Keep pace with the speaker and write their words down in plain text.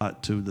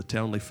to the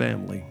Townley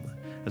family.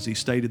 As he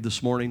stated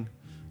this morning,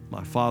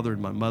 my father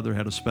and my mother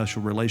had a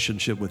special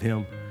relationship with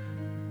him.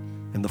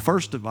 And the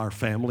first of our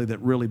family that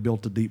really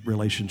built a deep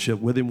relationship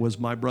with him was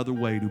my brother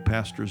Wade, who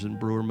pastors in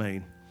Brewer,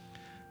 Maine.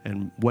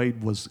 And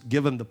Wade was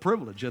given the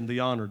privilege and the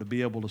honor to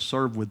be able to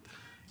serve with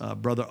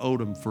Brother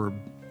Odom for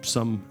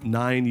some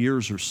 9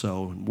 years or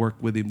so and work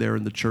with him there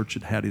in the church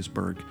at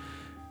Hattiesburg.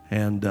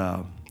 And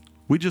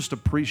we just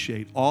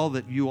appreciate all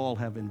that you all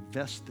have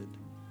invested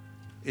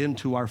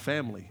into our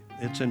family.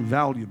 It's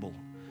invaluable.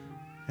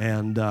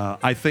 And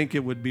I think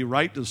it would be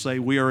right to say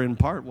we are in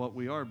part what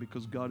we are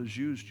because God has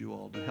used you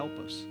all to help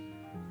us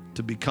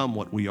to become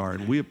what we are.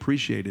 And we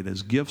appreciate it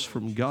as gifts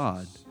from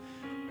God.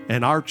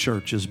 And our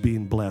church is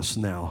being blessed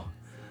now.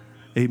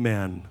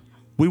 Amen.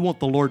 We want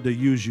the Lord to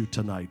use you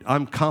tonight.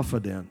 I'm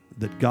confident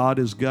that God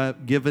has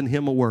given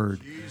him a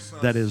word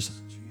that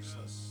is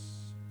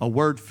a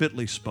word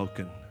fitly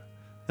spoken,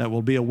 that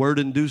will be a word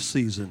in due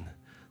season,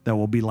 that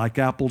will be like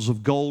apples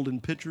of gold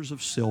and pitchers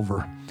of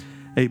silver.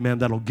 Amen.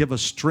 That'll give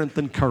us strength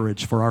and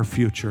courage for our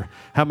future.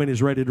 How many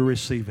is ready to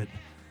receive it?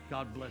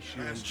 God bless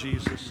you in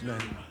Jesus' name.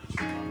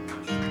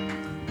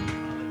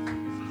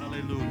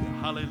 Hallelujah.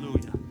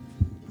 Hallelujah.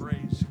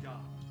 Praise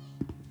God.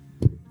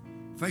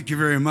 Thank you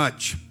very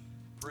much.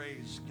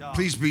 Praise God.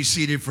 Please be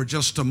seated for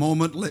just a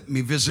moment. Let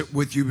me visit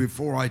with you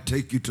before I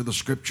take you to the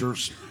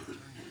scriptures.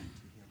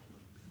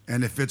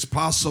 And if it's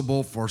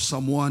possible for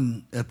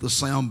someone at the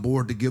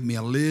soundboard to give me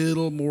a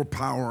little more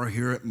power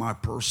here at my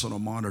personal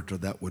monitor,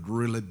 that would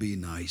really be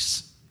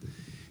nice.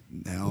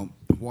 Now,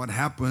 what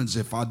happens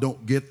if I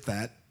don't get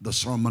that? The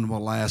sermon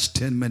will last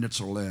 10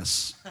 minutes or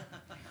less.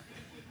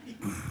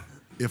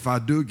 If I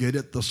do get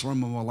it, the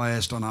sermon will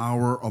last an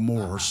hour or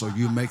more, so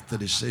you make the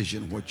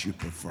decision what you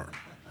prefer.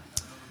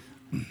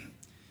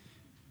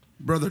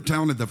 Brother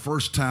Townley, the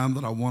first time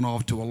that I went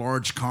off to a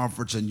large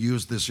conference and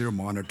used this ear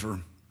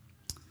monitor,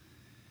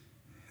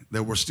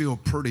 they were still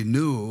pretty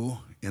new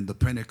in the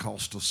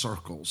Pentecostal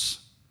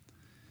circles.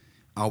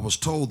 I was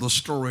told the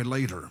story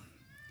later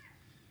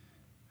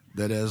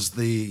that as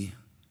the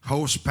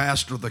host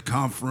pastor of the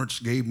conference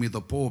gave me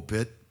the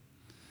pulpit,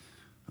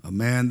 a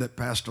man that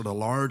pastored a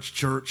large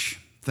church,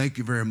 thank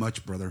you very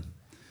much, brother,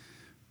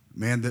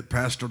 man that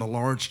pastored a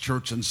large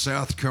church in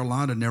South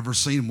Carolina, never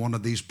seen one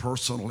of these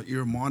personal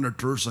ear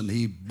monitors, and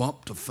he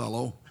bumped a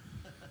fellow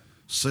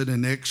sitting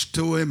next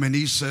to him, and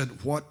he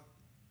said, "What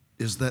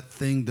is that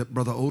thing that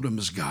Brother Odom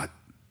has got?"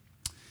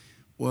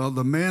 Well,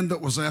 the man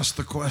that was asked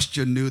the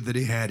question knew that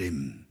he had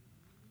him.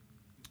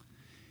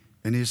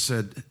 And he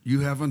said,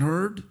 "You haven't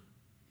heard?"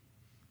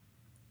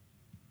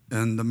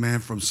 And the man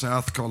from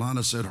South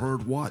Carolina said,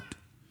 "Heard what?"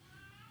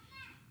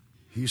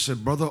 He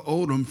said, "Brother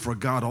Odom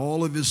forgot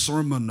all of his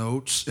sermon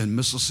notes in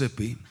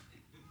Mississippi.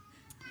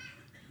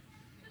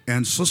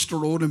 And Sister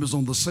Odom is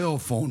on the cell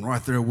phone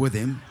right there with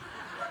him.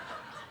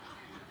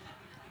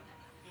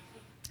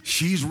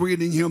 She's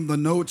reading him the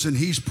notes and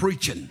he's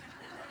preaching."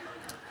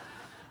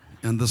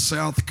 And the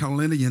South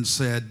Carolinian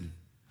said,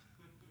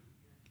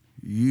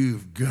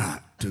 "You've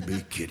got to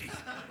be kidding."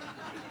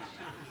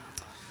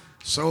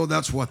 So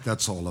that's what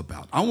that's all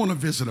about. I want to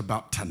visit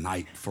about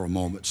tonight for a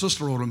moment.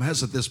 Sister Odom,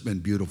 hasn't this been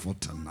beautiful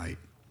tonight?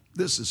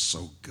 This is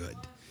so good.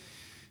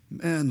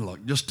 Man,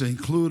 look, just to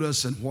include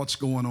us in what's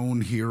going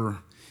on here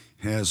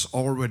has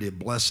already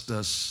blessed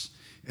us.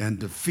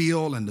 And to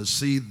feel and to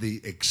see the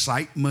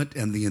excitement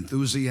and the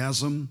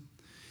enthusiasm.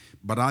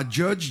 But I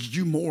judged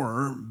you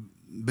more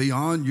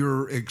beyond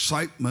your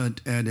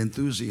excitement and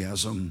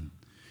enthusiasm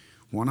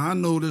when I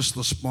noticed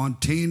the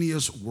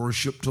spontaneous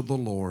worship to the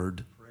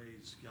Lord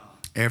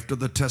after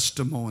the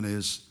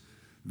testimonies.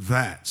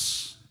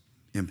 That's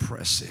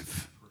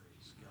impressive.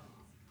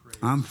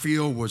 I'm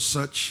filled with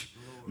such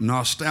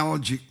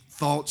nostalgic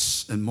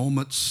thoughts and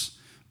moments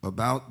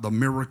about the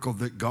miracle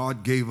that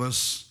God gave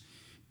us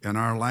in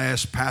our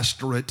last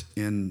pastorate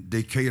in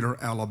Decatur,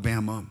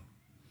 Alabama.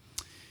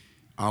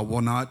 I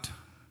will not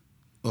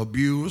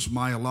abuse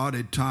my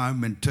allotted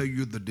time and tell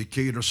you the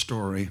Decatur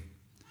story,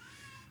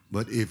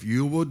 but if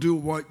you will do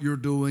what you're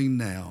doing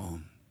now,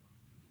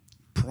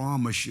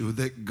 promise you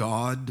that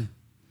God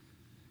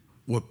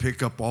will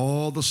pick up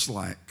all the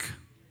slack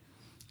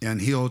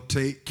and he'll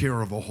take care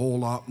of a whole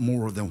lot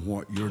more than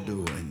what you're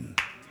doing.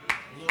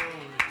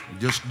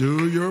 Just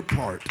do your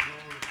part.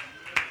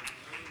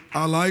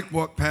 I like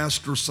what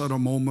Pastor said a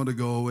moment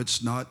ago.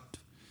 It's not,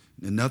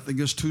 nothing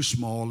is too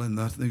small and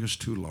nothing is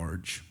too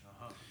large.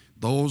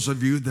 Those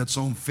of you that's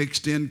on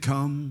fixed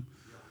income,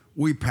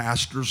 we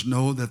pastors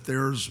know that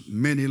there's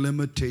many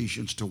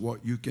limitations to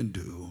what you can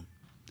do.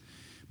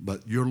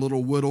 But your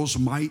little widow's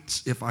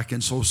mites, if I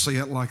can so say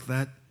it like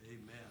that,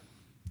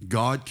 amen,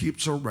 God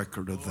keeps a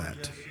record of that.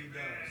 Yes, he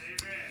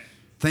does.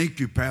 Thank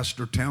you,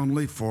 Pastor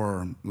Townley,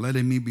 for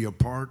letting me be a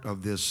part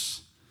of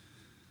this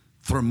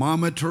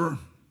thermometer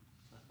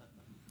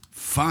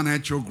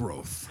financial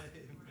growth.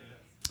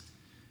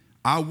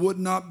 I would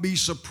not be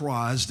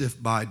surprised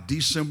if by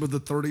December the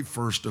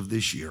 31st of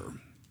this year,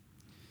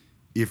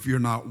 if you're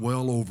not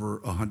well over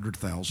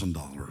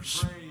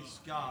 $100,000. Praise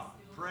God,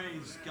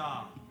 praise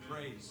God,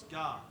 praise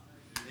God.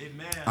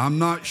 I'm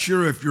not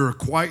sure if your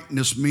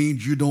quietness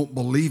means you don't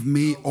believe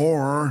me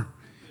or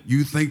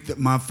you think that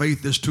my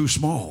faith is too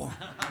small.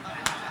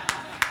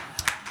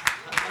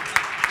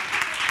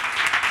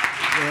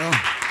 Well,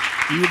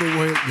 either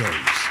way it goes.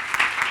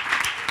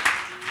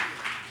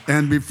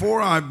 And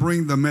before I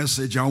bring the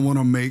message, I want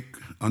to make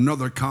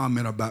another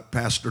comment about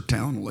Pastor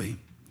Townley.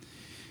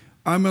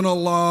 I'm in a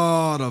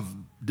lot of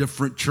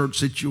different church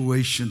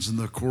situations in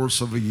the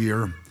course of a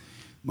year.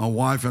 My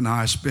wife and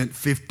I spent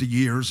 50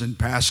 years in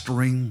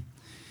pastoring,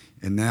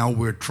 and now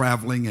we're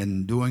traveling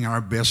and doing our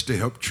best to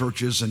help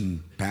churches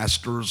and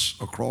pastors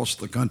across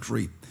the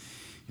country.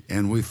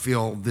 And we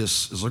feel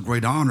this is a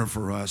great honor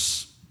for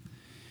us.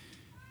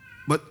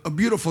 But a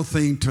beautiful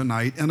thing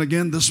tonight, and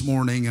again this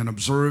morning, in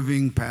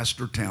observing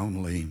Pastor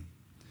Townley,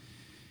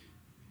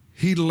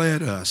 he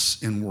led us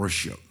in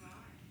worship.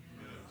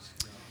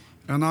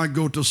 And I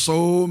go to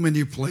so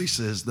many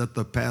places that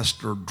the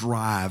pastor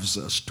drives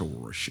us to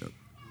worship.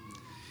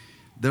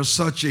 There's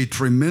such a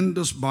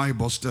tremendous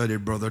Bible study,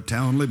 Brother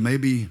Townley.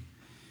 Maybe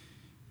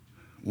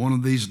one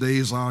of these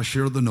days I'll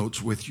share the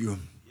notes with you.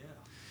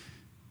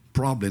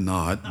 Probably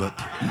not, but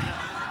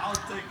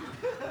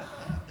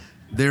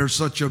there's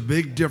such a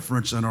big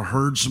difference in a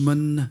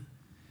herdsman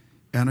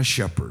and a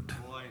shepherd.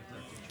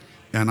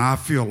 And I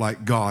feel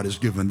like God has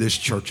given this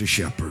church a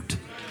shepherd.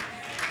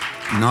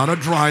 Not a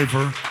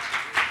driver,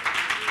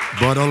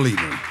 but a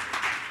leader.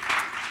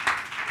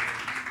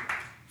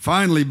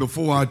 Finally,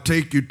 before I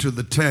take you to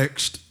the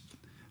text,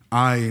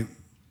 I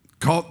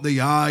caught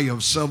the eye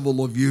of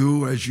several of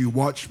you as you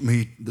watched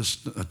me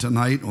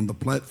tonight on the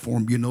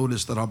platform. You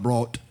noticed that I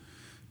brought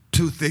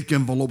 2 thick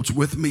envelopes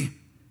with me.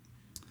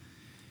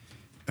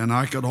 And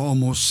I could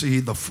almost see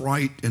the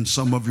fright in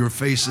some of your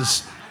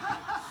faces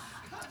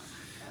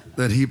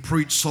that he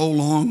preached so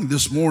long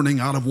this morning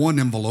out of one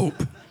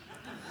envelope.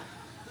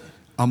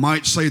 I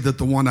might say that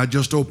the one I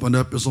just opened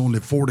up is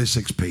only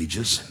 46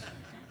 pages.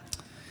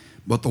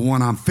 But the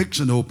one I'm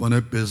fixing to open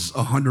up is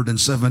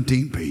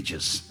 117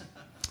 pages.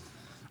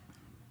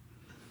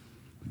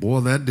 Boy,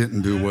 that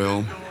didn't do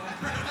well.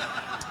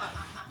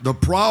 The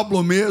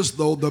problem is,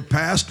 though, the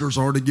pastor's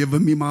already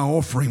given me my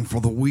offering for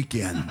the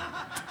weekend.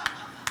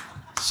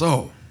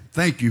 So,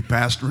 thank you,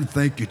 Pastor, and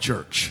thank you,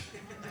 church.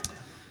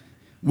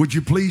 Would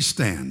you please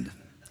stand?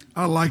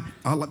 I like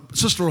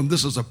Sister Odom,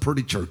 this is a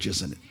pretty church,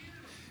 isn't it?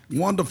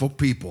 Wonderful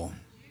people.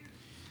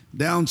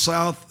 Down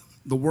south,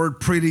 the word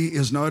pretty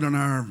is not in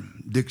our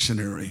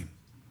dictionary.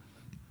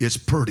 It's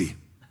pretty.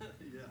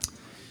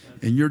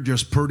 And you're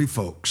just pretty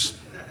folks.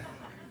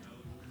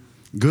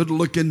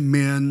 Good-looking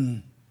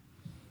men,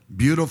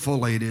 beautiful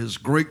ladies,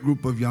 great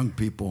group of young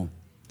people.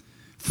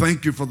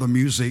 Thank you for the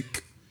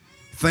music.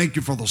 Thank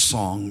you for the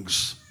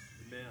songs.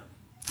 Amen.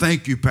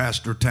 Thank you,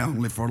 Pastor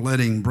Townley, for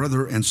letting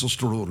Brother and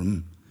Sister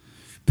Odom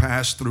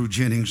pass through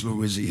Jennings,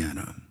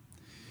 Louisiana.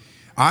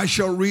 I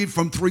shall read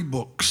from 3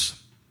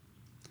 books: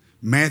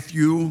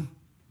 Matthew,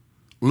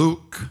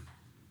 Luke,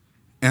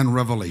 and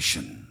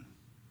Revelation.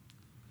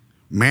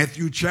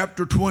 Matthew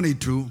chapter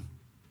 22,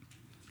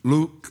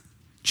 Luke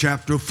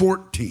chapter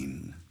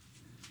 14,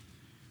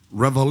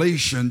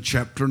 Revelation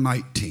chapter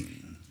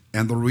 19.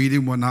 And the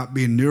reading will not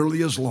be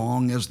nearly as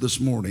long as this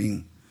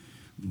morning,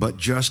 but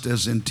just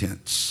as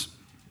intense.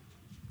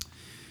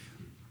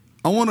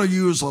 I want to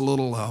use a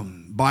little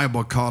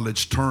Bible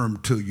college term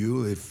to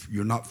you if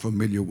you're not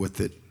familiar with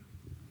it,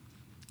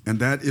 and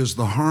that is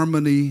the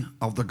harmony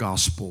of the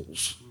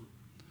Gospels.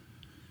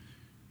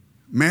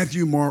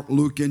 Matthew, Mark,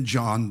 Luke, and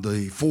John,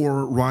 the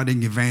 4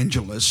 writing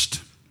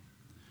evangelists,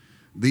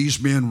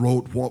 these men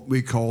wrote what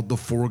we call the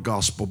 4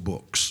 gospel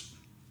books.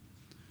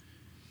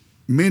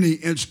 Many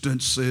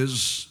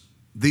instances,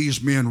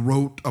 these men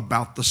wrote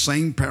about the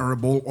same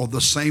parable or the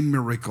same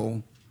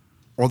miracle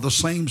or the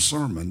same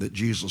sermon that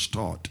Jesus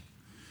taught,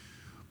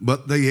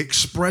 but they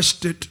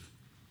expressed it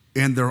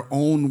in their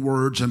own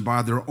words and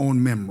by their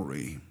own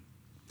memory.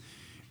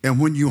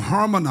 And when you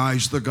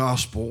harmonize the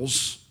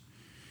Gospels,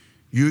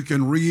 you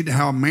can read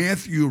how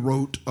Matthew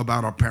wrote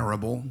about a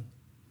parable,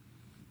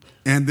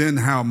 and then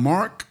how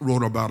Mark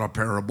wrote about a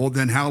parable,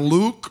 then how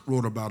Luke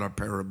wrote about a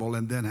parable,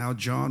 and then how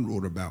John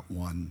wrote about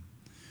one.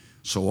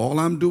 So all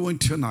I'm doing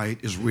tonight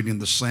is reading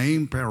the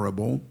same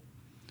parable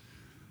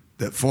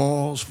that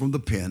falls from the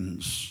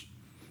pens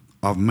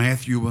of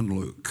Matthew and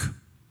Luke.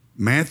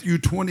 Matthew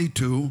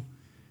 22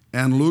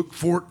 and Luke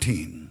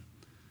 14,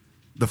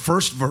 the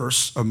first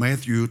verse of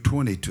Matthew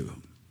 22.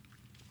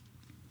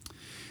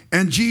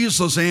 And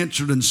Jesus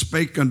answered and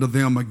spake unto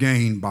them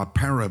again by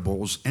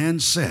parables,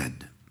 and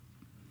said,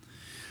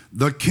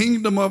 The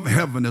kingdom of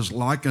heaven is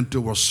like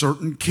unto a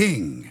certain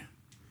king,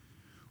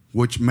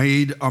 which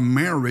made a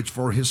marriage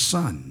for his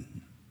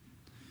son,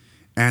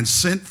 and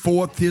sent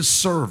forth his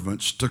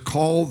servants to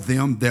call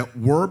them that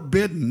were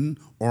bidden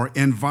or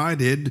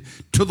invited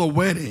to the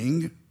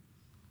wedding,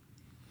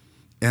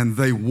 and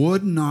they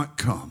would not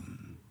come.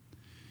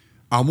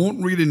 I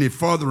won't read any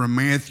further in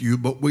Matthew,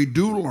 but we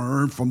do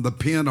learn from the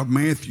pen of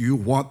Matthew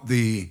what's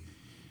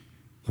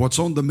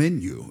on the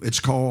menu. It's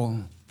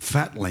called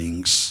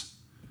fatlings.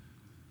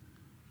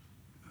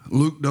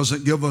 Luke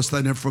doesn't give us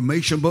that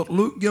information, but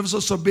Luke gives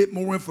us a bit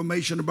more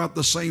information about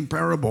the same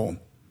parable.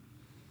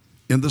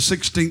 In the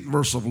 16th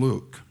verse of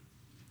Luke,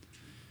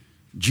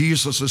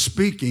 Jesus is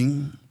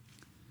speaking,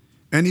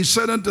 and he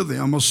said unto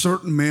them, a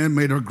certain man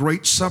made a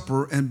great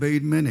supper and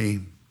bade many,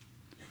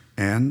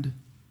 and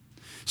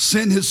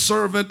sent his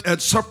servant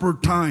at supper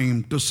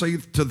time to say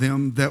to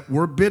them that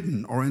were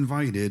bidden or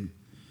invited,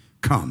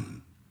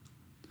 come,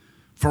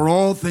 for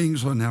all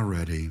things are now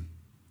ready.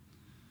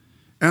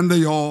 And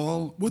they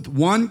all, with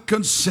one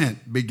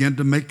consent, began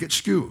to make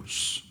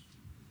excuse.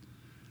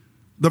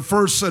 The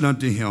first said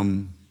unto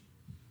him,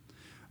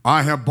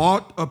 I have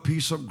bought a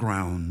piece of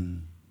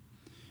ground,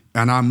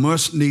 and I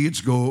must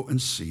needs go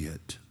and see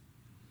it.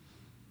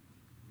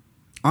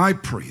 I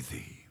pray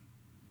thee,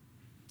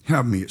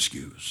 have me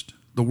excused.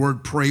 The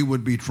word pray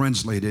would be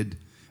translated,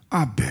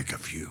 I beg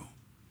of you.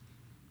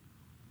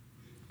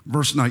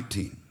 Verse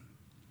 19.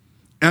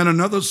 And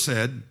another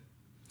said,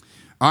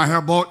 I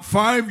have bought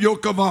 5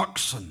 yoke of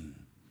oxen,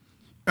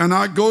 and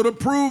I go to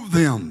prove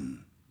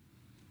them.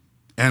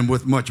 And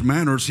with much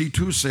manners he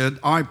too said,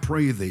 I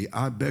pray thee,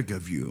 I beg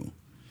of you,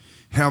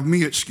 have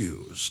me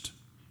excused.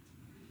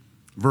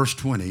 Verse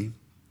 20.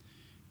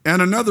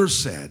 And another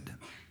said,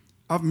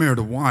 I've married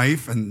a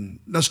wife, and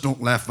let's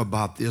don't laugh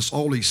about this.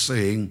 All he's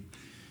saying,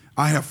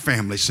 I have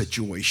family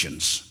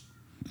situations.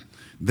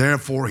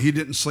 Therefore, he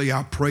didn't say,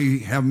 I pray,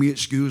 have me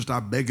excused,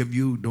 I beg of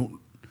you, don't.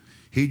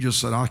 He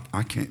just said,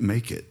 I can't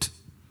make it.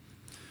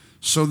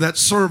 So that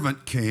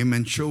servant came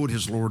and showed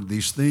his Lord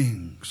these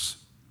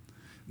things.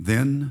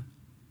 Then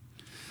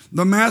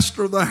the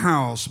master of the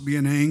house,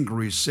 being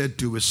angry, said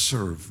to his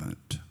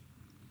servant,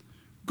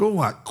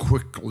 go out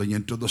quickly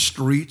into the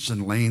streets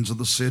and lanes of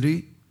the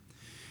city,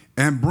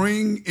 and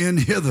bring in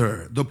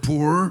hither the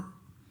poor,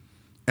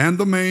 and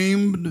the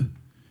maimed,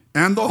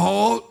 and the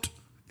halt,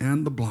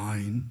 and the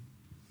blind.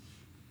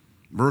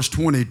 Verse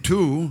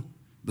 22,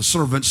 the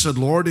servant said,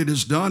 Lord, it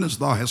is done as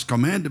thou hast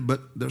commanded,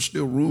 but there's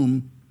still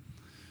room.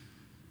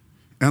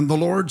 And the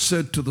Lord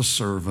said to the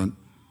servant,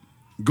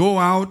 go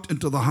out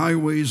into the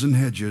highways and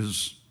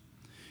hedges,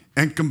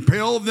 and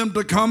compel them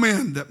to come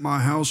in, that my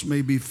house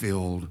may be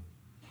filled.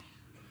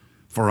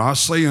 For I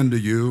say unto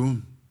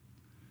you,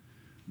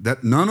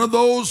 that none of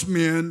those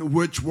men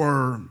which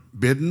were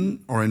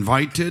bidden or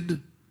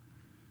invited,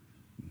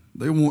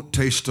 they won't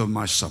taste of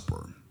my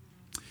supper.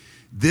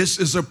 This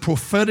is a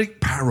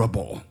prophetic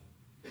parable.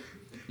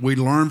 We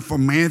learn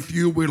from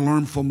Matthew, we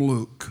learn from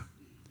Luke.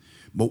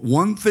 But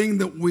one thing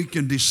that we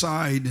can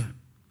decide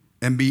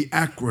and be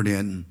accurate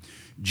in,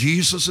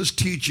 Jesus is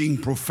teaching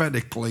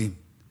prophetically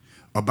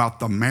about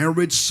the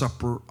marriage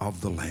supper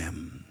of the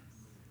Lamb.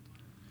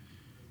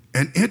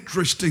 And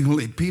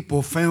interestingly,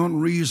 people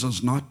found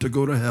reasons not to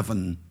go to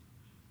heaven.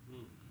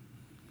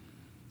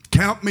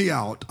 Count me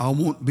out. I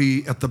won't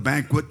be at the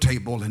banquet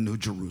table in New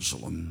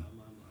Jerusalem.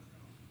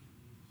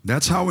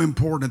 That's how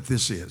important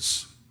this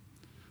is.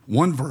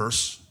 One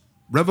verse,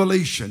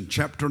 Revelation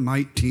chapter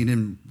 19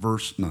 and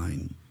verse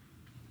 9.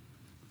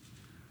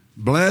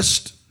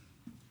 Blessed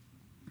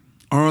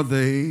are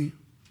they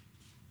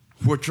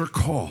which are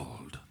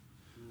called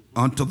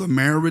unto the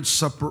marriage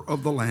supper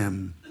of the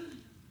Lamb.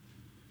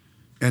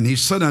 And he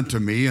said unto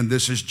me, and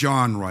this is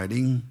John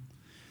writing,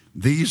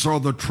 these are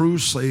the true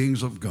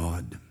sayings of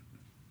God.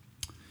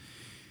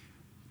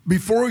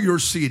 Before you're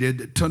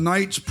seated,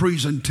 tonight's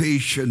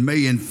presentation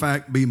may in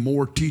fact be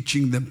more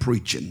teaching than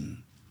preaching.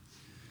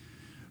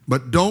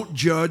 But don't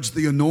judge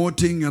the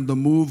anointing and the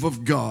move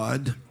of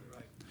God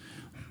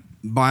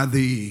by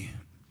the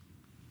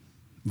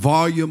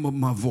volume of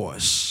my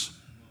voice.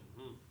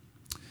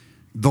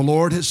 The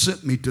Lord has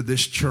sent me to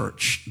this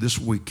church this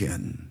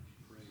weekend.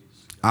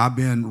 I've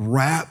been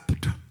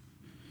wrapped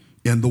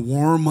in the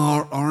warm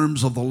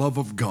arms of the love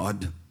of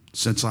God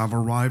since I've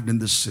arrived in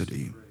this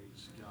city.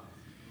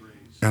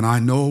 And I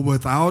know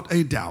without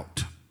a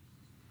doubt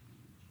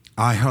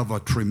I have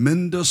a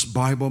tremendous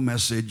Bible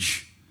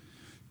message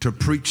to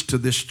preach to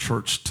this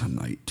church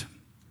tonight.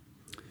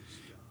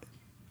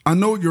 I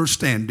know you're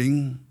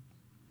standing,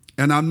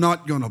 and I'm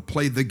not going to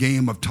play the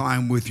game of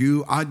time with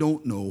you. I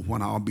don't know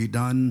when I'll be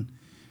done,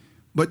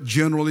 but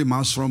generally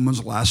my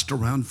sermons last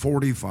around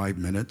 45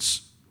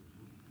 minutes.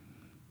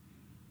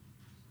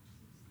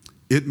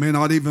 It may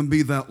not even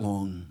be that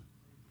long.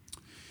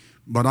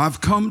 But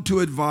I've come to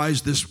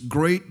advise this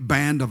great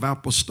band of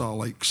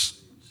apostolics,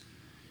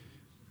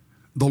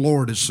 the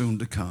Lord is soon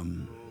to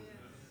come.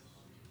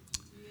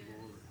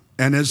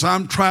 And as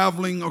I'm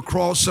traveling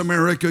across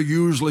America,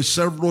 usually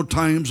several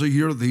times a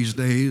year these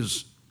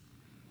days,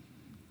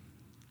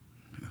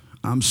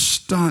 I'm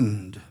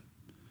stunned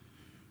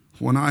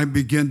when I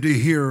begin to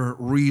hear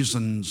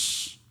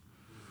reasons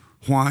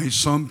why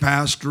some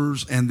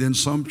pastors and then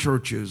some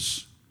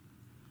churches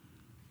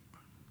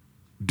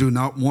do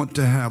not want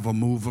to have a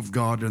move of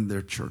God in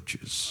their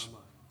churches.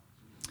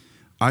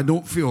 I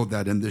don't feel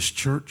that in this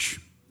church.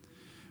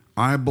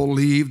 I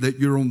believe that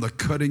you're on the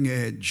cutting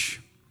edge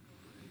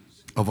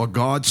of a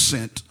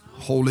God-sent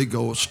Holy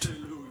Ghost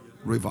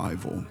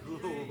revival.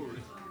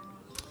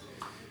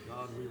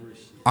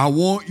 I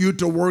want you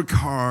to work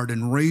hard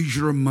and raise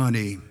your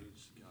money,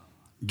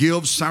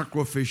 give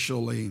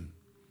sacrificially,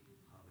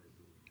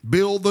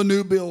 build the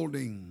new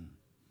building,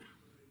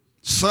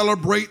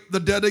 celebrate the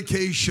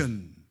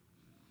dedication.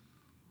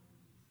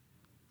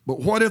 But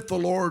what if the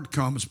Lord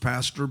comes,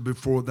 Pastor,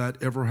 before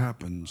that ever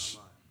happens?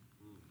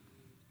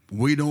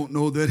 We don't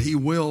know that He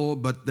will,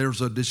 but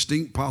there's a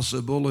distinct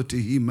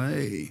possibility He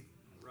may.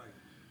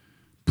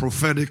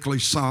 Prophetically,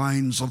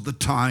 signs of the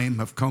time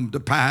have come to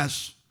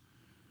pass.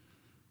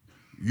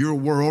 Your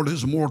world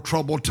is more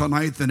trouble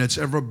tonight than it's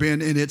ever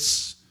been in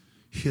its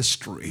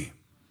history.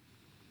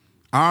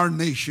 Our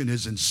nation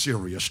is in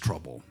serious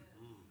trouble.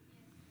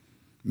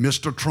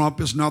 Mr.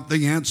 Trump is not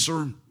the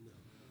answer.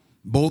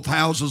 Both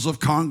houses of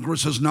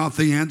Congress is not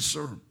the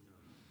answer.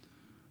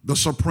 The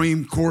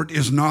Supreme Court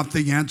is not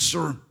the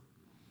answer.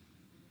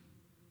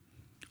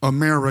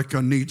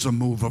 America needs a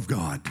move of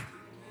God.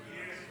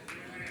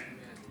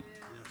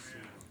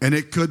 And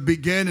it could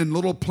begin in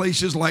little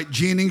places like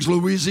Jennings,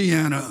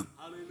 Louisiana,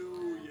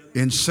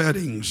 in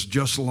settings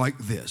just like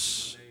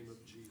this.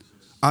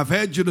 I've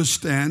had you to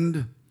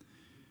stand,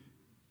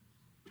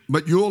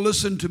 but you'll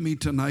listen to me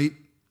tonight.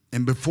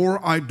 And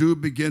before I do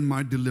begin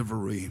my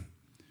delivery,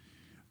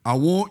 I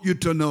want you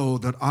to know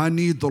that I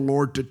need the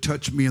Lord to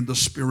touch me in the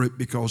spirit,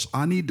 because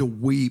I need to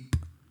weep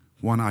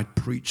when I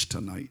preach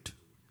tonight.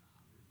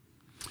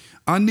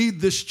 I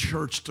need this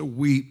church to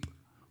weep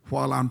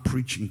while I'm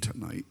preaching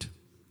tonight.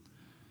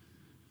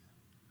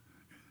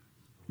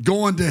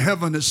 Going to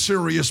heaven is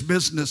serious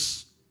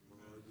business.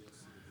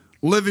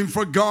 Living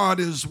for God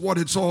is what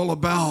it's all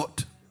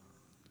about.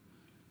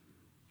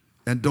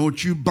 And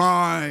don't you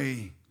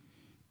buy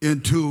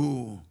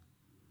into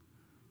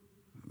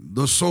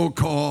the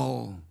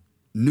so-called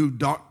new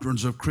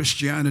doctrines of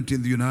Christianity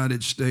in the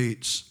United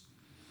States,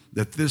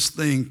 that this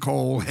thing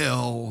called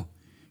hell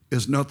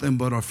is nothing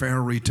but a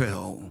fairy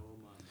tale.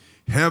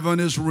 Heaven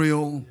is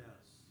real.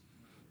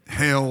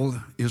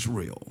 Hell is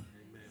real.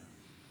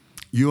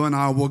 You and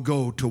I will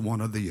go to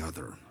one or the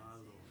other.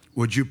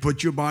 Would you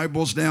put your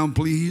Bibles down,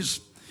 please?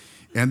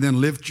 And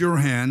then lift your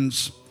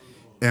hands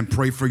and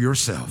pray for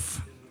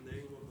yourself.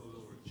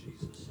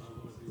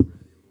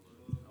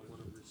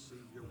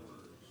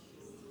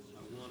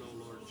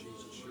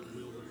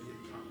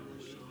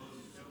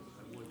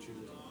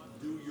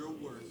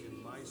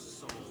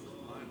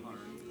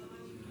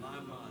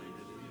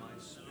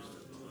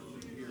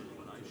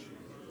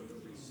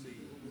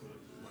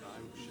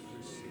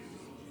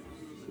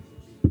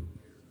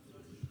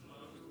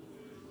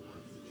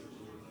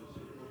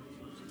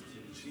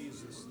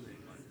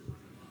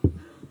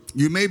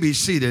 You may be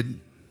seated.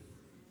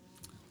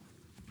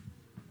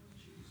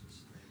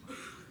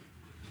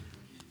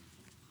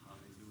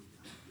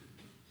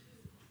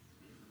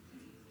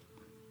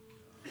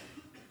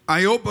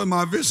 I open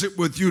my visit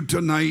with you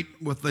tonight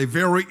with a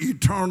very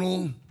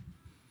eternal,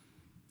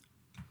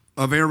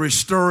 a very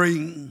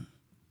stirring,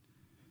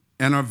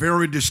 and a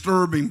very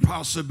disturbing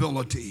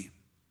possibility.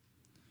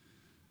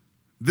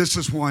 This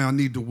is why I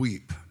need to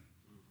weep.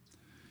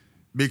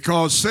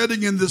 Because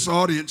sitting in this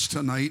audience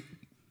tonight,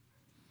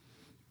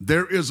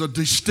 there is a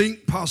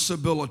distinct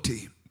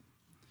possibility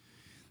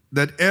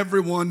that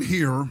everyone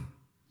here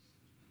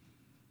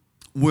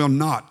will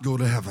not go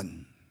to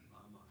heaven.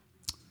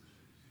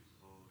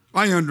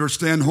 I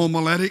understand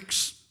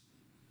homiletics,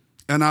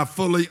 and I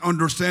fully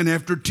understand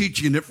after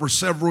teaching it for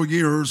several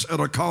years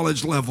at a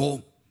college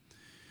level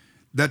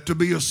that to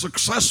be a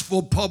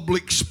successful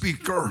public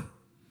speaker,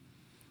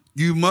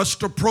 you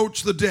must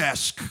approach the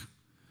desk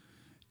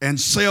and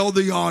sell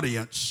the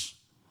audience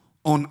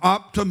on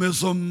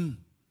optimism.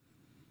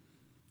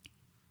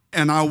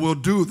 And I will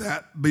do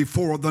that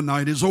before the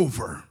night is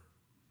over.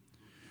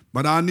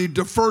 But I need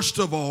to first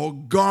of all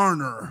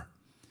garner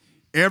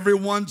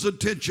everyone's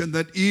attention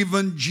that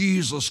even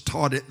Jesus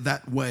taught it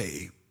that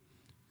way.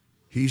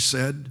 He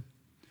said,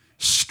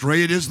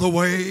 straight is the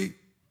way,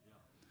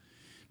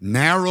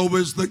 narrow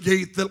is the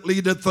gate that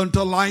leadeth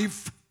unto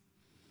life,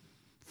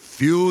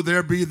 few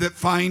there be that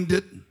find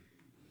it.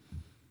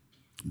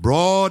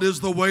 Broad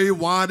is the way,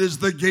 wide is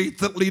the gate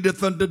that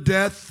leadeth unto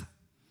death,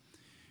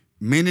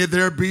 many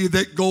there be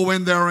that go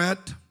in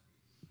thereat.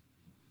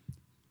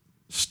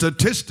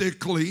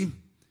 Statistically,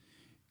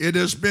 it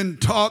has been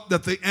taught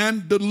that the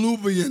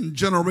antediluvian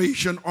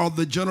generation, or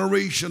the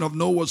generation of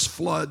Noah's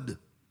flood,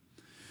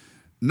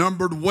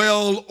 numbered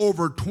well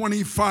over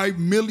 25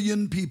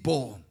 million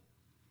people.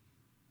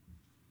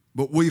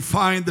 But we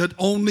find that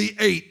only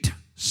 8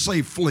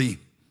 safely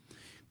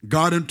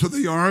got into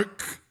the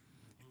ark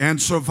and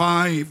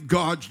survived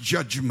God's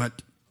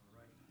judgment.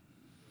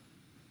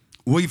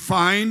 We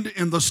find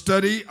in the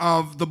study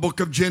of the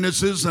book of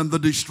Genesis and the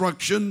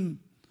destruction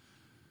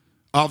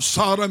of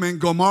Sodom and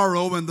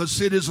Gomorrah and the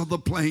cities of the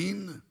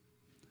plain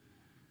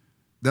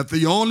that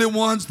the only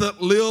ones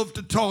that lived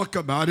to talk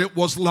about it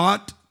was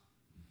Lot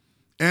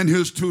and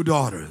his 2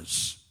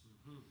 daughters.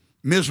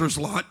 Mrs.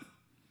 Lot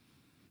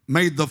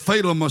made the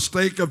fatal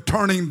mistake of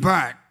turning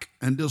back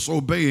and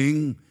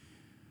disobeying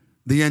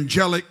the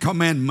angelic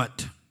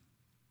commandment.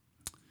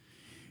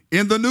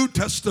 In the New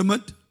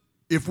Testament,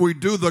 if we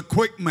do the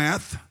quick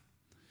math,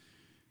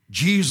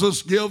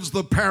 Jesus gives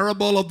the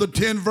parable of the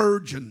 10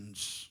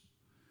 virgins.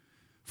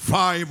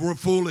 5 were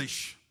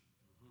foolish.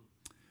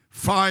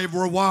 5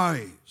 were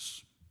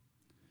wise.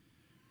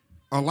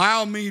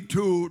 Allow me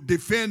to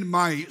defend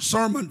my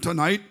sermon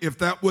tonight, if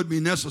that would be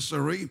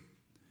necessary.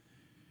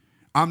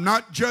 I'm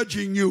not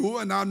judging you,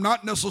 and I'm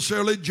not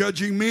necessarily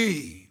judging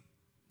me.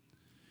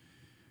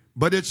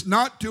 But it's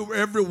not to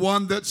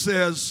everyone that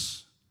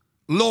says,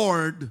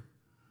 Lord,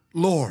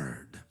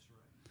 Lord,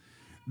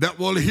 that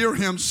will hear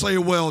him say,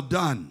 well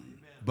done.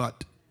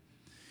 But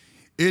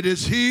it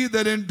is he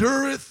that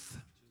endureth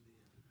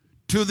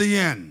to the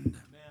end.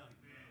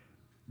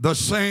 The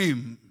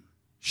same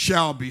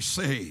shall be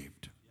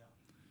saved.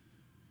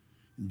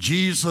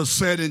 Jesus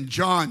said in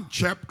John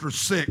chapter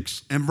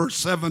 6 and verse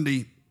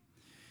 70,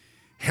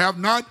 have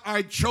not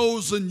I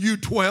chosen you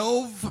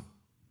 12?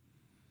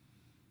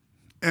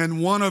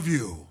 And one of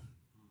you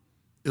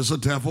is a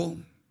devil.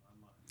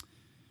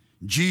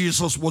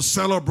 Jesus was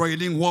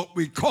celebrating what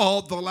we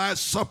call the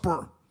Last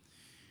Supper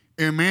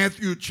in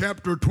Matthew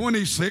chapter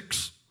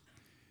 26.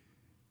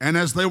 And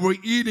as they were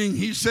eating,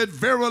 he said,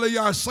 verily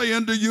I say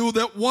unto you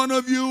that one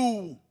of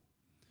you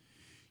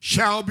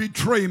shall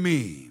betray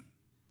me.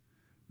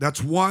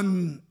 That's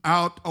one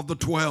out of the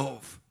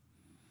 12.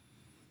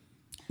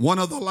 One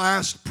of the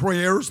last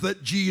prayers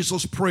that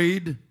Jesus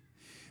prayed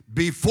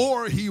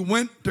before he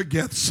went to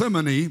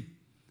Gethsemane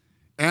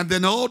and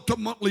then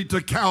ultimately to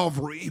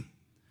Calvary.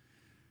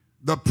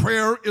 The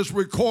prayer is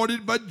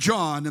recorded by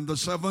John in the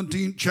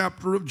 17th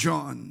chapter of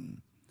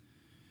John.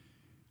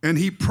 And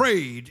he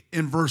prayed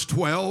in verse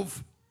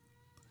 12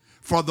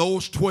 for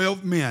those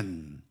 12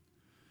 men.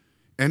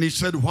 And he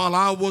said, while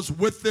I was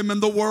with them in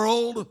the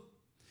world,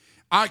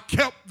 I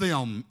kept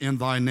them in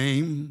thy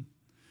name.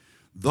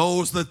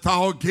 Those that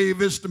thou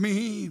gavest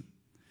me,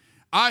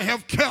 I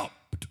have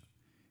kept,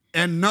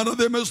 and none of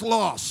them is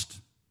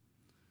lost,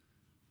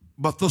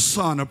 but the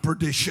son of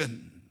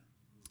perdition.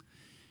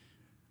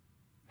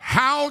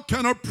 How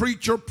can a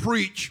preacher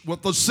preach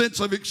with a sense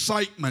of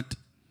excitement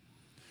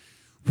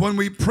when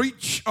we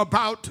preach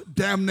about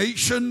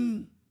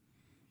damnation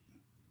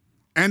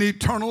and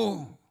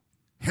eternal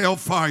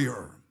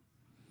hellfire?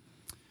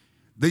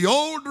 The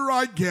older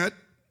I get,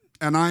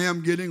 and I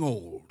am getting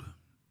old,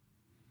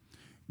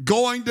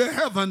 going to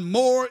heaven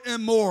more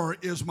and more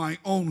is my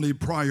only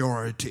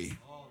priority.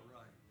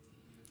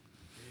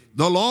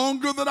 The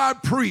longer that I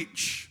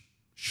preach,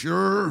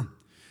 sure,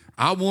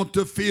 I want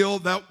to feel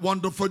that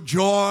wonderful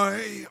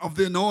joy of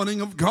the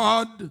anointing of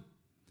God.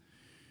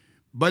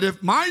 But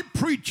if my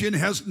preaching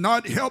has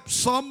not helped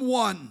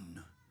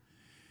someone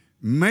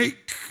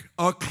make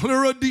a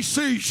clearer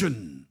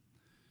decision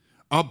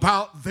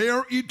about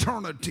their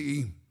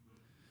eternity,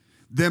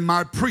 then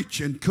my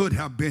preaching could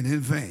have been in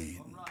vain.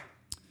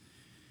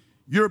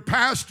 Your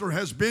pastor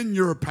has been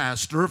your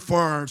pastor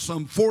for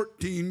some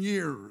 14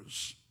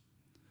 years.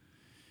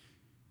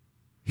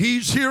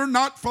 He's here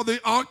not for the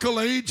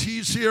accolades.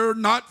 He's here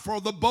not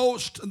for the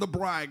boast and the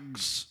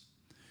brags.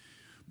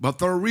 But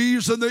the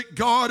reason that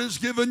God has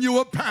given you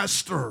a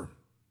pastor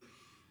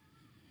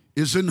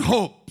is in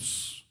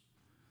hopes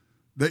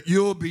that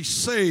you'll be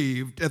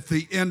saved at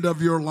the end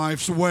of your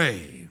life's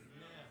way.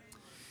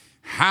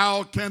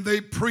 How can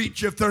they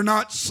preach if they're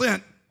not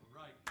sent?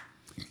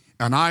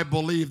 And I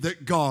believe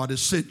that God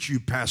has sent you,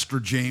 Pastor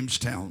James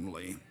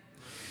Townley.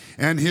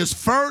 And his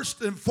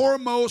first and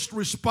foremost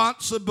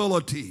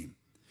responsibility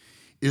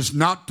is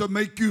not to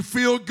make you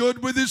feel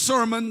good with his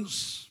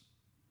sermons.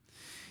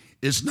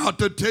 It's not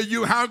to tell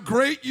you how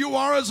great you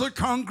are as a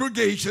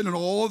congregation, and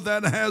all of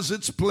that has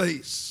its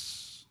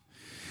place.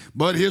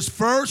 But his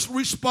first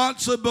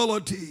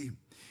responsibility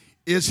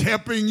is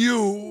helping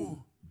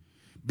you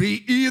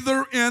be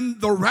either in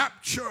the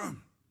rapture,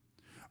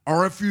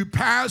 or if you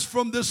pass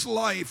from this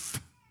life,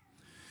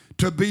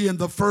 to be in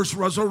the first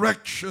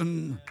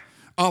resurrection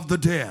of the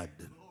dead.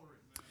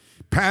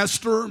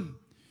 Pastor,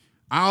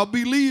 I'll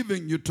be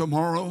leaving you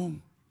tomorrow,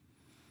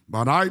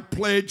 but I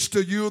pledge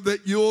to you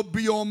that you'll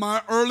be on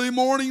my early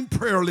morning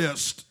prayer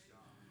list.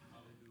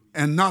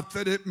 And not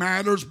that it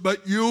matters,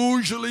 but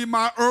usually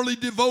my early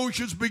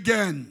devotions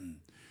begin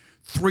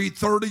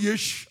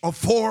 3:30-ish or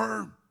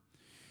 4.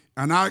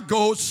 And I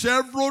go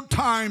several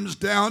times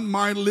down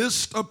my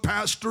list of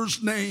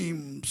pastors'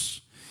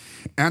 names,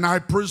 and I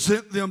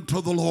present them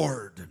to the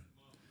Lord.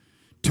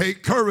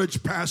 Take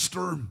courage,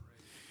 Pastor.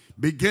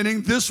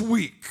 Beginning this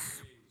week,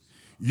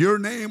 your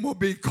name will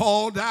be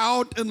called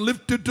out and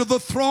lifted to the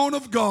throne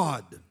of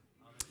God,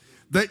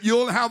 that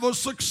you'll have a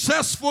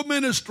successful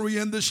ministry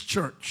in this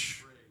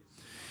church,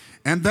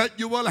 and that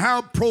you will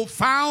have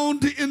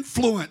profound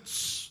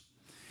influence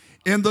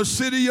in the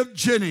city of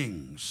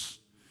Jennings.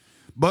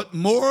 But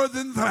more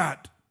than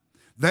that,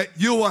 that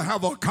you will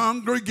have a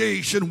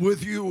congregation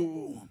with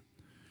you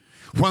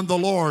when the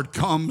Lord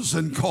comes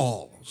and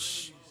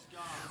calls.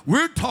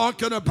 We're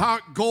talking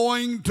about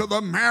going to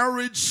the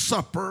marriage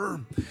supper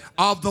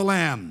of the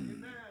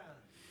Lamb.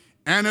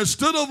 And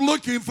instead of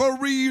looking for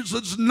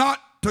reasons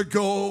not to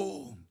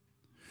go,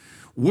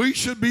 we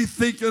should be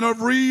thinking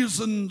of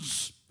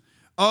reasons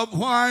of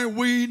why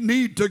we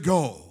need to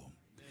go.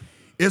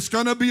 It's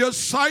going to be a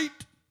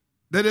sight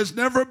that has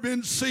never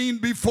been seen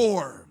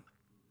before.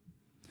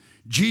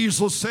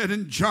 Jesus said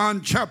in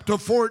John chapter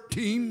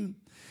 14,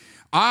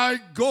 I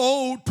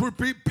go to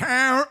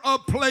prepare a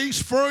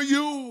place for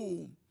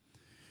you.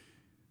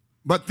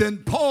 But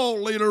then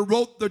Paul later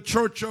wrote the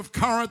church of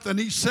Corinth, and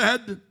he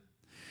said,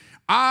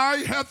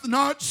 eye hath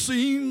not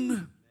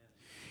seen,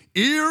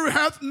 ear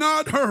hath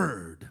not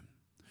heard,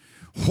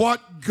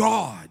 what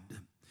God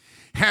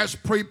has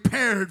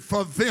prepared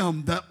for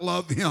them that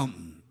love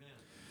him.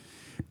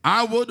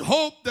 I would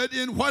hope that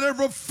in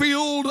whatever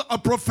field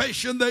of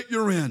profession that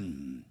you're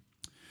in,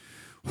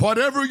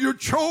 whatever your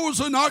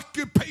chosen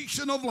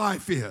occupation of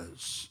life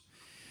is,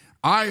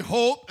 I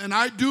hope and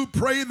I do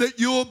pray that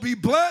you'll be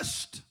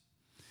blessed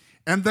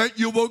and that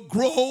you will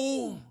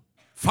grow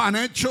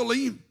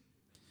financially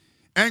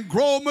and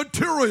grow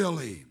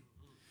materially.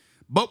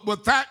 But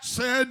with that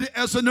said,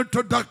 as an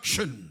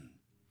introduction,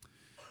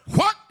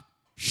 what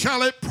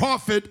shall it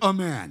profit a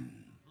man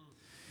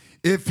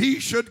if he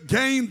should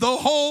gain the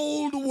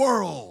whole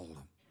world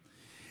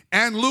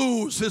and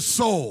lose his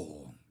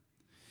soul?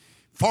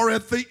 For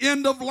at the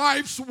end of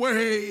life's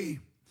way,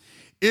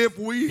 if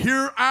we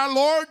hear our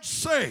Lord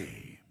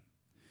say,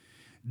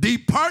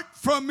 depart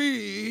from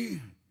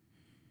me,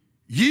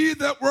 ye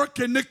that work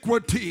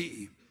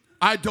iniquity,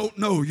 I don't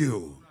know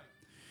you.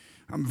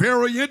 I'm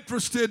very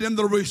interested in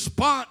the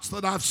response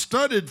that I've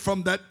studied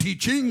from that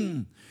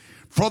teaching.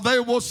 For they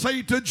will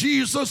say to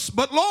Jesus,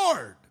 but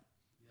Lord,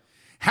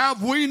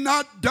 have we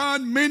not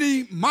done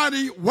many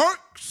mighty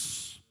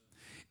works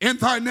in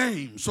thy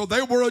name? So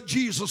they were a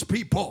Jesus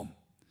people.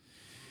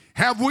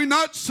 Have we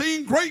not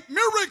seen great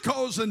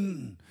miracles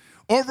and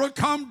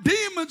overcome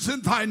demons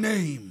in thy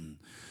name?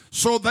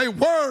 So they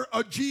were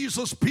a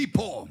Jesus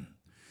people,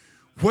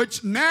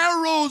 which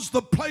narrows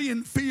the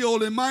playing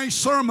field in my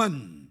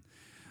sermon.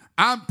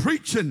 I'm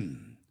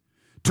preaching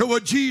to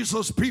a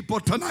Jesus people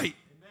tonight.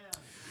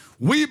 Amen.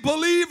 We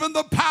believe in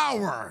the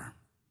power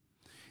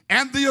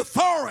and the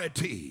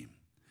authority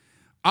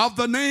of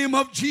the name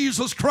of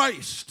Jesus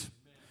Christ. Amen.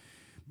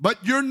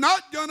 But you're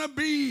not going to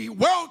be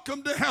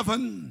welcome to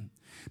heaven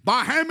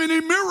by how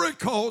many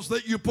miracles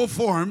that you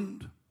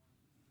performed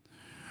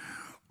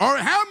or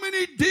how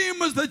many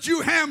demons that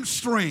you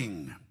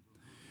hamstring.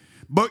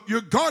 But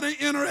you're going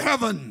to enter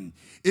heaven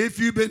if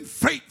you've been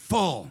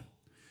faithful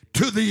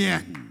to the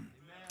end.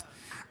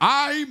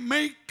 I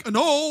make an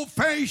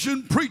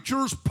old-fashioned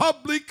preacher's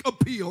public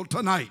appeal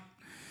tonight.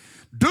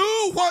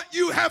 Do what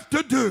you have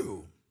to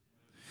do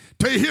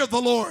to hear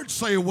the Lord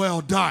say, well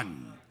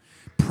done.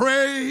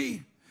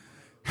 Pray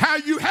how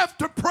you have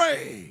to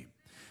pray.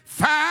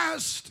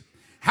 Fast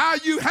how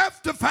you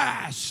have to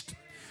fast.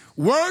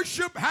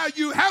 Worship how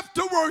you have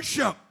to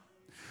worship.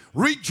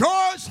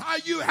 Rejoice how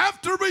you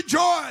have to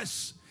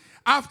rejoice.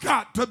 I've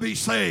got to be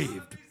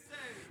saved.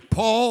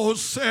 Paul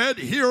said,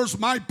 here's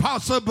my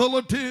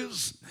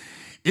possibilities.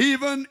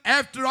 Even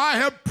after I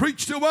have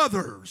preached to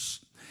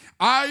others,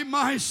 I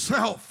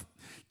myself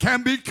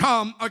can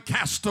become a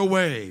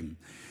castaway.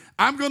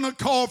 I'm going to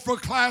call for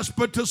class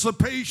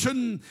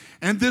participation,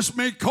 and this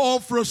may call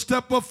for a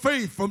step of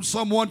faith from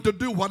someone to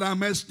do what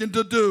I'm asking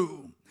to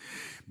do.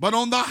 But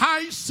on the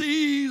high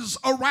seas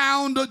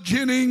around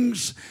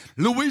Jennings,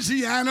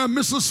 Louisiana,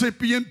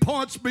 Mississippi, and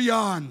parts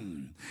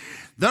beyond,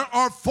 there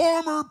are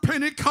former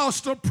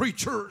Pentecostal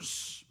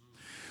preachers,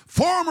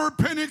 former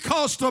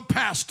Pentecostal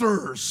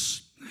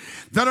pastors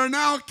that are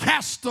now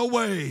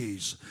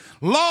castaways,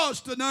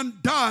 lost and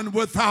undone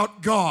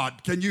without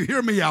God. Can you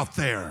hear me out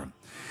there?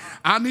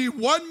 I need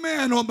one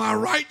man on my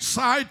right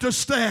side to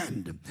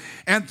stand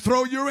and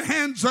throw your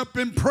hands up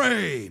and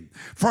pray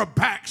for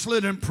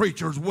backslidden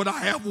preachers. Would I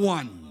have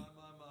one?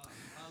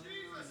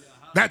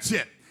 That's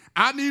it.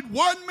 I need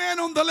one man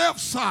on the left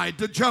side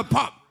to jump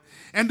up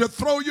and to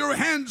throw your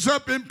hands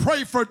up and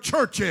pray for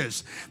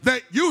churches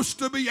that used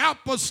to be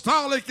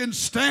apostolic in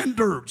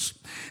standards,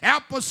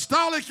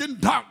 apostolic in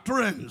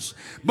doctrines,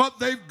 but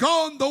they've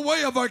gone the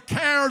way of a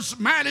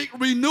charismatic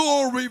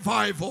renewal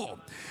revival.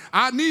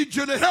 I need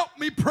you to help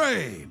me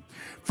pray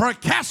for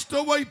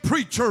castaway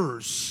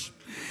preachers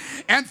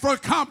and for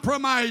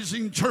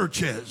compromising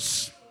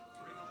churches.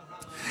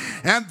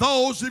 And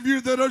those of you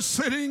that are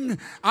sitting,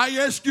 I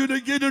ask you to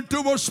get into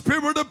a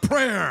spirit of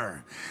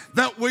prayer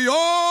that we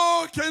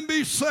all can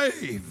be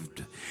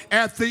saved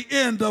at the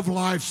end of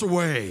life's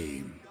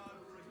way.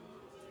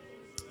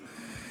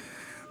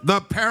 The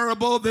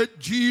parable that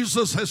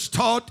Jesus has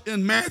taught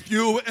in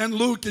Matthew and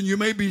Luke, and you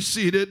may be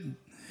seated,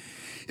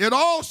 it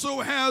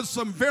also has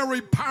some very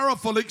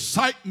powerful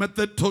excitement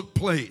that took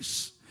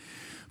place.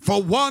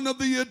 For one of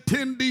the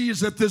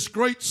attendees at this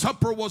great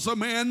supper was a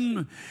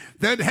man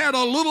that had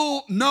a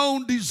little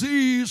known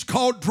disease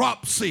called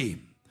dropsy.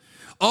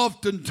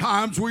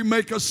 Oftentimes we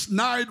make a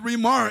snide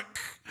remark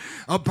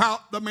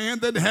about the man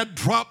that had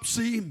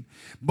dropsy,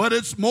 but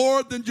it's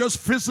more than just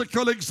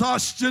physical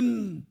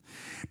exhaustion,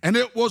 and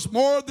it was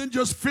more than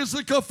just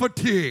physical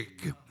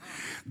fatigue.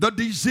 The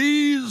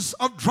disease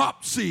of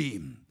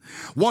dropsy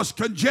was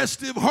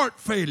congestive heart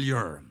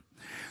failure.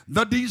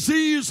 The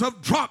disease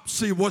of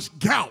dropsy was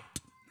gout.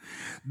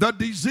 The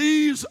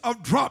disease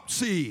of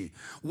dropsy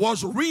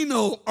was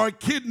renal or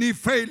kidney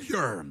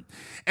failure.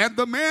 And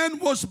the man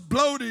was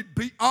bloated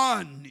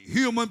beyond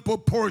human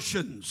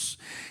proportions,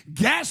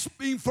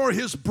 gasping for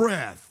his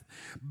breath,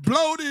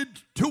 bloated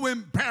to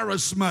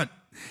embarrassment.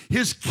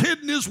 His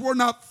kidneys were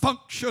not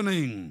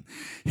functioning.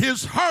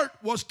 His heart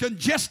was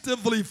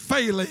congestively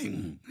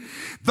failing.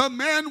 The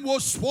man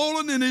was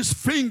swollen in his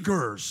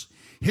fingers,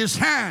 his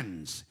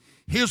hands,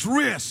 his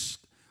wrists,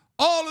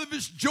 all of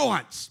his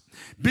joints,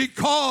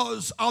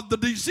 because of the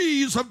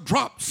disease of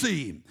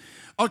dropsy,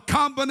 a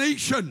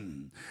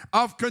combination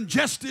of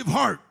congestive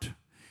heart,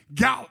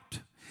 gout,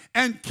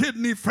 and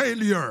kidney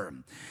failure.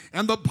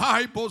 And the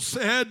Bible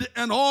said,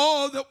 and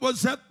all that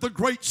was at the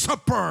great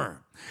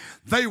supper,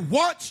 they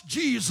watched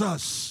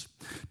Jesus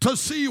to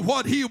see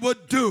what he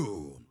would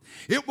do.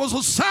 It was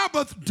a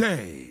Sabbath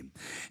day,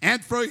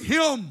 and for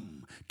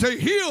him to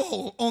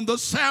heal on the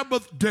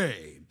Sabbath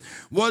day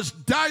was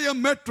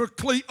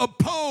diametrically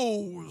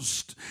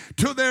opposed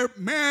to their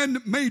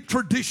man-made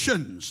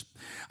traditions.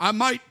 I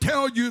might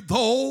tell you,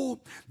 though,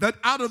 that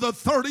out of the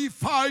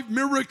 35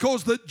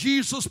 miracles that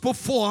Jesus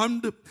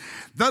performed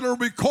that are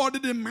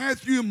recorded in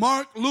Matthew,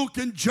 Mark, Luke,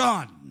 and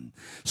John,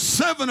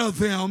 7 of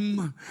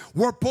them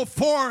were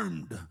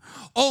performed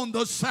on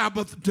the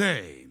Sabbath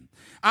day.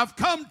 I've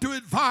come to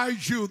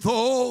advise you,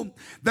 though,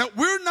 that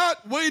we're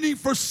not waiting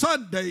for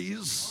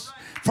Sundays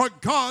for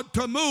God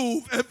to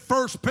move at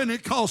First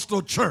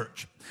Pentecostal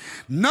Church.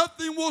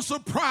 Nothing will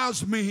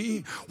surprise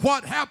me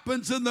what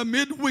happens in the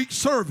midweek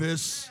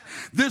service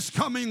this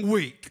coming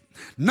week.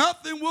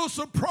 Nothing will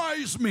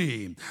surprise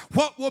me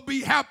what will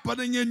be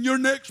happening in your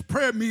next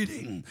prayer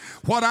meeting.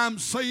 What I'm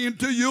saying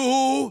to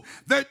you,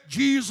 that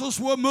Jesus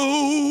will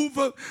move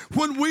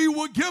when we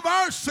will give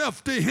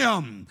ourselves to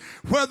him,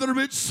 whether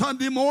it's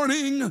Sunday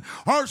morning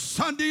or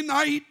Sunday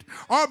night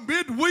or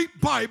midweek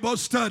Bible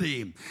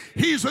study.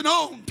 He's an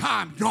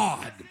on-time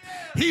God.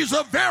 He's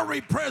a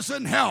very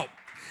present help.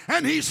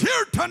 And he's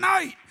here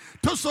tonight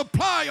to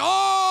supply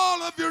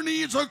all of your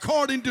needs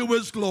according to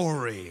his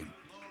glory.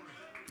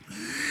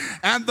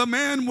 And the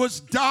man was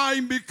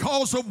dying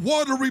because of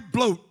watery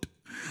bloat.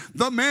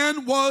 The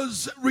man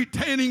was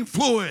retaining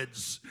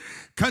fluids,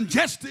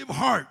 congestive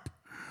heart,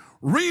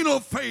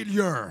 renal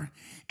failure,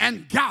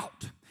 and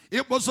gout.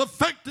 It was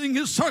affecting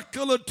his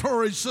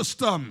circulatory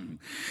system.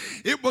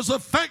 It was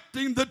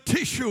affecting the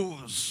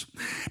tissues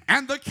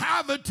and the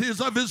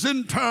cavities of his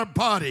entire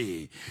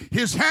body.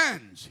 His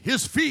hands,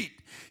 his feet,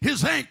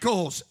 his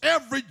ankles,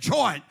 every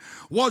joint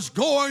was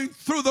going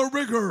through the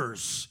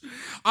rigors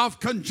of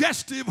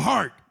congestive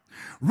heart,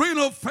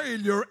 renal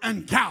failure,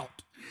 and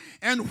gout.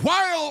 And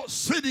while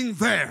sitting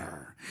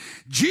there,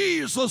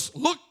 Jesus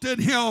looked at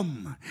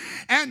him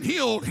and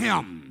healed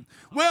him.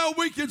 Well,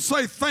 we can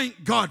say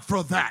thank God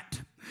for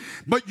that.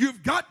 But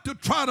you've got to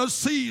try to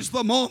seize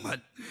the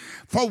moment.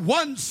 For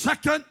 1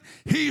 second,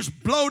 he's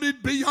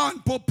bloated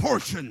beyond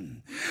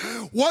proportion.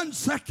 1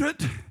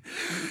 second,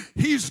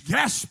 he's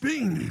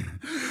gasping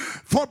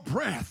for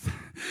breath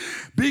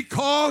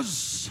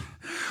because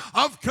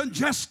of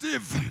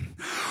congestive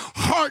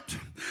heart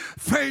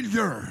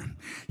failure.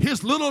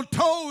 His little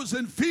toes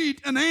and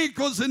feet and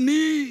ankles and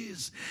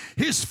knees,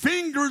 his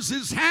fingers,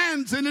 his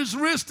hands, and his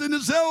wrists and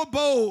his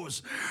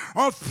elbows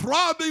are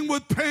throbbing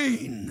with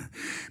pain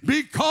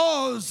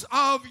because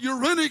of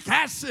uric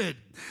acid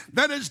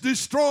that is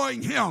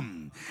destroying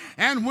him.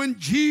 And when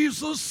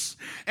Jesus,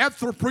 at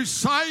the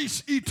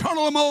precise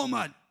eternal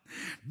moment,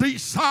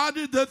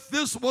 decided that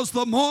this was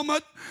the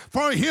moment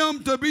for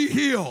him to be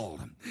healed,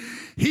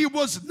 he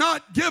was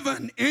not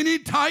given any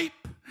type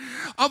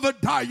of a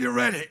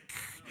diuretic.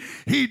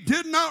 He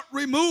did not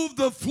remove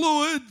the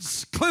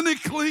fluids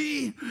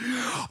clinically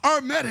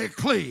or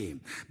medically,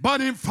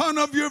 but in front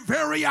of your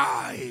very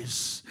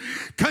eyes,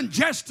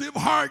 congestive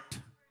heart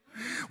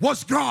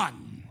was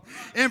gone.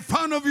 In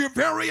front of your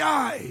very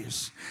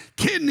eyes,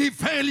 kidney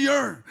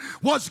failure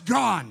was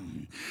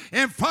gone.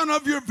 In front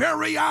of your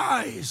very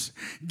eyes,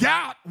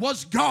 gout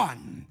was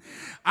gone.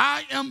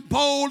 I am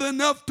bold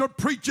enough to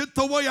preach it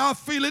the way I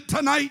feel it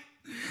tonight.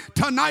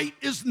 Tonight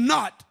is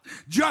not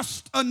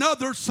just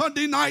another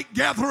Sunday night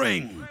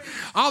gathering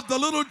of the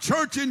little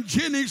church in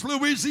Jennings,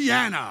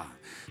 Louisiana.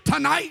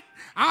 Tonight,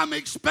 I'm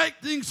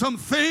expecting some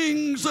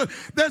things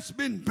that's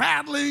been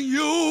battling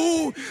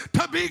you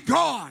to be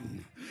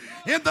gone.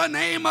 In the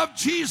name of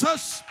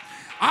Jesus,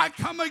 I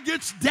come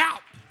against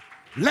doubt.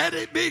 Let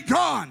it be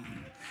gone.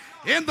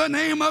 In the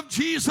name of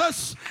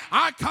Jesus,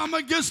 I come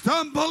against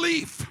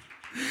unbelief.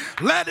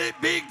 Let it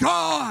be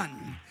gone.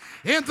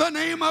 In the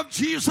name of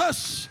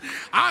Jesus,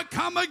 I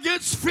come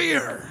against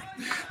fear.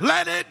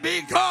 Let it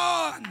be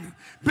gone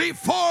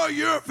before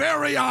your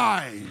very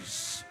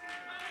eyes.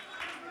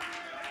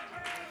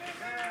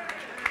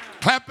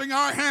 Clapping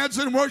our hands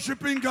and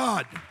worshiping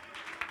God. Praise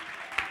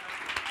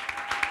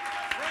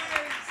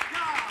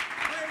God,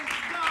 praise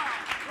God,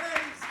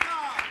 praise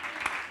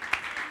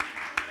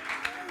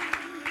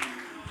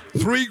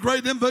God. 3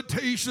 great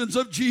invitations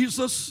of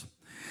Jesus.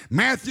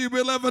 Matthew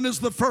 11 is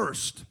the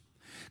first.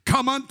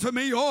 Come unto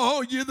me,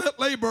 all ye that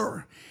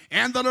labor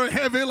and that are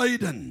heavy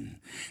laden,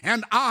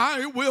 and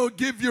I will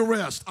give you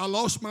rest. I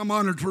lost my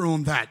monitor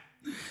on that.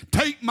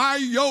 Take my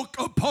yoke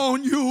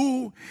upon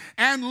you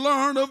and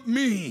learn of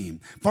me,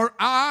 for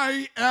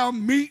I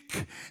am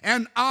meek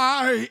and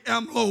I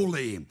am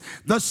lowly.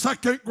 The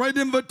second great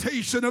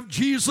invitation of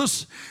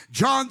Jesus,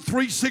 John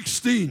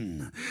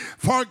 3:16.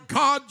 For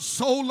God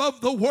so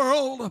loved the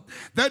world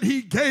that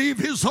he gave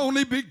his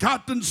only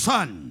begotten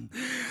Son,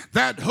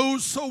 that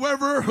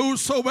whosoever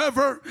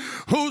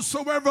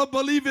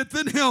believeth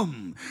in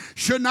him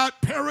should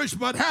not perish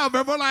but have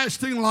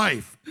everlasting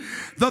life.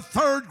 The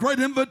third great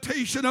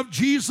invitation of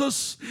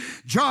Jesus,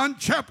 John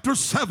chapter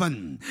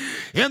 7.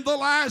 In the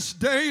last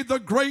day, the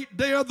great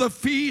day of the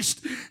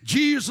feast,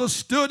 Jesus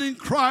stood and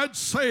cried,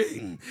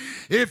 saying,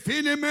 If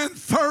any man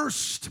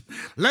thirst,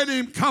 let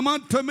him come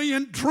unto me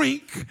and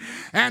drink.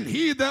 And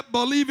he that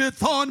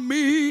believeth on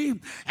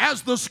me,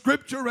 as the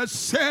scripture has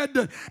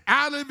said,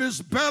 out of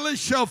his belly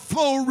shall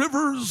flow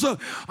rivers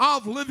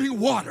of living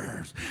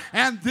waters.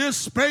 And this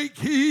spake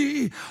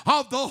he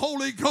of the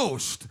Holy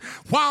Ghost.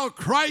 While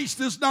Christ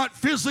is not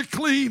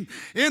physically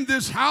in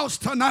this house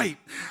tonight,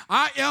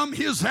 I am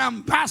his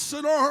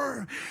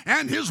ambassador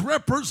and his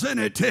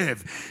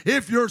representative.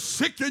 If you're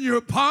sick in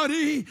your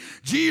body,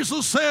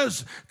 Jesus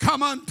says,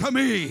 come unto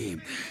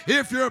me.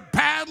 If you're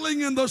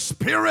battling in the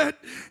spirit,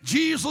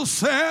 Jesus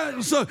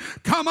says,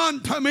 come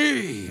unto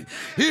me.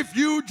 If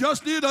you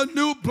just need a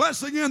new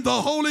blessing in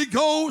the Holy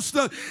Ghost,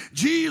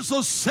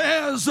 Jesus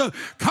says,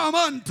 come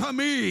unto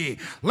me.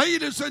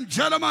 Ladies and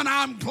gentlemen,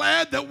 I'm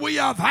glad that we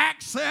have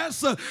access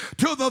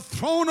to the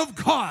throne of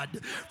God,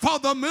 for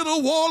the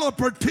middle wall of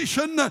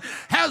partition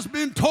has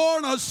been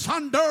torn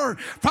asunder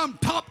from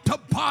top to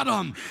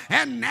bottom,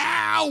 and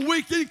now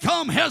we can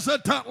come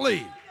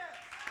hesitantly.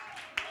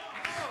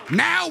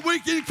 Now we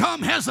can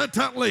come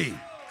hesitantly.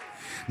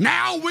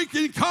 Now we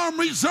can come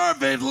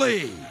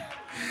reservedly.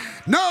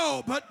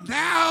 No, but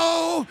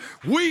now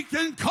we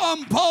can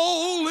come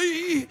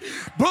boldly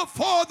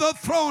before the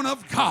throne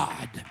of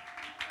God.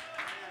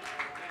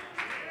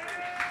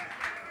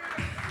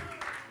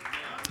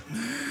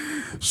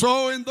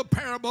 So in the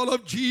parable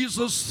of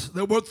Jesus,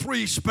 there were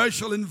three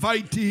special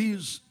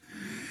invitees.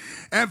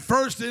 And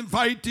first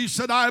invitee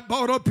said, I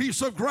bought a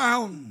piece of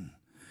ground.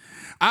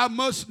 I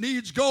must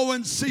needs go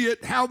and see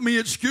it. Have me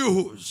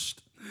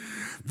excused.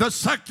 The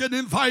second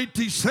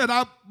invitee said,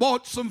 I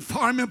bought some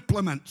farm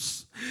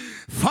implements,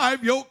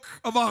 5 yoke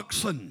of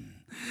oxen.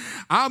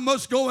 I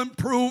must go and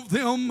prove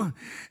them,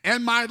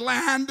 and my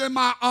land and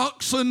my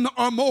oxen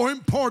are more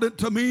important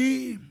to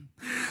me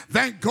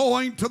than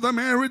going to the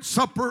marriage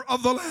supper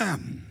of the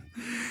Lamb.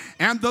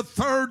 And the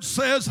third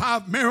says,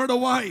 I've married a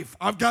wife.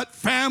 I've got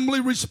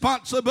family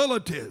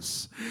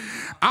responsibilities.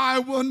 I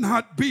will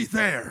not be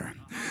there.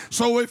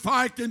 So if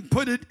I can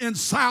put it in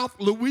South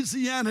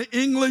Louisiana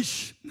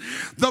English,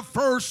 the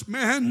first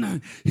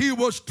man, he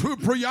was too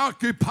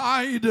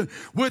preoccupied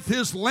with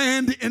his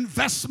land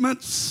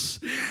investments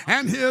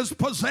and his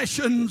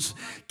possessions.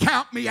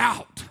 Count me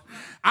out.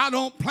 I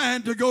don't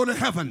plan to go to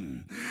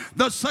heaven.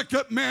 The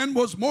second man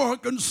was more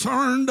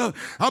concerned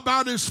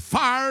about his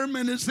farm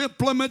and his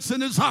implements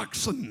and his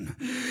oxen.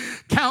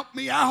 Count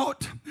me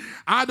out.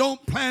 I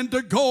don't plan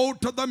to go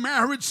to the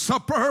marriage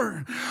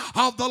supper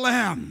of the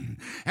Lamb.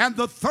 And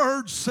the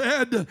third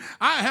said,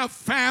 I have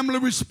family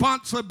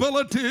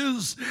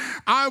responsibilities.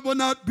 I will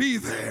not be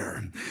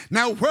there.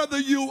 Now, whether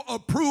you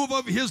approve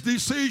of his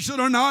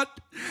decision or not,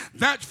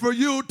 that's for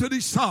you to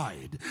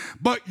decide.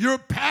 But your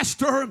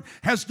pastor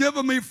has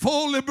given me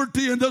full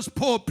liberty in this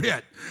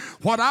pulpit.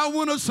 What I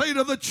want to say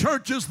to the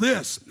church is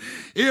this: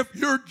 if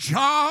your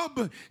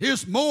job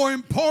is more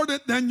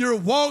important than your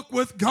walk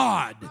with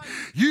God,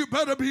 you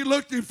better be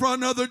looking for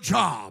another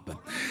job.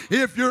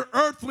 If your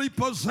earthly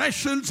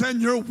possessions and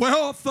your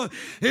wealth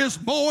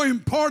is more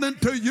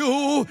important to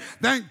you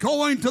than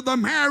going to the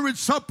marriage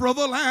supper of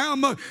the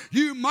Lamb,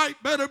 you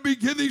might better be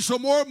giving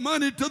some more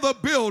money to the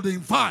building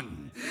fund.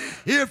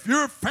 If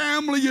your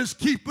family is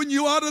keeping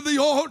you out of the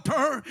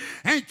altar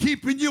and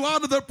keeping you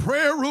out of the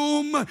prayer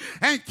room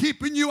and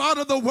keeping you out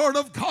of the Word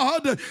of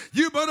God,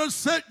 you better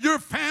set your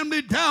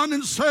family down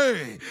and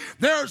say,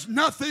 there's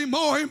nothing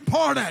more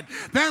important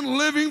than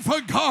living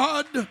for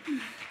God.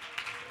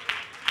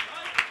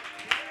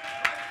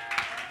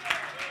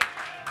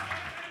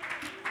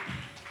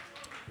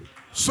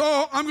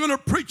 So I'm going to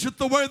preach it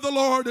the way the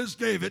Lord has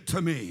gave it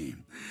to me.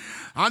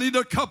 I need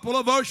a couple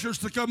of ushers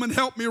to come and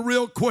help me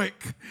real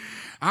quick.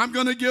 I'm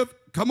going to give,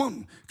 come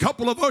on, a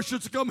couple of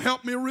ushers to come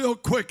help me real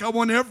quick. I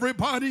want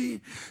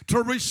everybody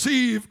to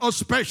receive a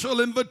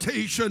special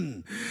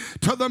invitation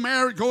to the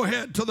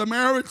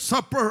marriage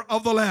supper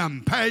of the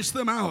Lamb. Pass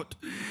them out.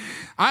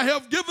 I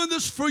have given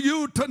this for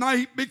you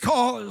tonight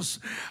because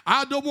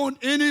I don't want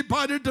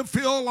anybody to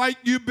feel like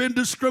you've been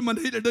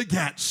discriminated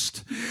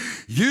against.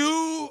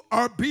 You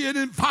are being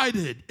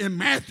invited in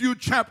Matthew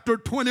chapter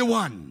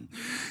 21.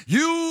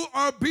 You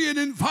are being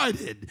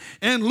invited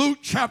in Luke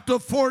chapter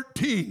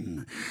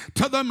 14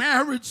 to the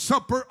marriage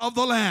supper of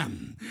the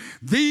Lamb.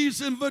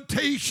 These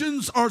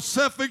invitations are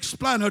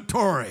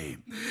self-explanatory.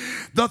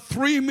 The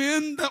three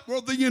men that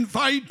were the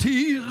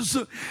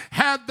invitees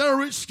had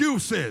their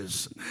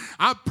excuses.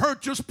 I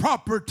purchased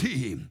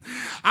property.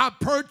 I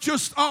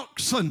purchased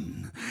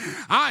oxen.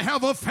 I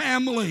have a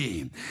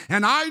family,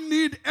 and I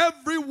need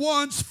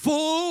everyone's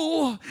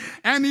full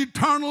and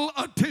eternal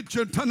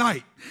attention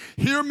tonight.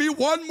 Hear me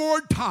one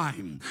more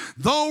time.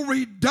 Though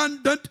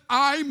redundant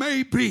I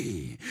may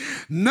be,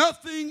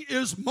 nothing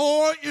is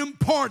more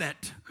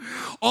important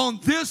on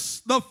this,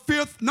 the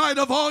 5th night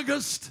of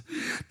August,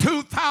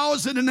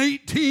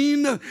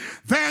 2018,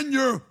 than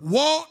your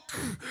walk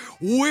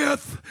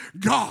with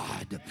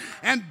God.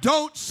 And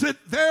don't sit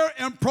there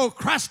and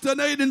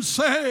procrastinate and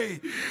say,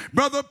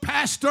 Brother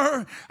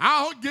Pastor,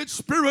 I'll get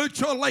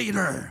spiritual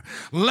later.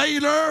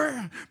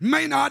 Later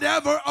may not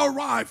ever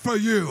arrive for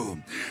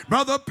you.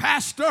 Brother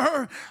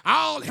Pastor,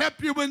 I'll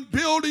help you in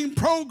building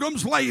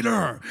programs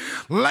later.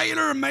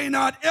 Later may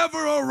not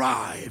ever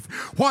arrive.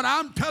 What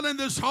I'm telling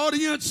this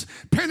audience,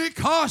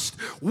 Pentecost,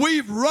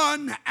 we've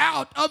run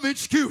out of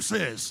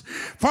excuses.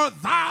 For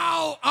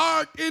thou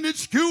art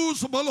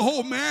inexcusable,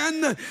 oh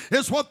man,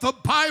 is what the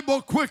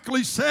Bible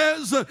quickly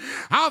says.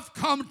 I've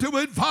come to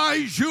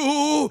advise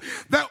you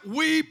that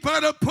we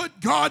better put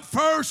God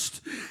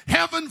first,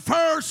 heaven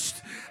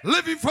first,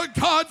 living for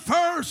God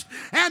first,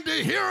 and to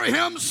hear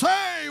him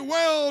say,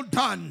 well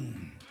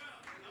done.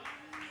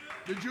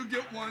 Did you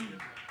get one?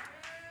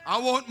 I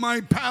want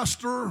my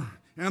pastor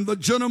and the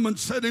gentleman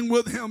sitting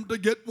with him to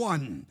get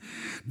one.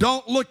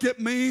 Don't look at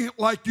me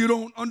like you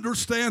don't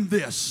understand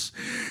this.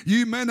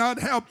 You may not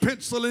have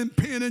pencil and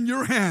pen in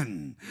your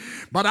hand,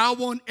 but I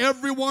want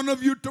every one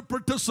of you to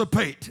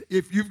participate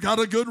if you've got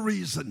a good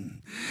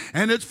reason.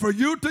 And it's for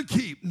you to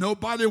keep.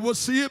 Nobody will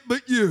see it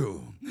but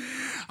you.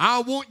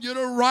 I want you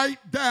to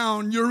write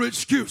down your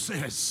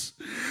excuses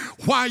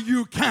why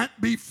you can't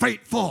be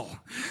faithful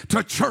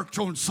to church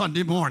on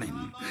Sunday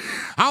morning.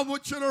 I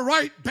want you to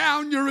write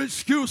down your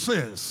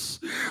excuses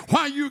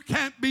why you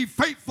can't be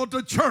faithful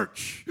to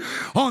church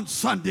on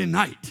Sunday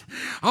night.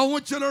 I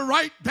want you to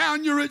write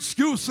down your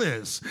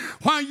excuses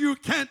why you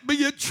can't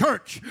be at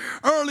church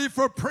early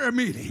for prayer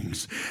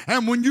meetings.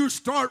 And when you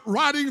start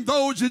writing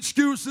those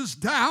excuses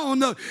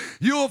down,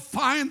 you'll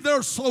find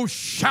they're so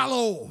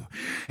shallow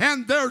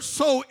and they're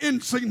so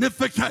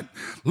insignificant.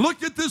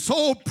 Look at this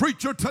old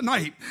preacher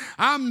tonight.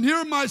 I'm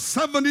near my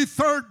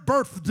 73rd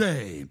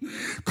birthday,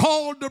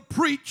 called to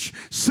preach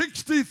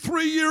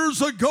 63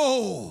 years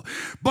ago.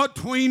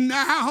 Between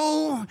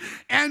now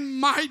and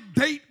my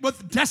date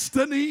with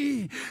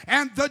destiny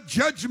and the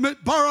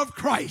judgment bar of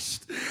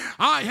Christ,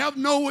 I have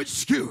no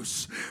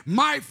excuse.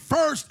 My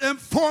first and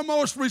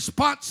foremost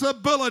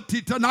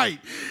responsibility tonight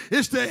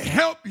is to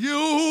help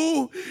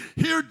you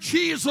hear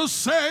Jesus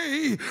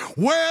say,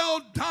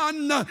 well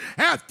done,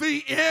 at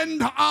the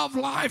end of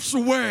life's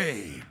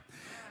way.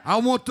 I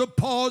want to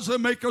pause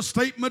and make a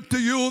statement to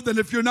you that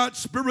if you're not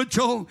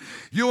spiritual,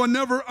 you will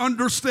never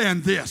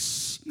understand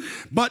this.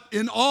 But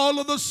in all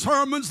of the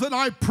sermons that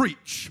I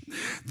preach,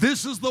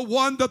 this is the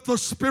one that the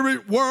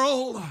spirit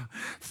world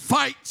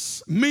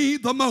fights me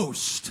the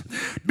most,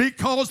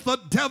 because the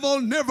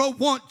devil never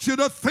wants you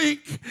to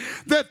think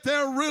that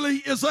there really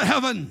is a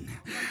heaven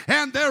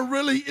and there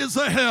really is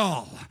a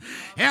hell.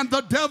 And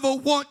the devil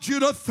wants you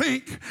to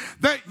think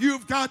that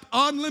you've got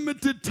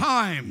unlimited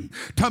time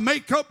to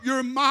make up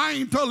your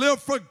mind to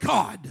live for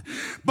God.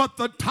 But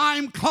the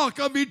time clock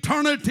of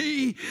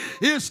eternity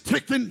is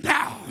ticking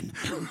down.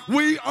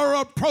 We are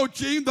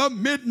approaching the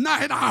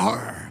midnight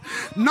hour.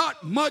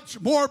 Not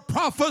much more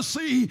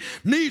prophecy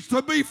needs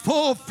to be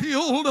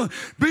fulfilled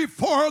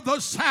before the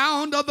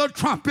sound of the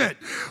trumpet.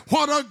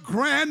 What a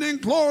grand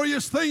and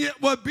glorious thing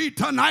it would be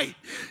tonight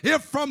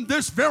if from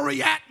this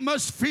very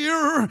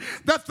atmosphere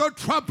that the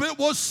trumpet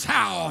will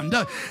sound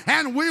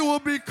and we will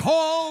be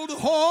called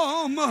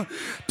home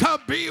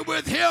to be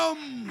with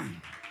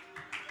him.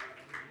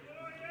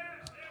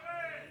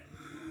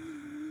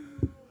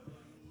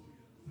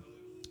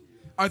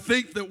 I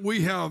think that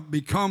we have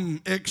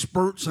become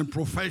experts and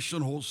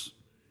professionals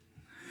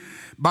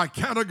by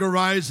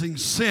categorizing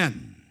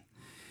sin,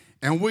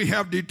 and we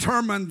have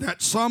determined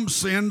that some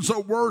sins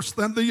are worse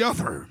than the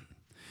other.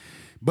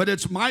 But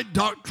it's my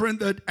doctrine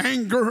that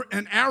anger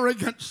and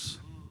arrogance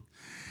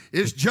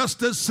is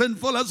just as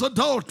sinful as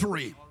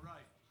adultery.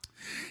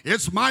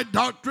 It's my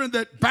doctrine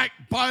that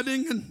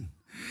backbiting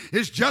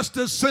is just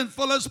as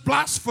sinful as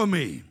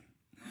blasphemy.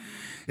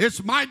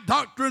 It's my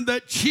doctrine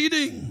that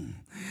cheating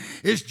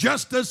is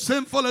just as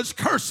sinful as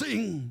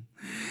cursing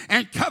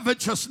and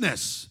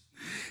covetousness.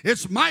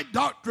 It's my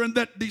doctrine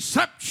that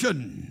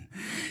deception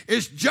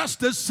is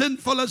just as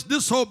sinful as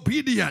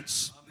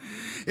disobedience.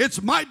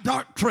 It's my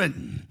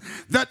doctrine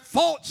that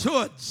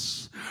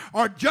falsehoods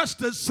are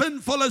just as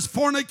sinful as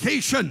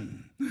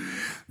fornication,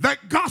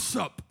 that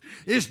gossip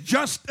is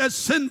just as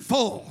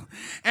sinful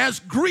as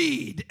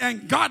greed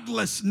and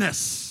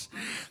godlessness.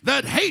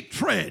 that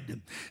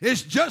hatred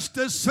is just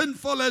as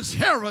sinful as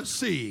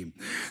heresy,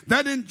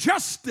 that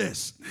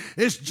injustice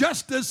is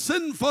just as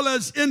sinful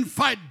as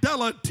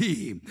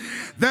infidelity,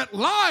 that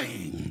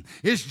lying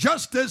is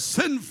just as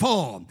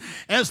sinful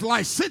as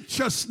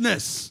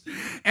licentiousness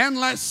and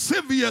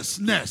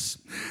lasciviousness,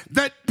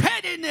 that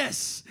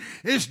pettiness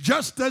is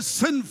just as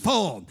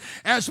sinful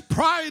as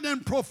pride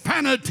and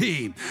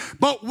profanity.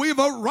 But we've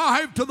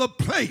arrived to the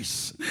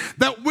place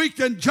that we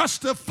can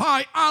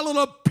justify our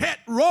little pet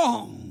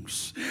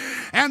wrongs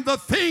and the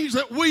things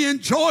that we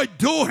enjoy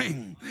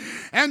doing.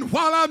 And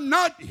while I'm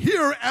not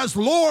here as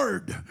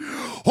Lord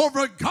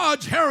over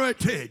God's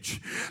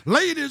heritage,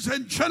 ladies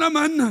and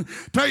gentlemen,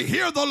 to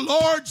hear the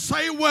Lord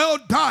say, well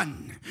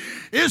done,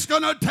 it's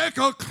going to take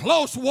a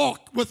close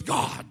walk with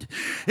God.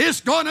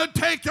 It's going to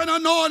take an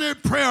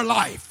anointed prayer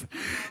life.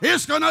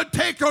 It's going to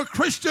take a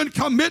Christian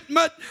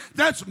commitment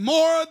that's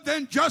more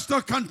than just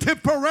a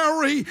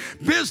contemporary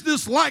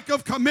business-like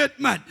of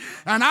commitment.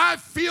 And I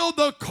feel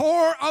the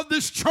core of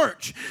this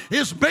church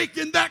is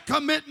making that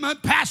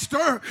commitment,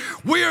 Pastor.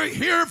 We're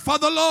here for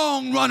the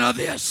long run of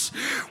this.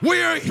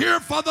 We're here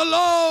for the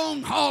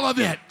long haul of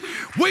it.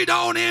 We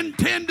don't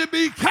intend to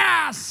be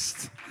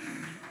cast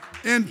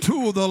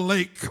into the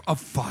lake of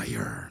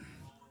fire.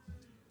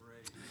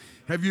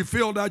 Have you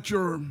filled out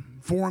your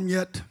form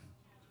yet?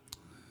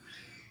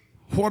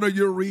 What are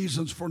your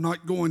reasons for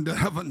not going to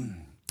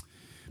heaven?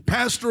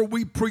 Pastor,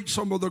 we preach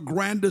some of the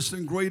grandest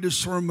and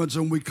greatest sermons,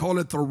 and we call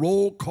it the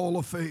roll call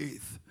of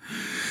faith.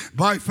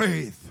 By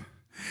faith,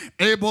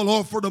 Abel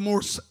offered a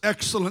more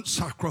excellent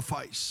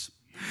sacrifice.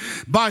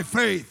 By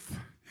faith,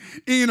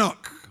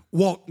 Enoch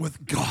walked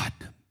with God.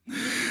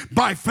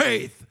 By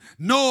faith,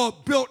 Noah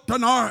built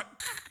an ark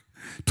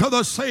to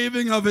the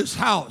saving of his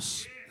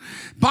house.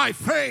 By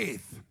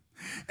faith,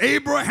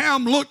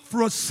 Abraham looked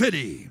for a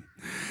city.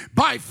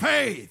 By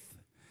faith,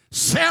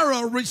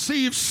 Sarah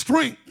received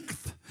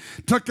strength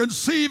to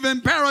conceive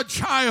and bear a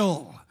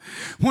child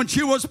when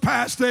she was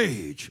past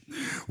age.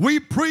 We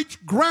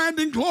preach grand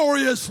and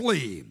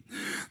gloriously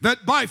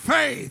that by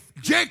faith,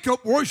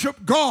 Jacob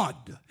worshiped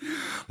God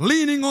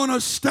leaning on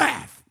a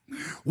staff.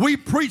 We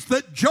preach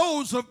that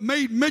Joseph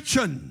made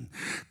mention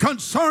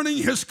concerning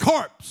his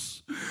corpse.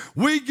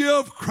 We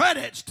give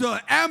credits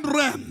to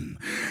Amram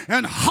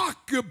and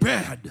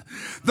Jochebed,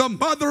 the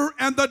mother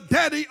and the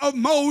daddy of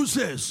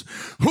Moses,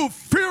 who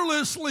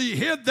fearlessly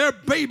hid their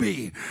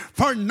baby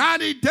for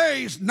 90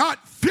 days,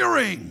 not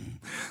fearing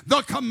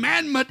the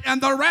commandment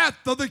and the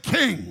wrath of the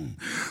king.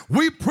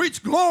 We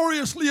preach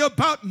gloriously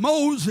about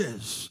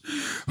Moses,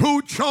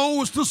 who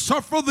chose to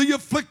suffer the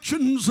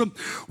afflictions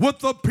with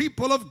the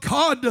people of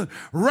God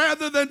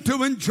rather than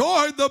to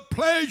enjoy the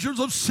pleasures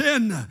of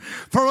sin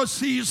for a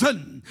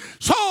season.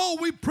 So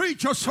we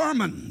preach our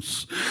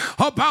sermons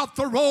about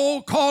the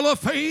roll call of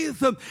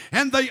faith,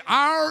 and they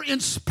are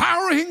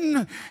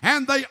inspiring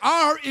and they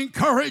are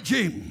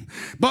encouraging.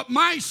 But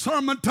my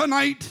sermon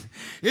tonight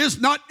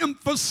is not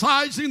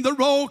emphasizing the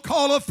roll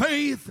call of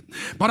faith,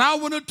 but I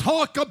want to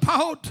talk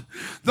about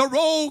the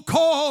roll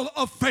call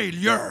of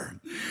failure.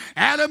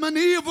 Adam and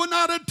Eve will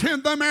not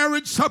attend the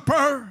marriage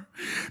supper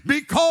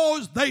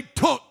because they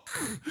took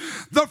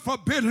the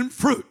forbidden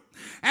fruit.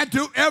 And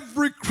to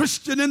every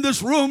Christian in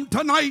this room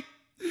tonight,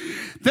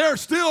 there are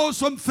still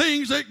some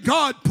things that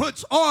God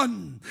puts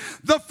on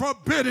the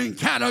forbidden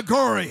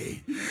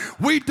category.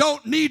 We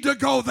don't need to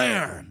go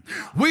there.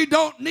 We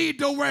don't need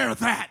to wear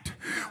that.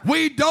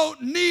 We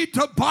don't need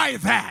to buy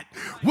that.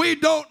 We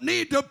don't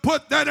need to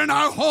put that in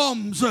our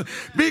homes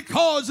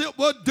because it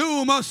would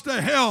doom us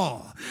to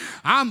hell.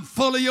 I'm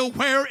fully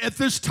aware at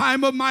this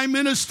time of my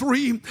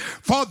ministry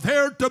for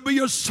there to be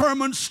a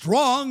sermon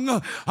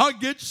strong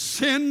against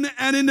sin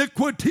and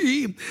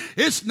iniquity.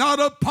 It's not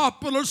a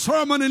popular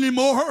sermon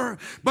anymore,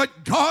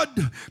 but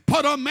God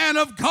put a man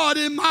of God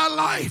in my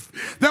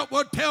life that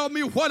will tell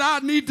me what I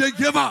need to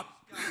give up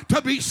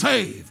to be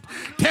saved.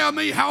 Tell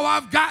me how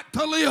I've got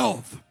to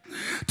live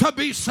to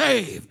be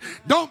saved.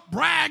 Don't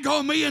brag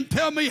on me and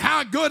tell me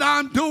how good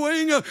I'm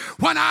doing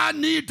when I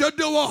need to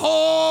do a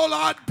whole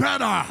lot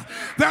better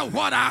than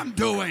what I'm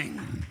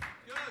doing.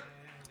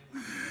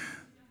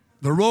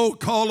 The roll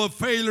call of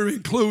failure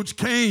includes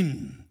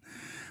Cain.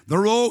 The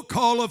roll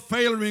call of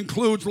failure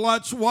includes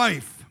Lot's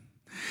wife.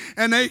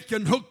 And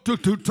Achan who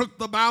took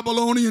the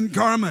Babylonian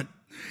garment.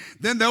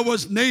 Then there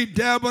was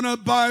Nadab and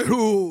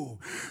Abihu,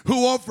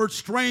 who offered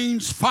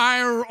strange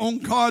fire on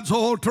God's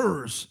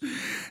altars.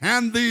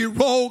 And the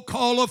roll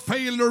call of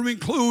failure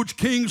includes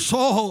King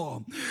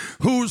Saul,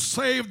 who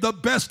saved the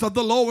best of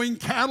the lowing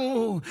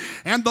cattle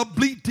and the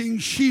bleating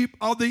sheep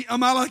of the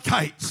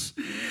Amalekites.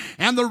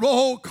 And the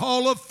roll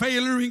call of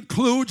failure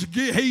includes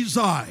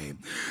Gehazi,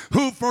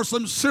 who for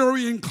some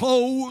Syrian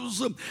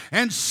clothes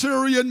and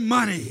Syrian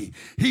money,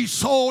 he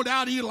sold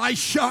out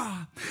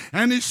Elisha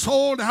and he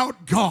sold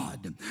out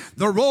God.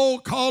 The roll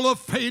call of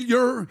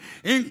failure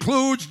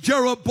includes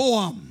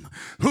Jeroboam,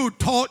 who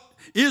taught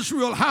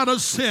Israel how to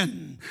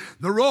sin.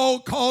 The roll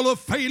call of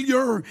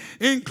failure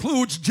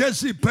includes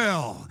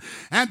Jezebel,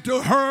 and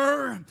to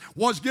her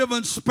was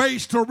given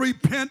space to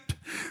repent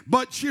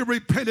but she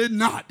repented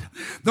not.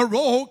 The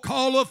roll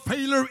call of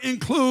failure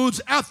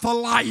includes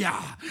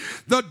Athaliah,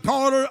 the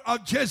daughter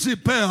of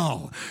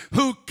Jezebel,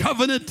 who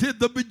covenanted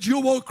the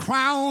bejeweled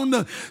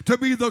crown to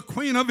be the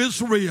queen of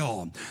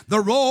Israel.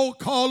 The roll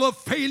call of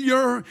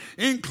failure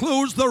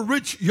includes the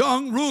rich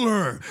young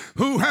ruler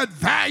who had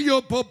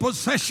valuable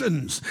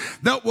possessions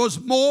that was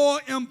more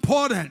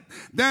important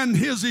than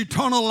his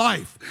eternal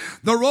life.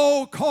 The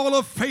roll call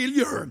of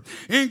failure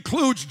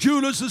includes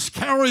Judas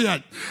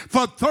Iscariot.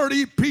 For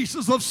 30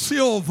 pieces of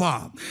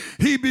silver,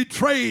 he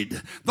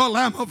betrayed the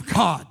Lamb of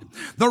God.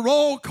 The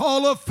roll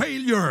call of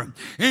failure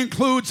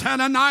includes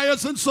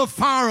Ananias and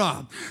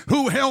Sapphira,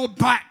 who held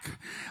back.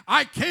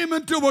 I came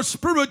into a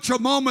spiritual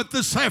moment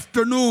this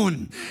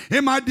afternoon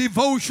in my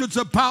devotions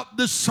about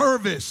this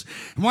service.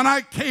 When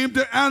I came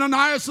to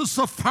Ananias and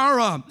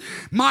Sapphira,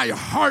 my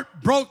heart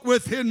broke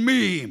within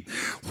me.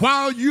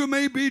 While you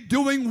may be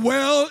doing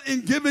well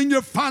in giving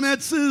your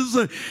finances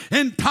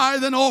in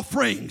tithe and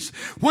offerings,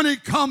 when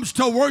it comes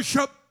to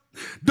worship,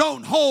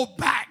 don't hold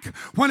back.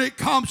 When it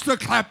comes to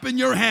clapping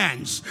your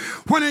hands,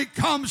 when it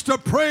comes to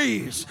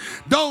praise,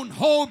 don't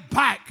hold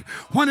back.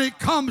 When it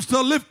comes to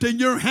lifting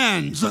your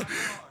hands,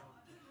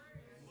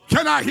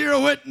 can I hear a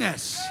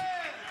witness?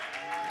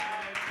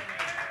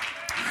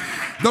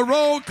 The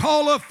roll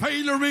call of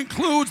failure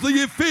includes the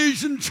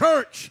Ephesian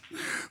church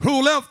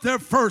who left their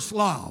first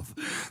love.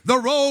 The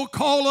roll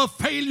call of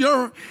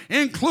failure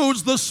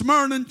includes the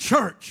Smyrna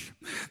church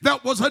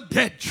that was a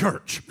dead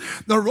church.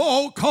 The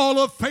roll call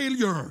of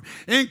failure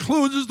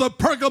includes the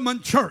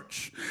Pergamon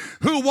church,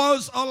 who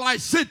was a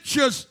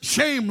licentious,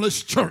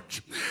 shameless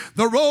church.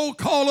 The roll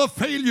call of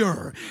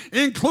failure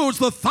includes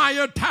the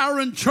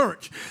Thyatiran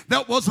church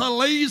that was a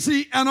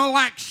lazy and a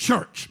lax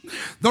church.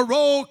 The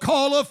roll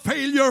call of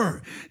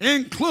failure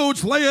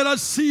includes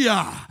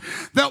Laodicea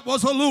that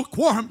was a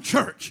lukewarm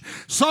church.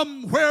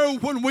 Somewhere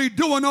when we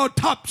do an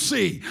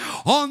autopsy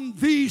on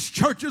these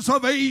churches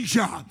of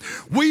Asia,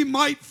 we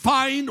might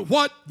find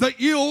what the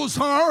ills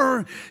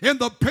are in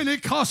the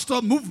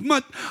Pentecostal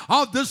movement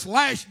of this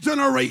last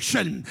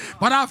generation.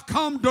 But I've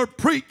come to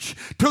preach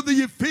to the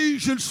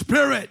Ephesian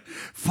spirit.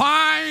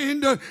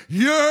 Find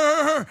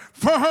your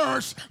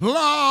first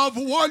love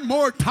one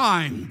more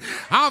time.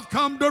 I've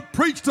come to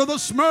preach to the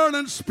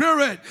Smyrna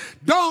spirit.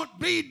 Don't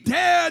be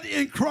dead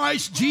in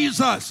Christ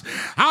Jesus.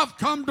 I've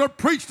come to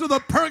preach to the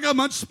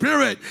Pergamon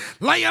spirit.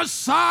 Lay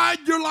aside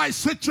your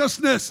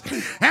licentiousness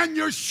and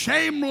your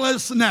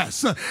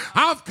shamelessness.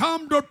 I've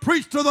come to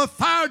preach to the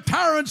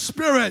Thyatiran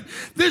spirit.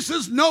 This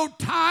is no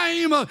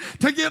time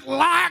to get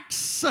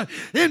lax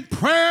in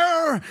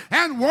prayer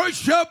and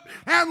worship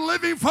and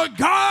living for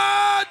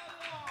God.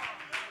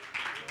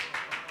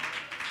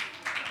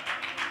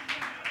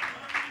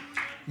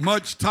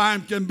 Much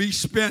time can be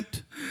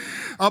spent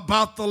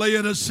about the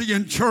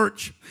Laodicean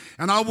church,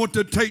 and I want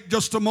to take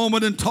just a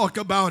moment and talk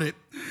about it.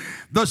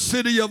 The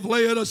city of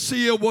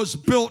Laodicea was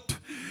built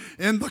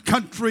in the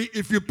country,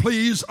 if you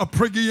please, of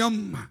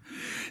Phrygium.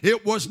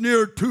 It was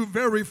near two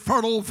very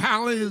fertile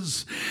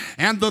valleys,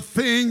 and the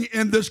thing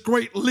in this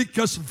great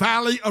Lycus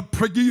valley of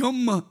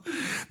Phrygium,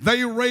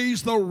 they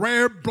raised the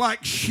rare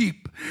black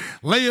sheep.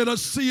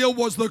 Laodicea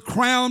was the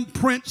crown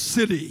prince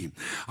city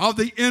of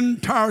the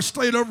entire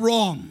state of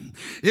Rome.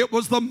 It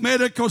was the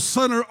medical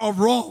center of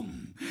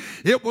Rome.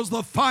 It was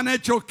the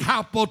financial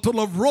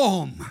capital of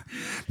Rome.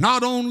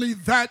 Not only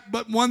that,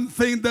 but one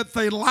thing that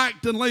they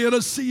lacked in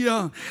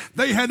Laodicea,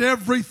 they had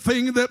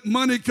everything that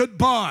money could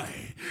buy.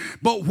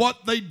 But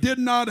what they did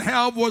not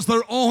have was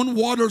their own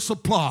water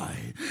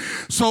supply.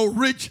 So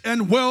rich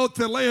and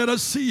wealthy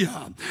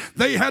Laodicea,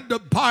 they had to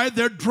buy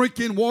their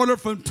drinking water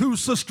from two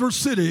sister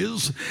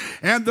cities,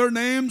 and their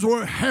names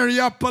were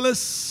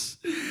Hierapolis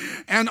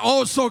and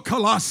also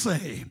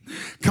Colossae.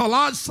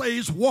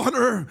 Colossae's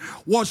water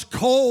was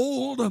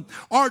cold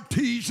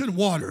artesian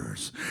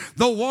waters.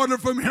 The water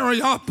from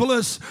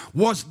Hierapolis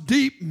was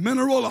deep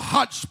mineral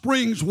hot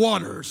springs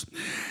waters.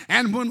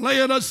 And when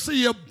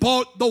Laodicea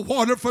bought the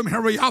water from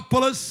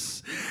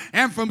Hierapolis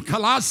and from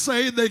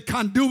Colossae, they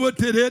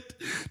conduited it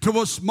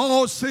to a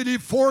small city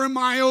 4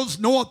 miles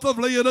north of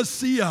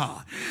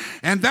Laodicea.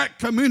 And that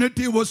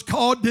community was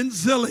called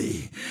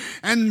Denzili.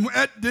 And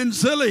at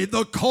Denzili,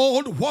 the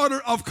cold water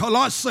of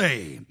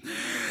Colossae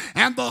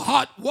and the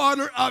hot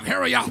water of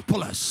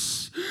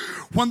Hierapolis,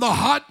 when the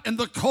hot and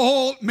the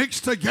cold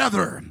mixed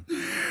together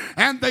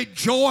and they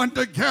joined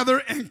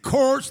together and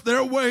coursed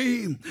their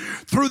way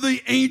through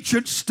the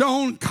ancient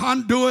stone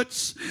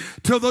conduits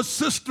to the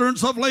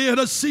cisterns of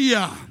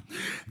Laodicea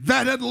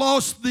that had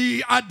lost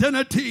the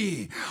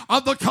identity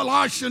of the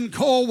Colossian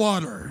cold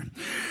water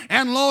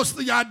and lost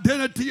the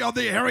identity of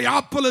the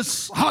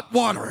Hierapolis hot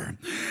water.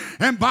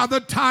 And by the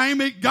time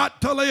it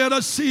got to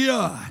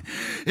Laodicea,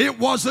 it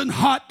wasn't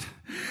hot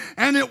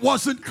and it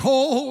wasn't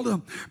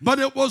cold, but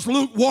it was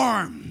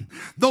lukewarm.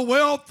 The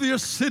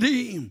wealthiest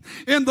city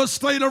in the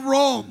state of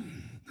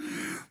Rome,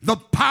 the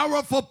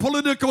powerful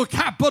political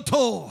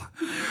capital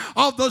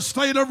of the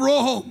state of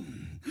Rome,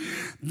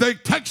 The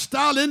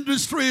textile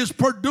industry has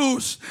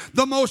produced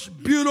the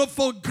most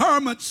beautiful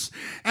garments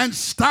and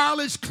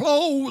stylish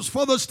clothes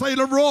for the state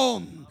of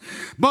Rome.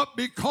 But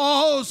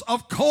because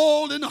of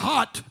cold and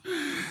hot,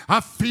 I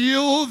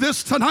feel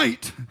this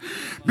tonight.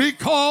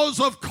 Because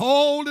of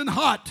cold and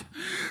hot,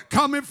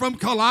 coming from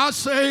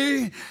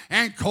Colossae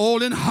and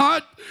cold and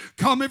hot,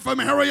 coming from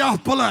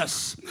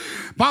Areopolis.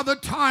 By the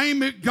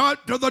time it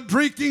got to the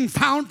drinking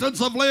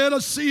fountains of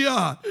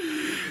Laodicea,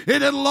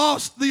 it had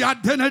lost the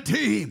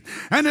identity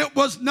and it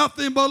was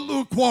nothing but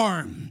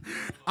lukewarm.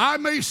 I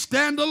may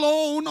stand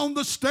alone on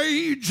the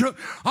stage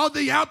of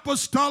the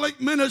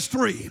apostolic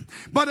ministry,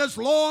 but as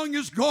long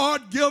as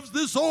God gives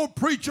this old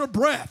preacher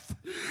breath,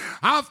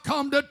 I've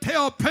come to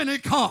tell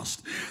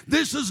Pentecost,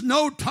 this is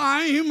no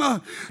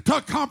time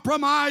to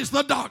compromise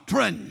the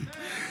doctrine.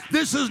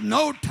 This is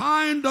no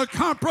time to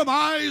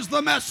compromise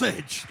the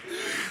message.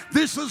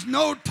 This is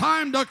no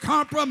time to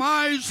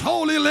compromise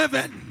holy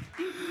living.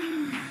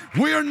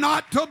 We are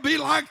not to be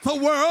like the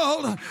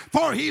world,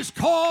 for he's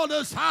called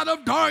us out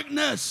of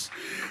darkness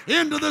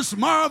into this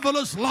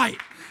marvelous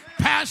light.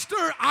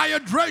 Pastor, I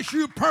address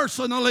you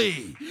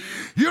personally.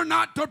 You're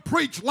not to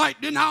preach like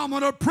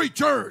denominational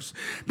preachers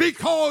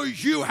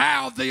because you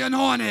have the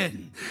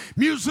anointing.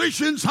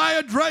 Musicians, I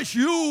address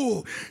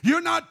you.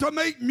 You're not to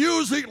make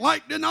music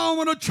like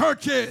denominational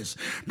churches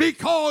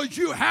because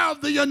you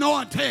have the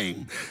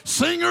anointing.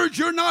 Singers,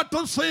 you're not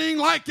to sing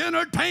like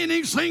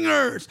entertaining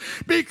singers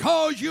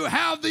because you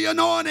have the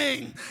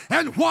anointing.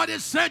 And what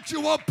has set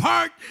you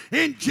apart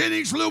in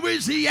Jennings,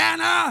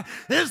 Louisiana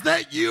is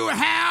that you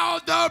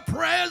have the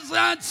presence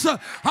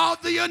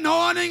of the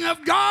anointing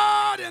of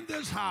God in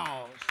this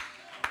house.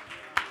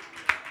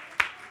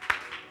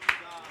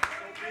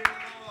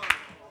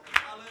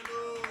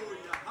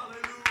 Hallelujah,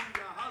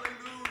 hallelujah,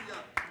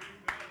 hallelujah.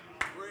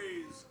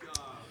 Praise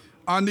God.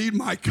 I need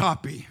my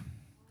copy.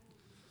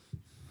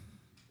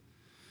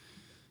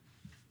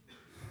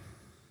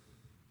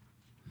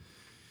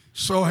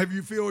 So have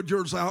you filled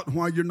yours out and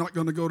why you're not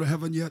going to go to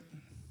heaven yet?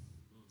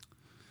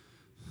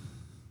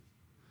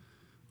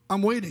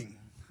 I'm waiting.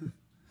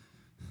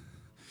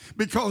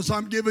 Because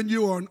I'm giving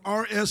you an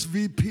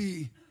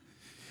RSVP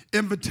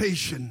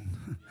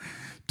invitation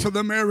to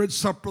the marriage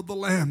supper of the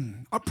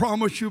Lamb. I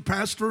promise you,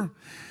 Pastor,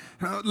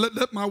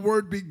 let my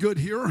word be good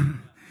here.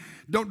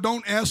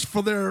 Don't ask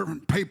for their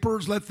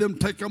papers. Let them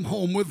take them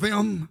home with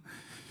them.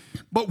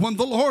 But when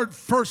the Lord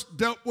first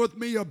dealt with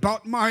me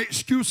about my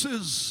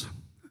excuses,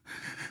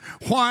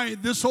 why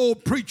this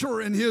old preacher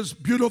and his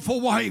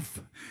beautiful wife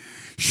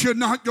should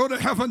not go to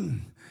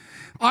heaven,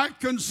 I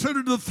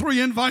considered the three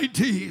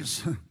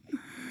invitees.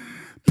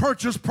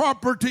 Purchase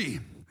property,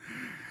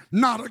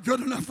 not a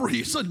good enough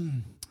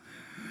reason.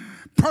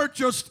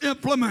 Purchased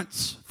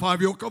implements,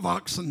 5 yoke of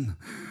oxen,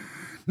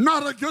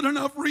 not a good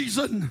enough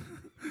reason.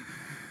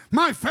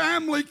 My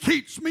family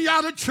keeps me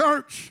out of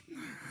church.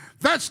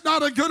 That's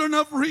not a good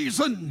enough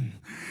reason.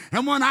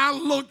 And when I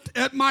looked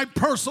at my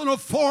personal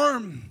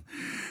form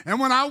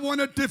and when I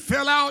wanted to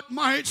fill out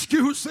my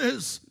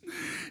excuses,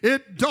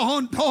 it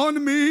dawned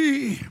on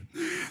me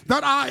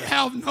that I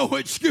have no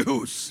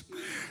excuse.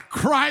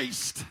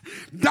 Christ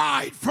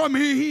died for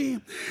me.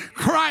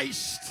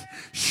 Christ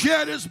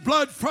shed his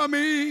blood for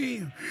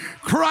me.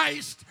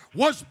 Christ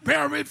was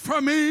buried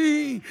for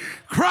me.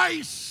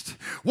 Christ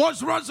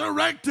was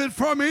resurrected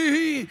for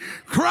me.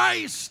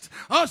 Christ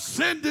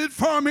ascended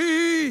for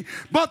me.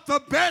 But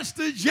the best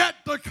is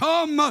yet to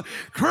come.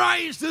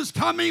 Christ is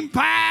coming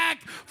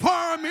back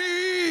for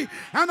me.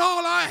 And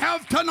all I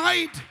have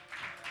tonight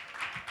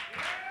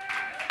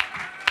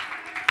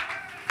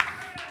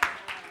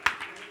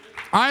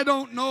I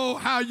don't know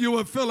how you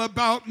will feel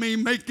about me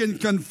making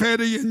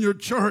confetti in your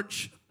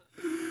church.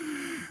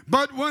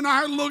 But when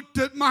I looked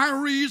at my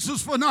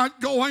reasons for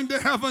not going to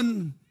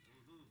heaven,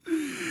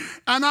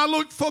 and I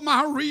looked for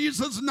my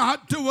reasons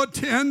not to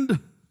attend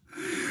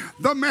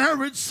the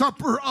marriage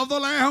supper of the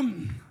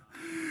Lamb,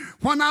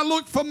 when I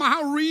looked for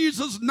my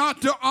reasons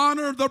not to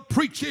honor the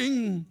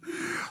preaching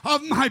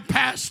of my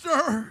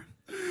pastor,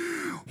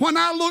 when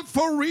I looked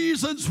for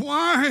reasons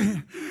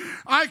why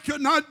I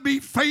could not be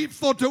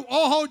faithful to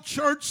all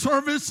church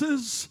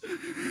services,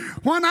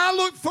 when I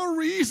looked for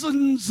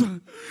reasons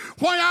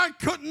why I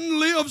couldn't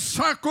live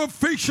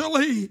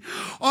sacrificially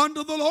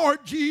unto the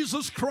Lord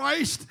Jesus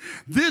Christ,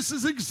 this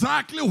is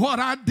exactly what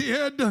I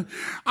did.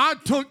 I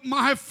took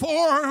my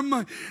form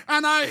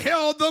and I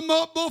held them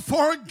up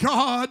before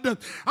God.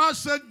 I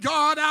said,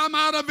 God, I'm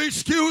out of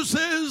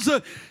excuses.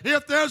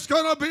 If there's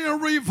going to be a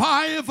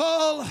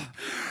revival,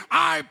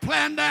 I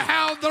plan to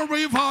have the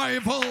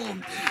revival.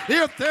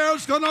 If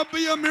there's going to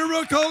be a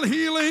miracle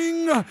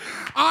healing,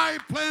 I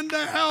plan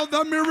to have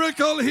the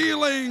miracle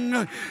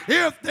healing.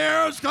 If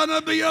there's going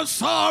to be a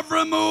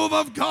sovereign move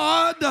of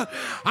God,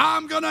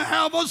 I'm going to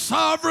have a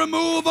sovereign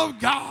move of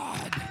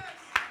God.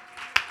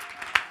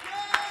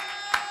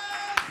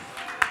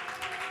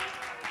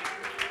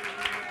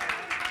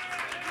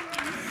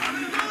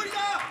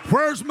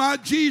 Where's my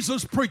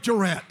Jesus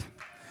preacher at?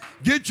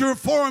 Get your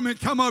foreman,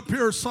 come up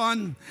here,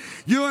 son.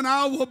 You and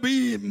I will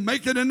be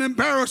making an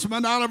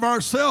embarrassment out of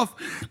ourselves,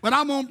 but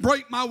I'm going to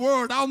break my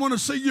word. I want to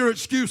see your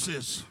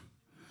excuses.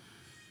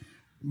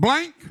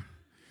 Blank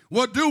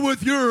will do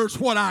with yours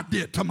what I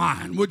did to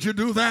mine. Would you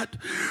do that?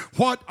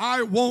 What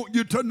I want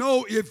you to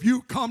know, if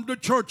you come to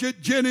church at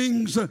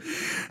Jennings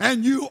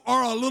and you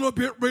are a little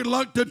bit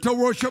reluctant to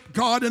worship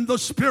God in the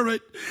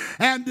spirit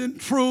and in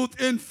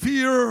truth, in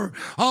fear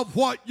of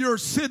what your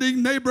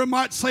sitting neighbor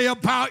might say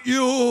about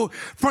you,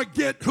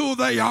 forget who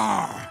they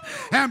are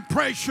and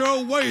press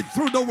your way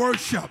through the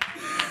worship.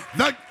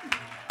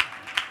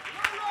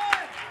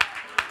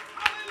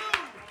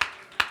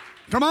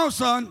 Come on,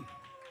 son.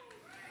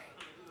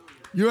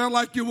 You act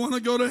like you want to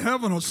go to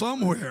heaven or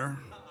somewhere.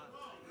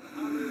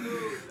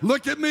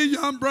 Look at me,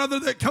 young brother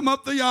that come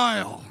up the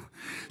aisle.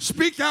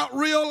 Speak out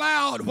real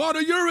loud. What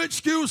are your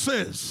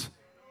excuses?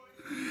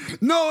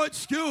 No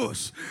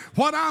excuse.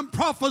 What I'm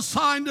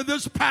prophesying to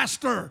this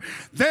pastor,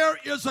 there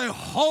is a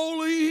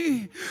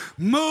holy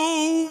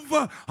move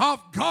of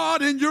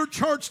God in your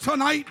church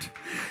tonight.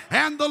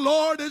 And the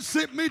Lord has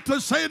sent me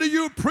to say to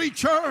you,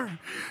 preacher,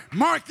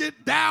 mark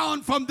it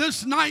down from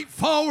this night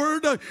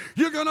forward.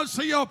 You're going to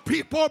see a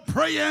people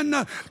praying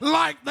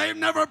like they've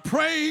never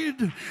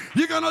prayed.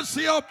 You're going to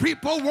see a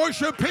people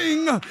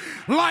worshiping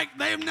like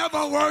they've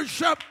never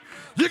worshiped.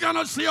 You're going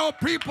to see our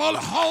people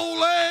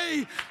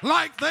holy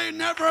like they've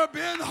never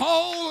been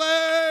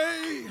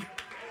holy.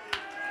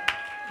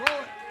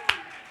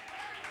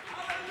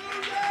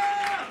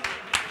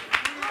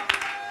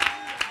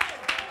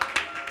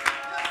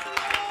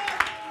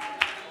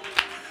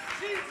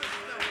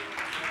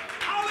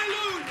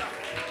 Hallelujah.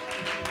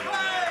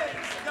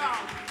 Praise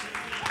God.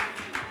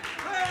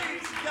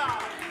 Praise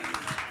God.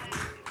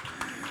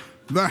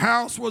 The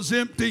house was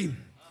empty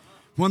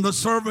when the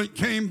servant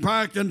came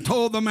back and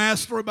told the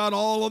master about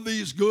all of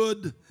these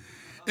good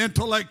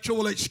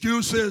intellectual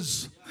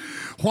excuses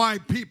why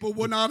people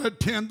would not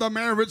attend the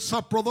marriage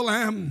supper of the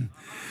Lamb.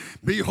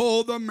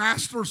 Behold, the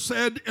master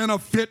said in a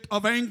fit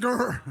of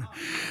anger,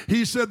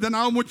 he said, then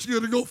I want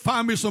you to go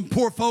find me some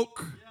poor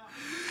folk.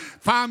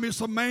 Find me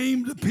some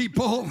maimed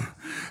people,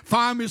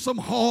 find me some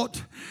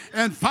halt,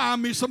 and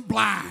find me some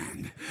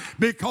blind,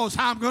 because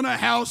I'm going to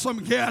have some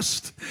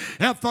guests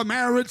at the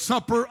marriage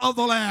supper of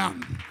the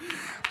Lamb.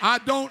 I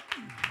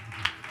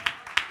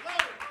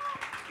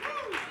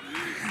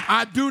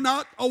do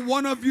not,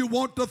 one of you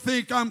want to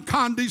think I'm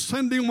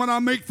condescending when I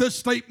make this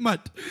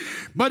statement.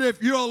 But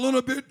if you're a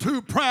little bit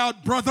too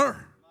proud, brother,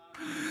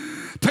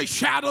 to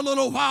shout a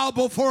little while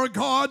before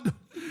God,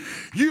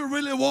 you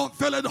really won't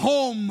feel at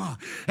home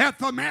at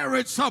the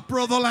marriage supper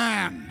of the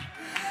Lamb.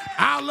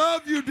 I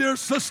love you, dear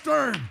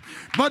sister,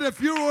 but if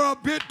you are a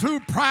bit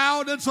too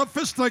proud and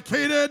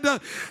sophisticated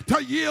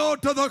to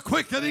yield to the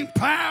quickening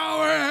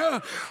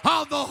power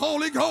of the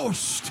Holy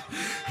Ghost,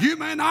 you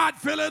may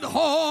not feel at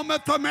home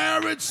at the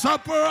marriage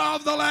supper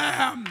of the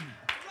Lamb.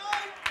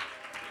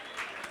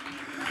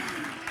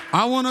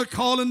 I want to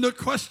call into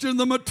question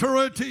the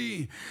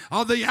maturity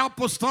of the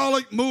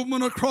apostolic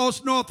movement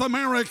across North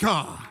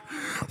America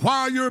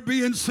while you're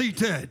being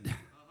seated.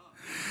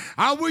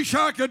 I wish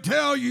I could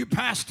tell you,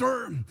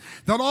 Pastor,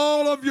 that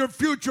all of your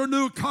future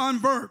new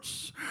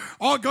converts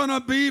are going to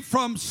be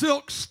from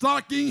Silk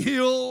Stocking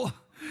Hill,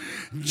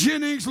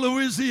 Jennings,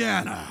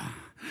 Louisiana.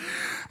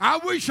 I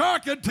wish I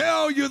could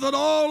tell you that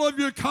all of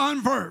your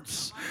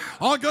converts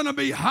are going to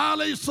be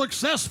highly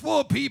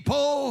successful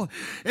people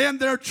in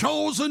their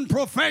chosen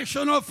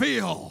professional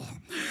field.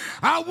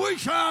 I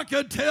wish I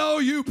could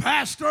tell you,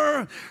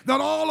 Pastor, that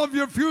all of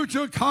your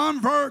future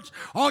converts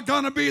are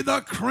going to be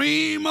the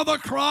cream of the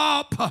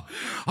crop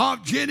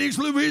of Jennings,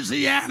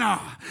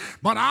 Louisiana.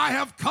 But I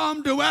have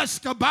come to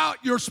ask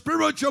about your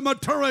spiritual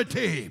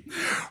maturity.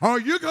 Are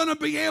you going to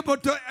be able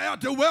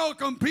to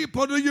welcome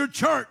people to your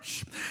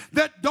church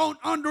that don't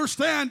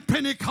understand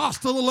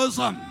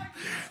Pentecostalism?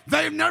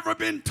 They've never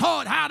been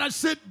taught how to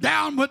sit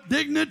down with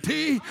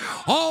dignity.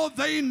 All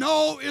they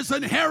know is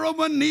a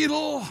heroin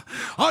needle,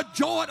 a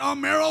joint of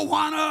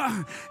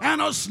marijuana,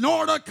 and a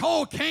snort of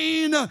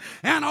cocaine,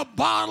 and a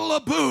bottle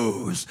of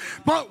booze.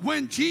 But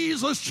when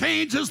Jesus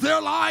changes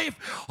their life,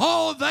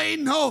 all they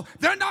know,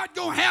 they're not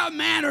going to have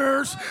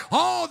manners.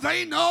 All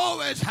they know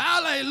is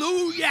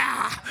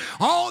hallelujah.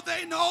 All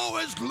they know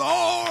is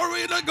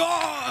glory to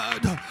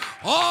God.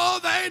 All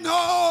they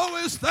know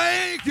is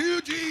thank you,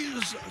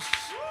 Jesus.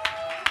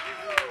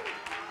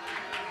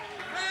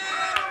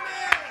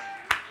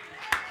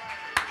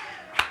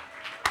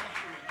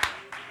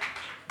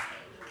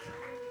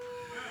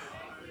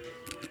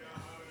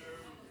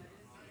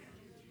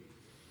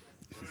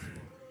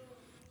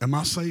 Am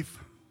I safe?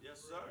 Yes,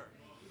 sir.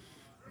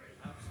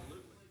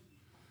 Absolutely.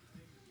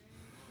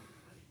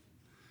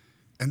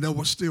 And there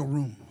was still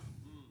room.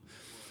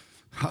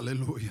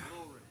 Hallelujah.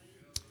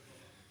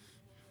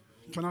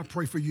 Can I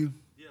pray for you?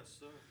 Yes,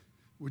 sir.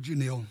 Would you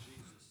kneel?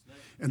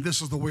 And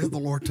this is the way of the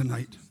Lord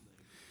tonight.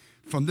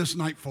 From this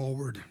night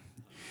forward,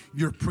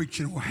 your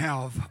preaching will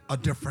have a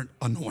different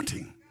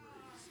anointing.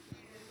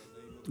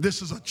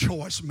 This is a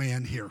choice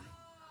man here.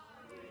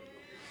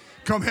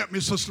 Come help me,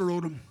 Sister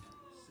Odom.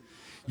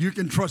 You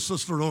can trust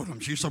Sister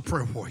Odom. She's a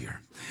prayer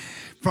warrior.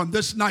 From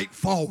this night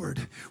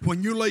forward,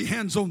 when you lay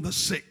hands on the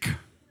sick,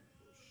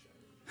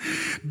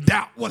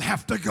 doubt will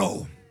have to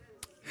go.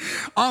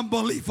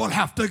 Unbelief will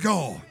have to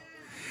go.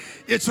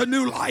 It's a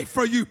new life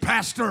for you,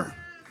 Pastor.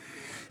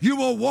 You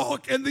will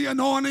walk in the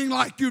anointing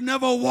like you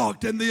never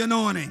walked in the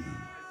anointing.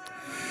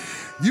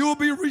 You will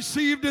be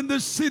received in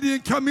this city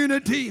and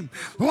community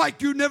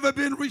like you've never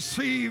been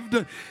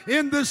received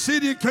in this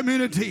city and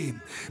community,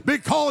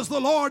 because the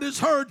Lord has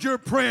heard your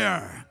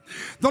prayer.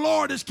 The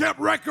Lord has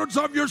kept records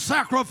of your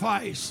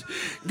sacrifice.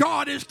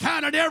 God has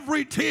counted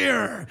every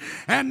tear.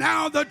 And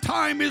now the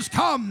time has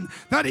come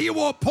that He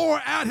will pour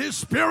out His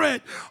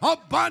Spirit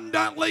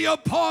abundantly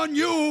upon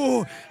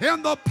you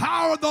in the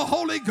power of the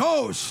Holy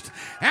Ghost.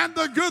 And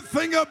the good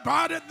thing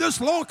about it, this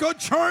local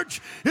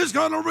church is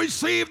going to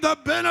receive the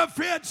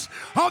benefits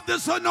of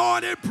this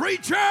anointed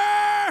preacher.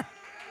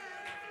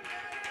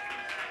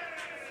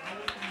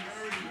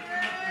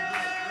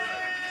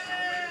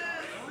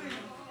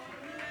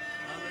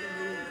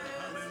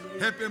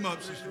 Help him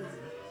up, sister.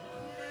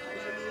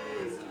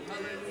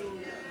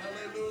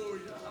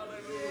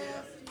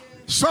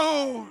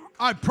 So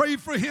I pray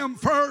for him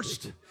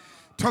first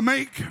to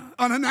make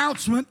an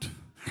announcement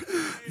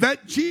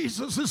that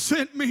Jesus has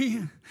sent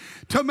me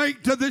to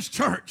make to this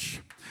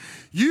church.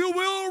 You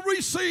will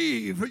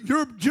receive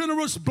your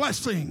generous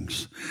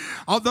blessings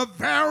of the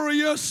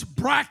various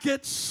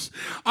brackets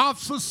of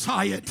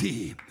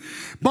society.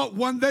 But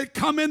when they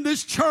come in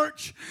this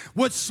church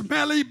with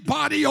smelly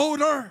body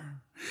odor,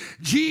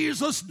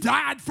 Jesus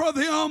died for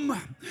them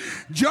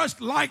just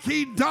like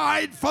He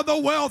died for the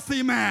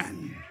wealthy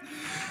man.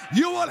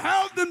 You will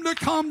have them to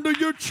come to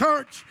your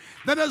church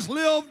that has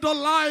lived a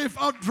life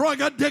of drug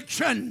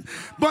addiction,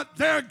 but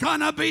they're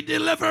gonna be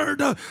delivered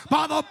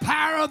by the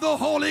power of the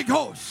Holy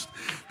Ghost.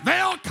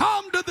 They'll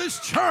come to this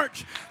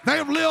church.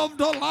 They've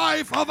lived a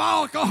life of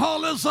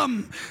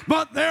alcoholism,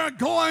 but they're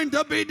going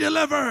to be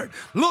delivered.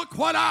 Look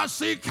what I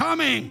see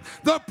coming.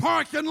 The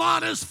parking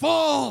lot is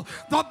full.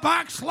 The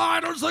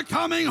backsliders are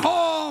coming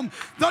home.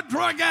 The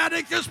drug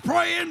addict is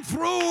praying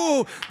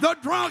through. The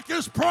drunk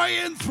is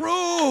praying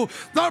through.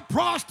 The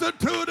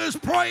prostitute is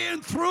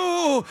praying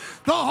through.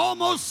 The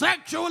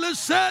homosexual is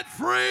set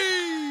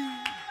free.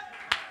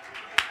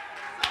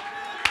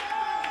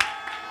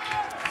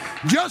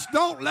 Just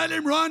don't let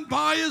him run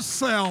by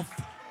himself.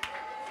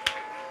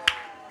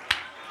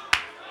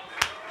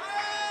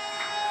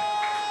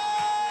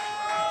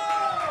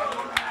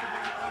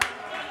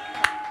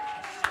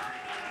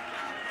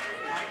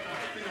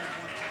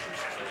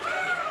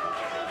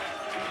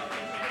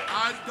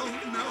 I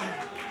don't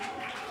know.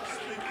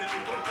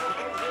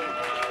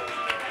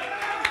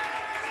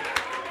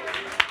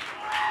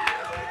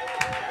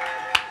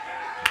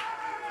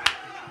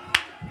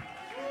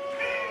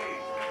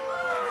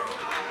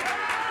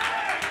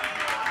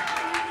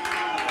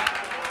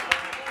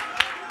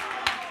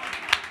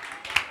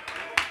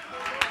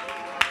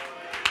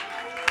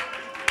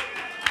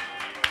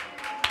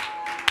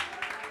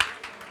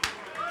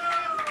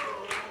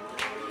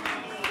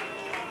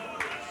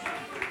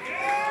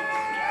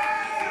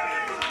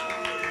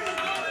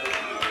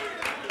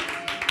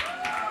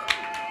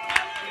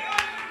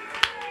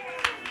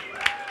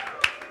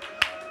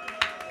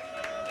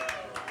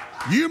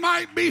 You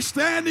might be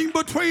standing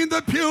between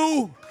the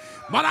pew,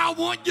 but I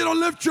want you to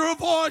lift your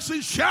voice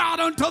and shout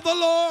unto the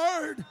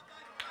Lord.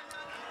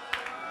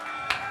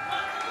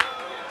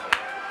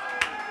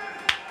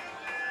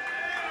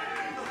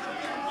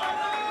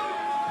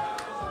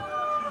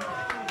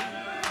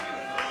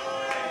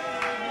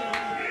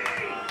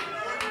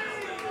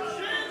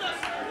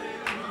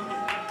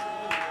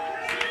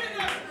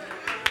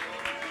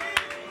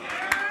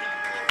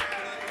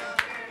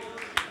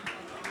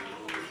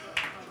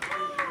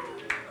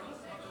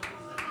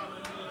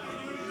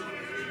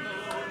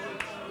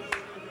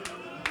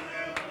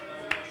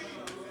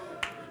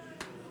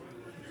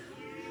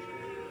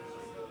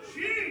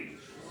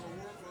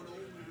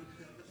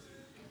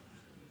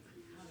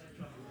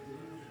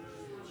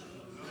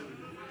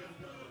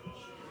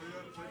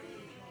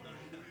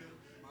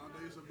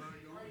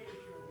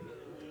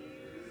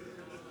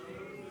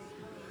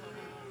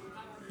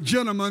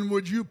 Gentlemen,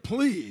 would you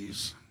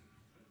please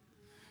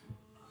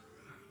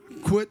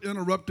quit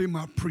interrupting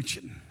my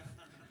preaching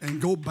and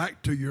go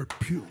back to your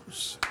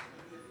pews?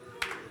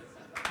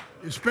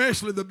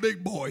 Especially the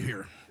big boy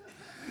here.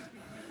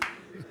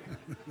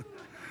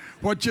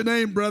 What's your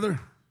name, brother?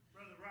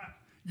 Brother Rap.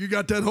 You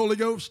got that Holy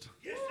Ghost?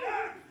 Yes,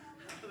 sir.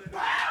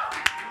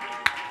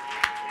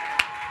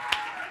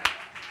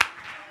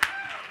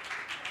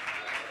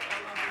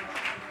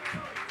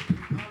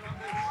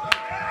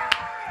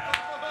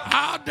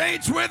 I'll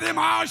dance with him,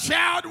 I'll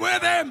shout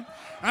with him.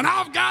 And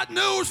I've got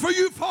news for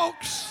you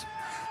folks.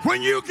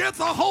 When you get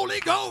the Holy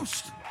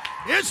Ghost,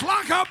 it's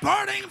like a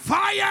burning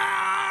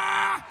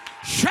fire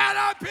shut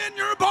up in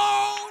your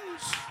bones.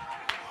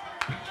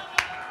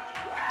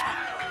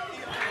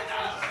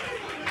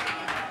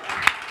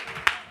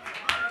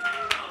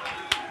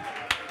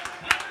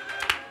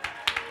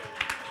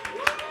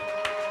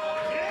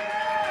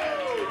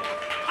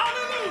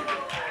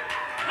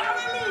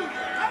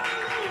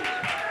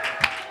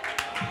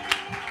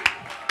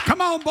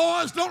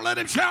 on, boys, don't let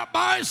him shout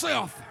by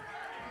himself.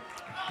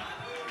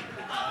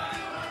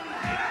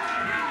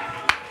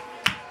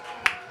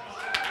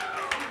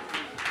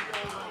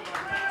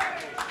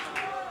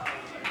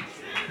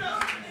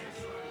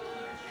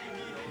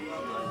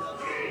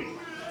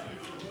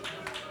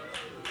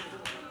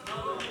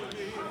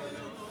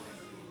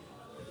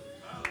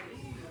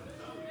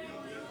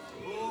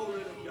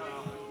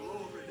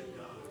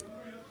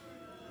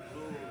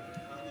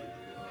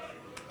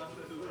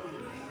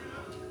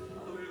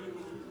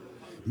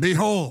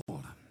 Behold,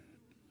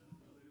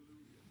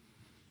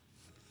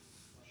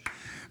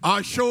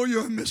 I show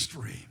you a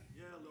mystery.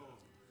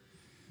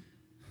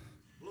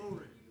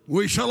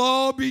 We shall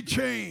all be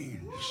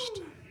changed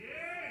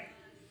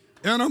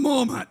in a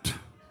moment,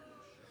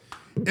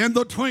 in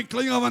the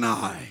twinkling of an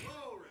eye.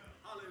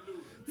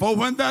 For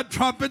when that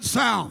trumpet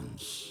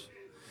sounds,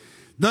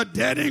 the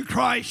dead in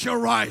Christ shall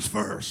rise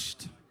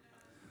first.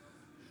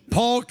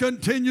 Paul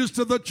continues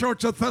to the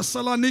church of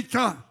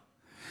Thessalonica,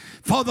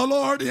 for the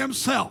Lord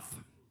himself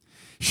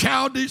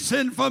shall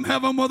descend from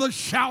heaven with a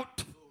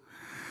shout,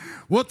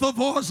 with the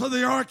voice of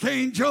the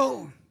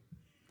archangel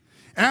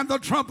and the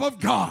trump of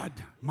God.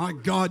 My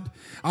God,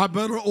 I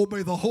better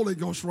obey the Holy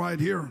Ghost right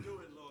here.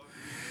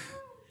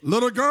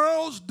 Little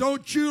girls,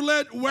 don't you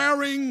let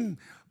wearing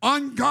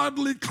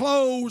ungodly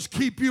clothes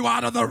keep you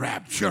out of the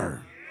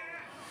rapture.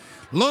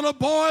 Little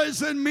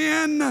boys and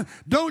men,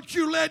 don't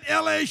you let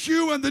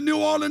LSU and the New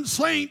Orleans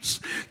Saints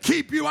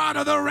keep you out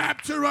of the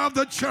rapture of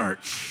the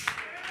church.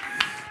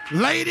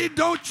 Lady,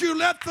 don't you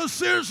let the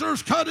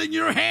scissors cutting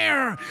your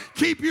hair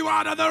keep you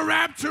out of the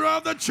rapture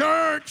of the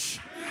church.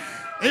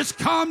 It's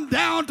come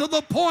down to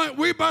the point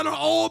we better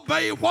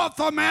obey what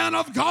the man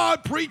of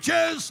God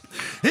preaches.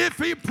 If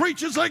he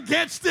preaches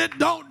against it,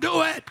 don't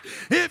do it.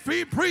 If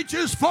he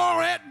preaches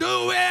for it,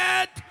 do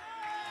it.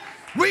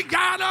 We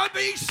gotta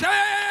be saved.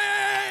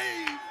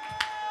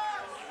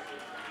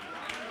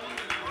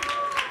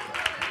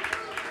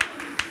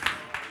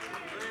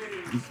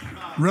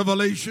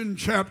 Revelation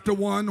chapter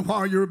 1,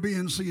 while you're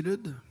being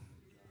seated.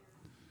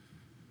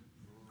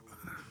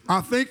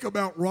 I think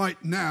about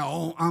right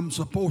now, I'm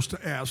supposed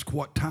to ask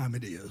what time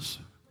it is.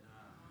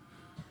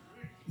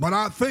 But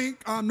I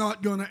think I'm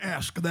not going to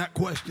ask that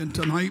question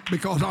tonight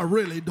because I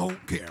really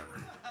don't care.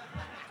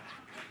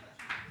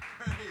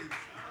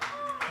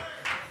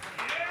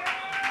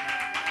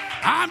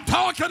 I'm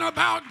talking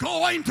about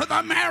going to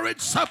the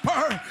marriage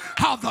supper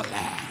of the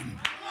Lamb.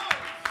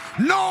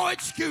 No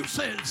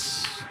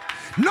excuses.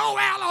 No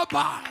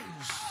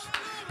alibis.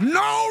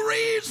 No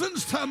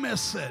reasons to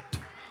miss it.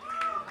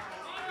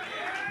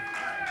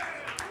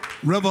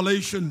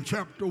 Revelation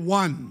chapter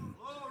 1.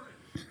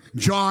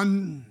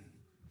 John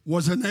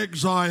was in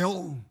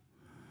exile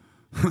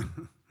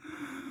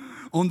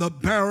on the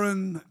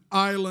barren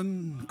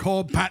island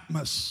called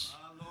Patmos.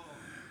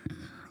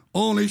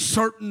 Only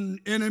certain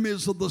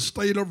enemies of the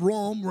state of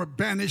Rome were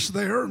banished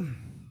there.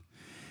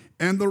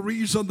 And the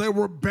reason they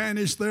were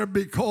banished there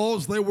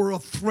because they were a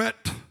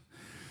threat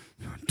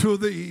to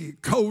the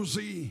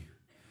cozy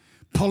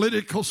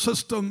political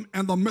system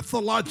and the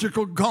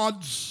mythological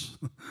gods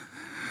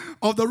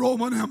of the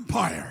Roman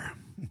Empire.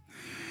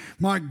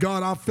 My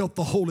God, I felt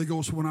the Holy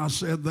Ghost when I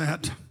said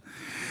that.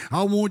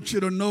 I want you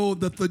to know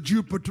that the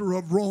Jupiter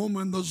of Rome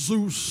and the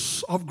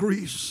Zeus of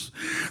Greece,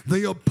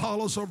 the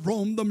Apollos of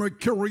Rome, the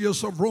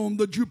Mercurius of Rome,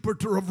 the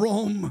Jupiter of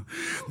Rome,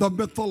 the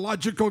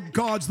mythological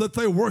gods that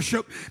they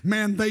worship,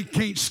 man, they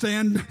can't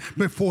stand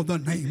before the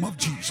name of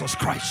Jesus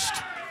Christ.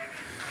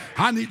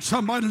 I need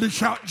somebody to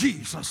shout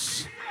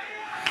Jesus.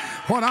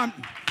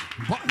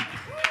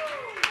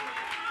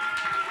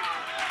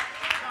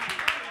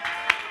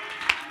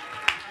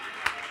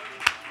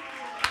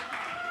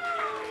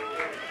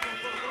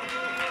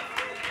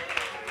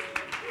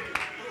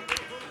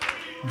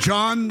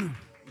 John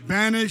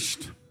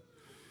banished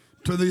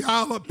to the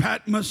Isle of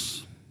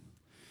Patmos,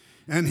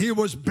 and he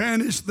was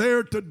banished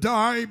there to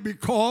die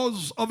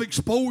because of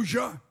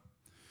exposure.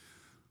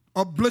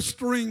 A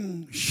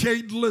blistering,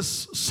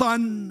 shadeless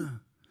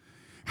sun,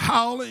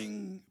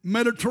 howling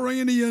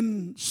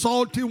Mediterranean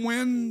salty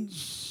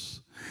winds,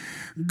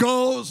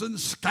 gulls and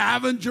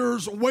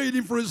scavengers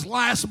waiting for his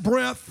last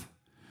breath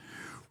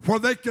where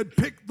they could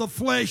pick the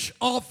flesh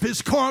off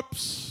his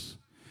corpse.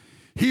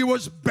 He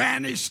was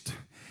banished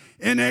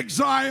in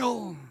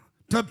exile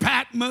to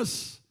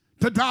Patmos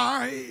to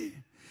die,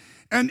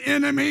 an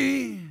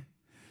enemy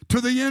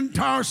to the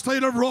entire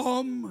state of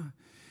Rome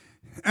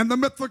and the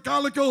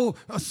mythological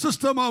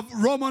system of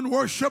Roman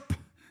worship.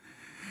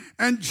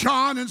 And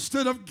John,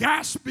 instead of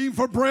gasping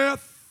for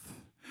breath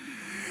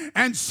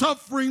and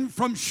suffering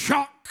from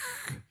shock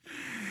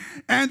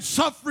and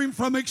suffering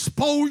from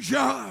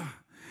exposure,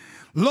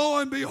 lo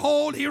and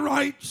behold, he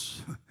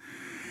writes,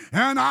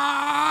 and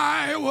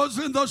I was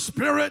in the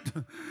Spirit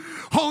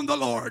on the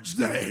Lord's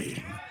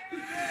day.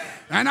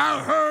 And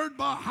I heard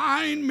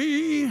behind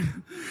me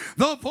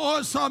the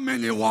voice of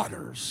many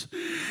waters.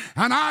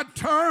 And I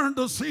turned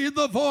to see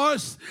the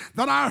voice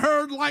that I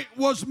heard like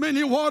was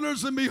many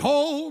waters, and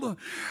behold,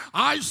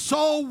 I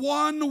saw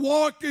one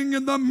walking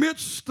in the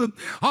midst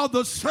of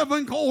the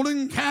 7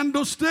 golden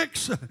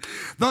candlesticks,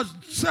 the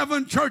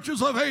 7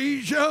 churches of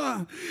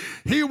Asia.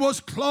 He was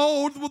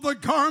clothed with a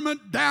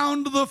garment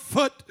down to the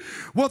foot,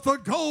 with a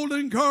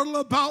golden girdle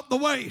about the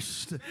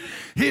waist.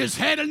 His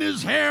head and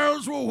his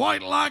hairs were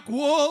white like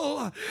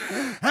wool,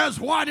 as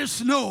white as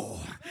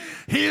snow.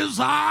 His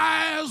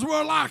eyes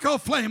were like a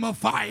flame of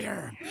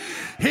fire.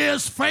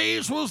 His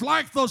face was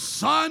like the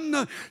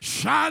sun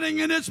shining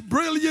in its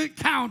brilliant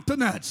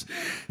countenance.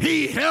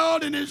 He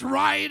held in his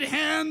right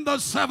hand the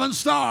 7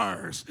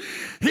 stars.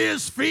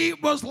 His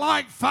feet was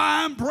like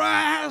fine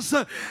brass,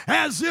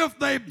 as if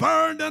they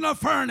burned in a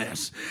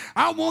furnace.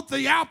 I want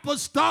the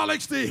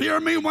apostolics to hear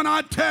me when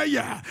I tell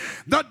you,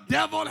 the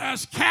devil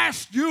has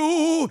cast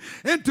you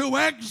into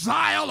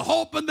exile,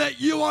 hoping that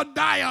you will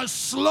die a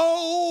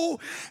slow,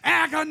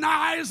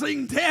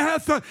 agonizing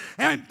death,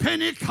 and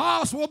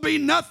Pentecost will be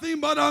nothing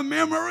but a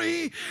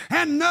memory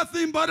and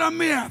nothing but a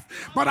myth.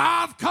 But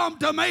I've come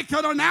to make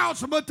an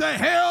announcement to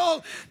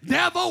hell,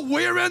 devil,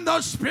 we're in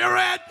the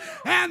Spirit,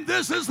 and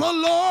this is the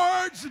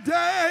Lord's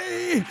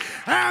day,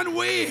 and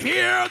we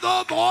hear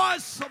the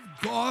voice of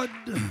God.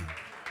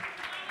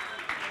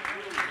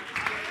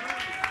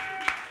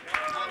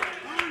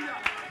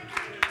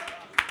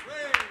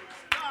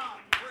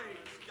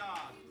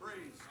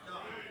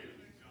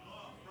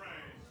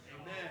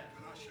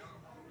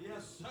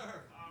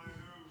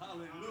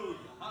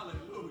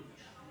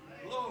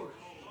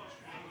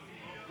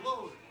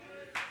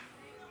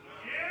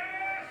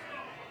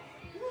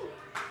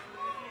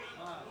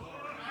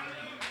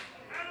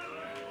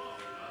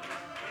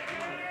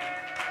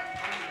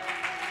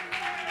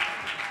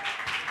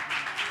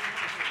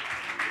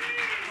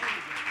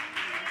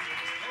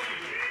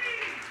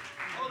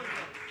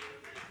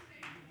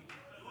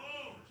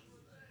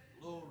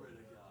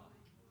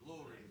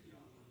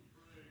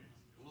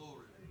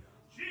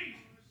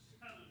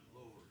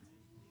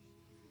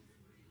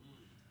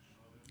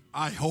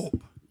 I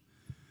hope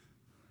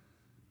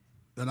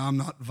that I'm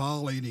not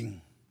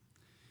violating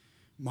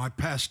my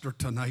pastor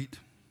tonight.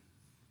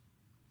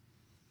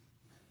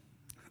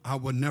 I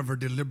would never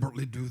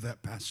deliberately do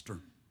that, Pastor.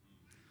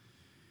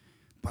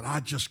 But I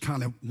just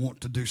kind of want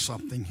to do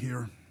something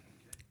here.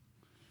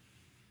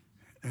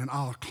 And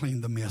I'll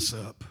clean the mess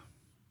up.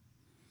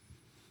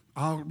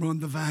 I'll run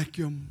the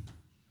vacuum.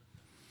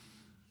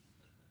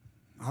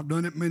 I've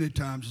done it many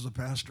times as a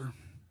pastor.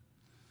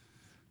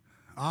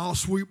 I'll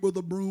sweep with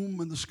a broom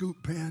and the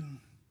scoop pen.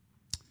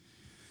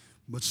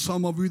 But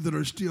some of you that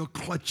are still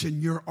clutching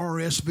your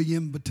RSV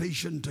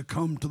invitation to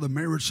come to the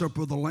marriage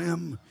supper of the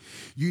Lamb,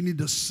 you need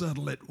to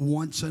settle it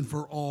once and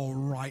for all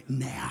right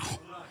now.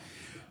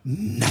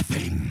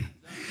 Nothing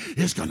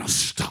is going to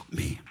stop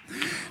me.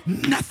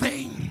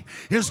 Nothing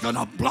is going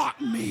to block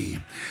me.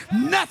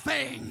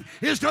 Nothing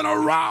is going to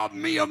rob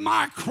me of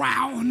my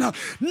crown.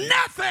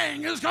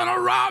 Nothing is going to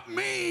rob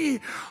me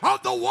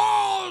of the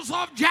walls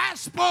of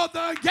jasper,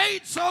 the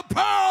gates of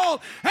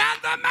pearl,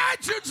 and the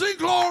mansions in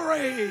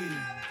glory.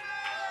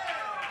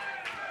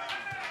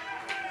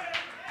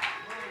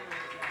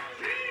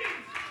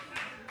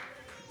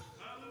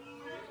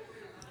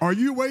 Are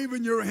you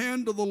waving your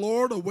hand to the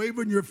Lord or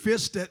waving your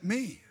fist at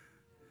me?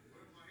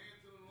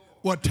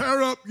 Well,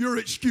 tear up your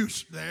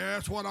excuse.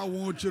 That's what I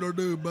want you to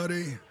do,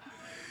 buddy.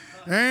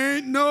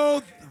 Ain't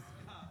no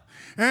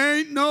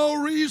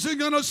reason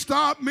gonna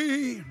stop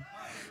me.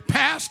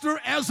 Pastor,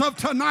 as of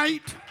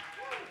tonight,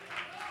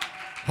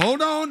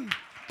 hold on.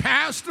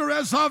 Pastor,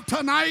 as of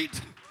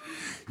tonight,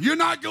 you're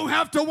not going to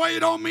have to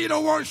wait on me to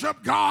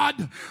worship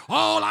God.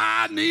 All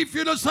I need for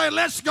you to say,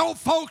 let's go,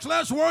 folks,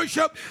 let's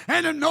worship.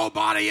 And if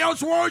nobody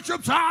else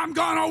worships, I'm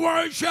going to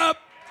worship.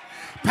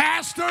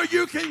 Pastor,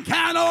 you can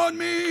count on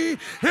me.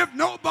 If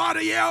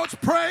nobody else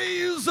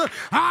prays,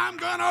 I'm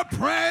going to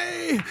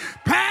pray.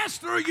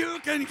 Pastor, you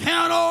can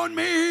count on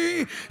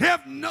me.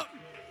 If no...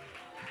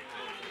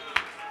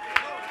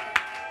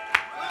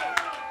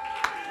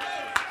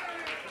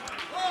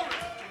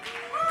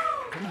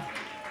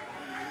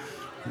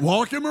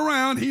 Walk him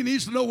around. He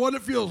needs to know what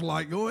it feels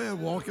like. Go ahead,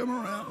 walk him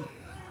around.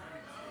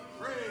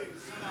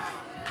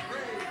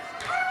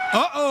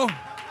 Uh-oh.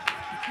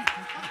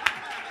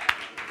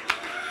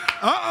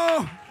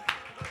 Uh-oh.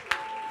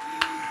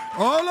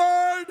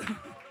 Oh, Lord.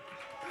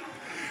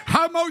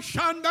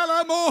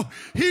 Hamoshandalamo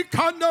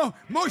hikando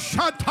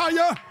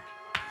moshataya.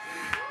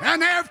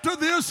 And after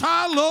this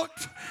I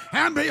looked,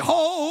 and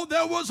behold,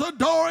 there was a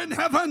door in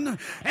heaven,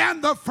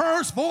 and the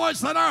first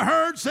voice that I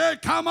heard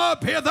said, come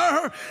up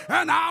hither,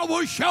 and I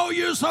will show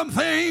you some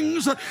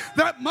things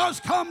that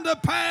must come to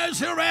pass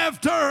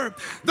hereafter.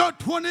 The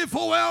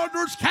 24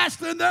 elders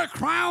casting their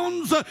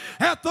crowns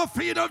at the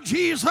feet of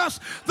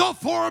Jesus, the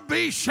 4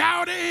 beasts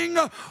shouting,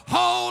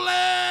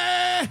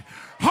 holy,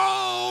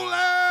 holy.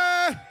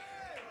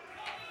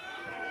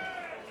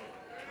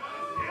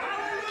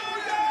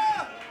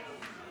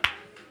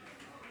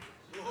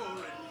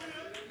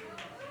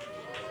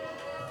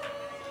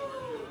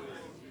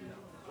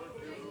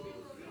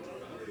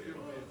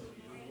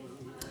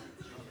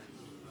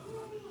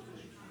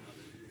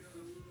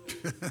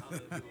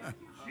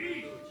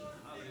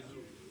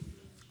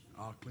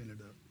 I'll clean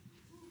it up.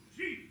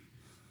 Jesus.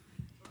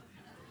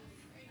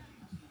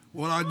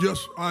 Well,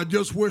 I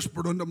just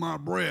whispered under my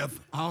breath,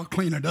 I'll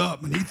clean it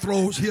up, and he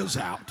throws his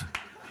out.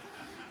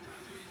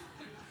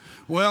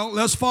 Well,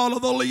 let's follow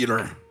the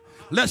leader.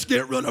 Let's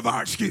get rid of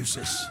our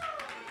excuses.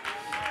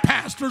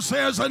 Pastor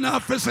says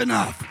enough is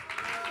enough.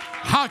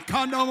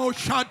 Hakanomo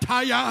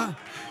Shataya.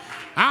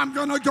 I'm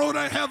going to go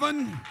to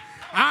heaven.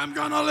 I'm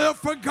going to live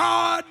for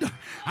God.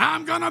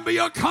 I'm going to be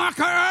a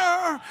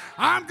conqueror.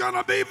 I'm going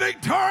to be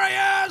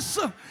victorious.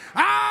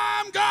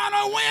 I'm going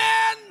to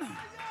win.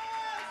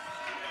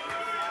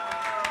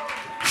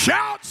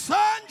 Shout,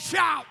 son,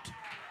 shout.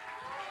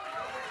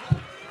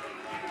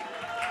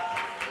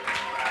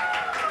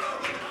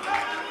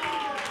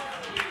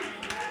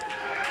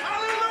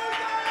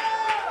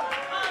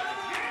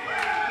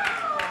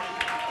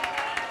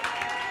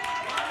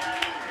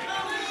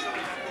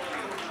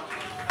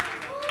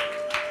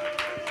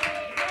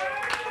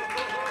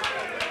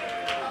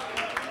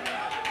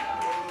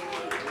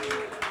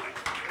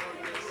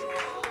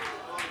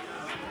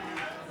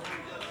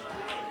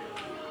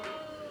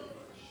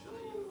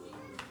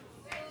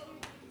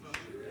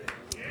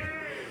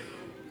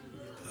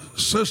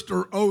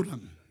 Sister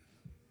Odom.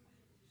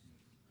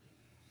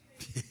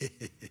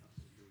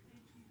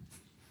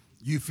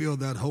 You feel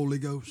that Holy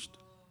Ghost?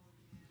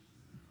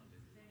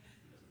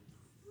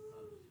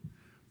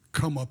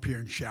 Come up here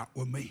and shout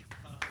with me.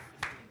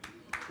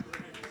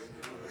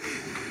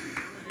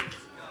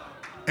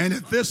 And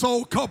if this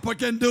old couple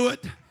can do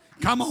it,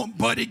 come on,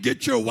 buddy,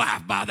 get your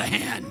wife by the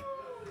hand.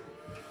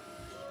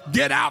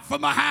 Get out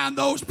from behind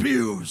those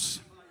pews.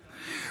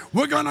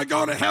 We're going to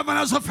go to heaven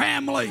as a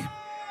family.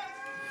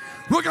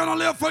 We're going to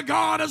live for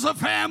God as a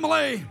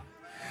family.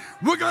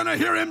 We're going to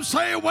hear him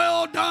say,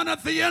 well done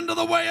at the end of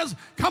the way.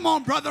 Come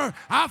on, brother.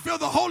 I feel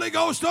the Holy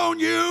Ghost on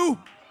you.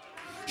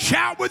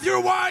 Shout with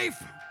your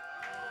wife.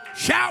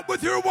 Shout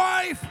with your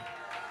wife.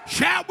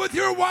 Shout with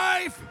your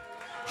wife.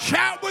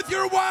 Shout with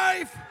your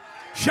wife.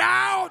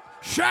 Shout,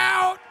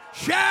 shout,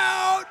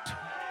 shout.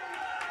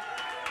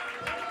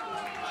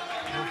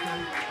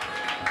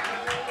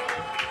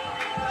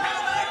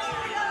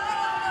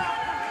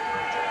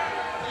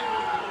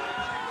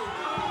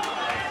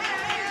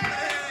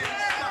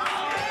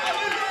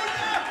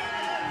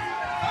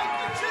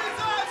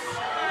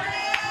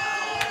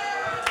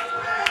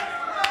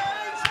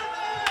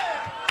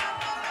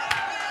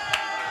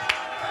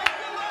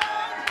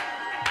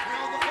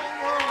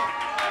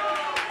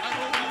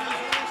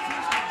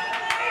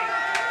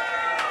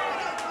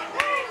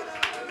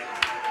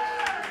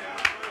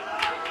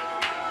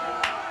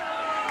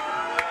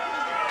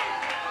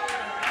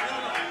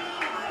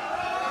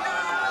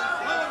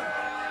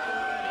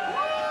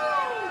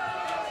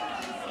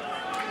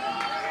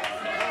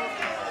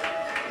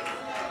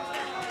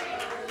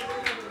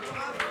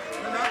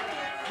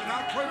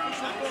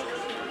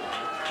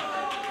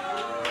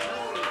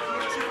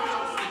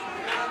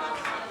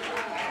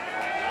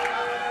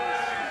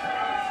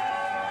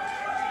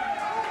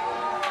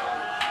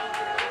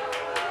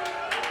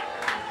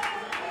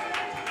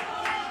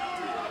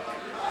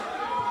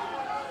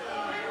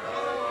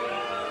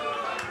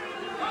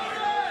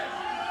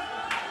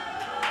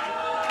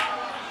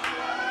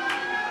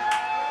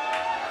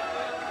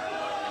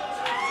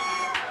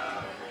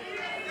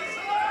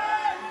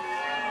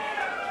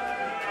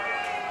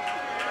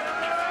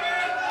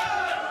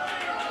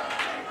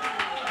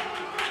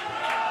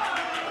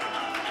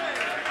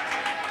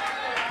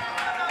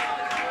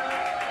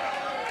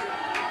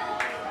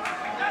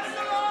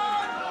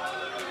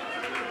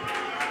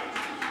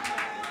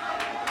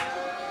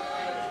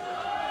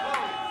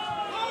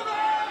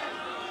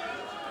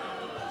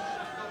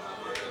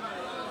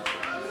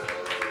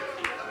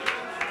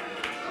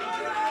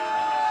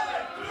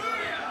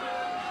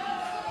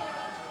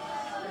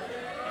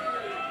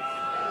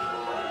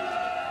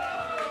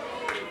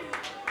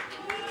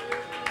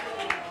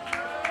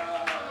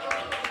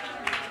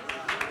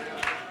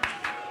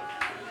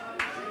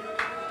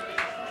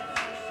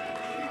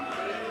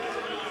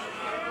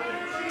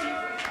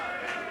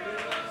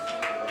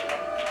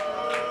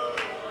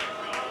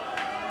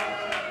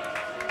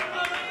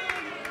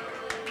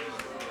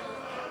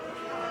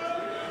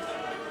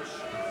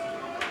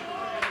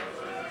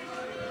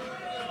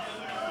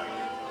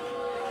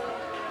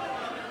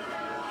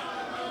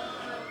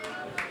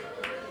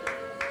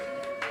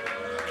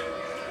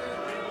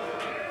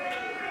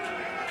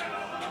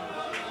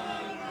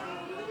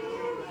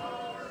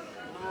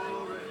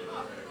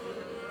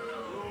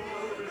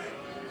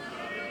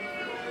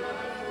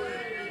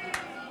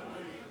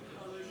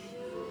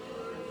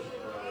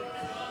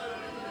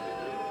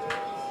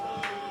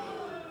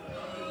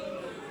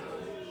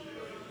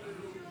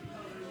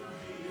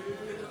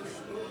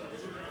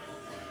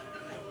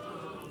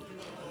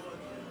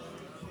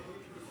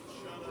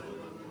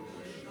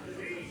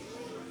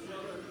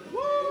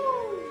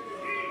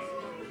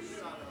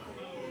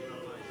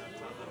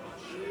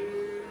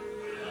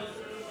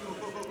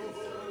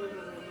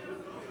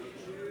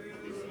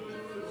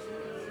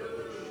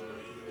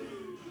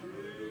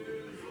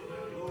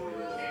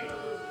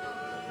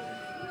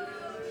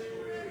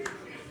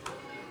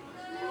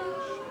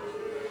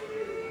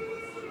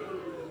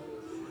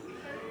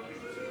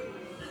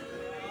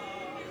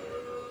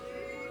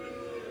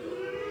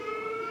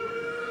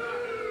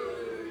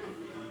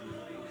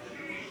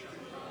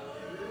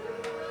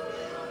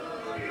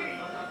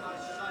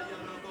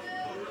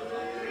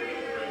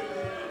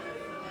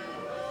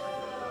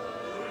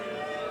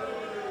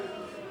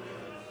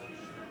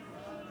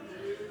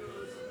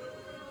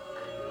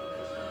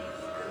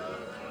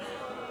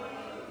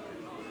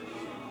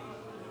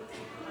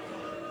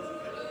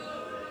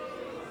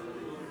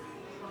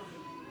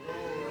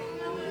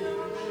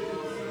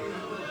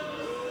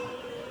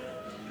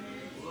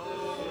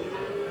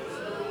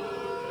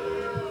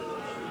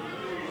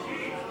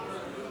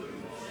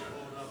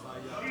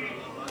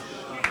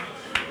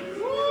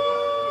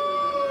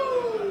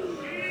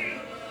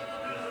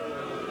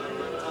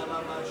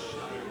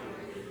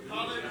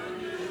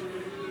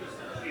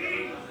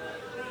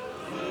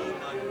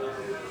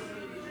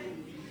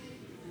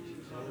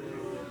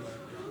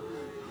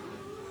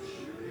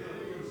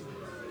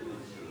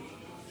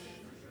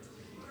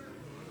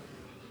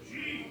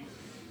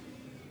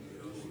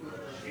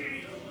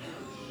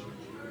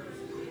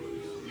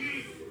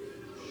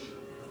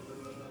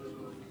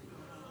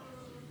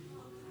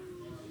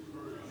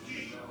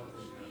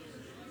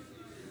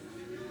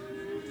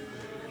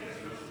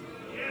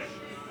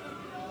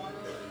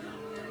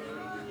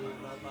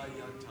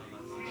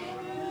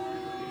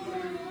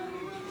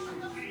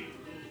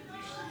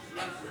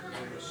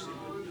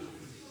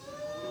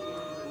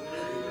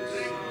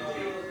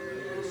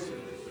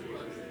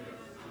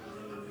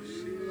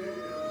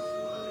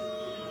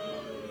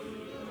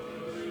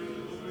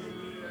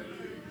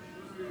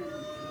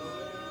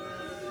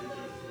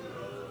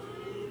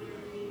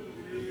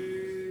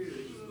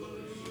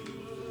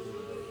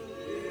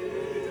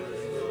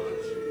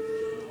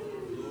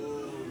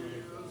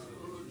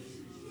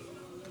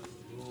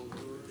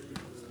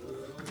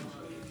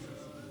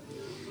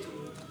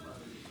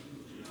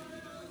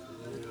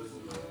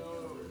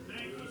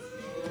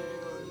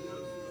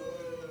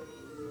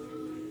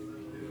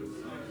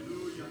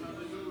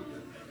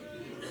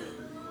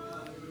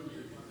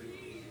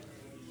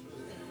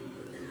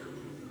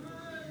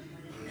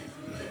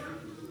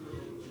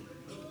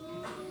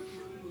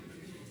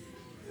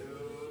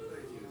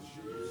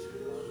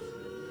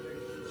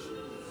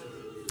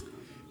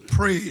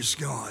 Praise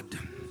God.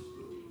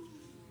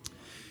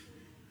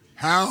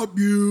 How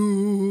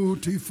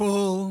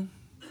beautiful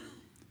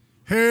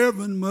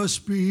heaven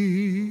must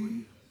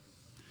be,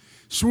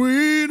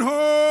 sweet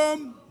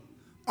home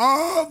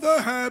of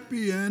the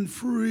happy and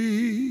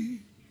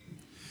free,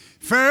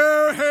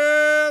 fair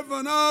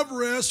heaven of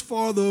rest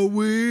for the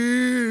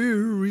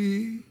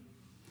weary.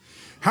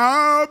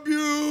 How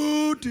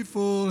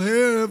beautiful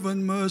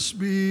heaven must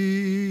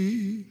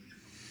be.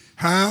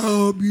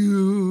 How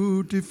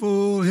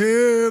beautiful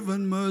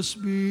heaven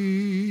must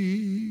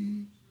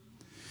be.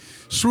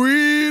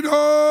 Sweet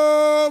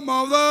home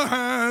of the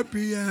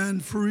happy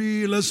and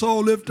free. Let's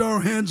all lift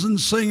our hands and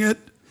sing it.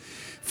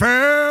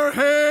 Fair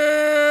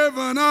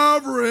heaven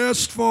of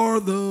rest for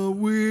the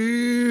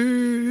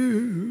weary.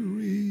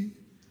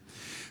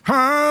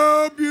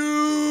 How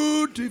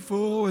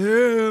beautiful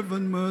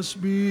heaven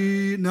must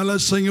be. Now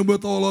let's sing it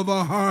with all of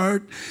our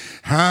heart.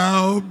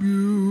 How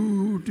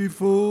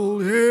beautiful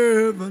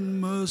heaven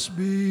must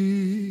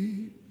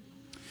be.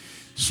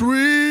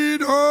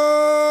 Sweet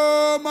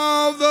home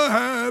of the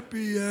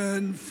happy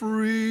and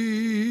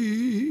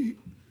free.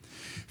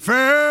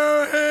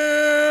 Fair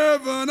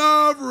heaven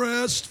of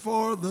rest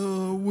for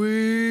the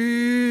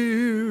weary.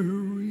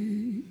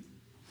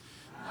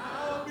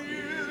 How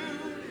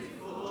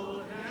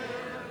beautiful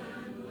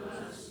heaven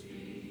must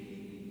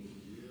be.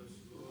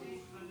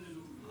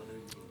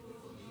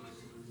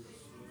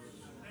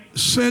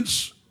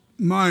 Since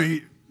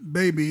my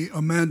baby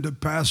Amanda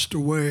passed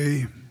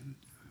away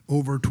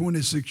over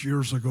 26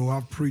 years ago,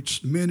 I've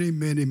preached many,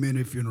 many,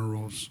 many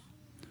funerals.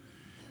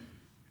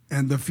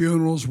 And the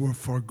funerals were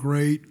for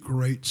great,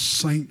 great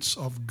saints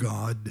of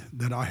God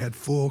that I had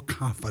full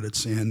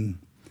confidence in,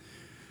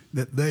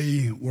 that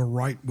they were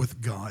right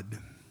with God.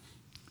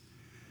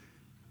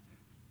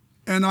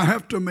 And I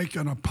have to make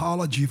an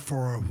apology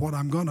for what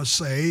I'm going to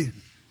say,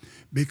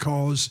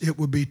 because it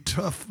would be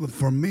tough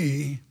for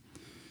me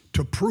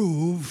to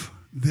prove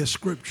this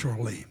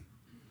scripturally.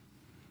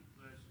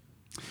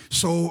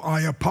 So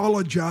I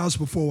apologize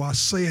before I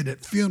say it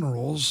at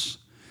funerals,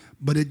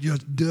 but it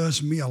just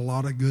does me a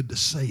lot of good to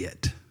say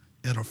it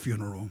at a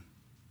funeral.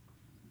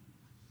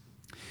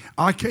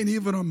 I can't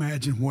even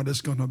imagine what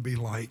it's going to be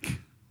like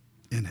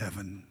in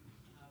heaven.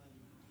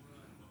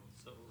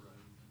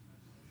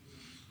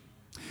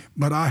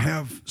 But I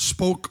have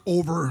spoke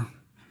over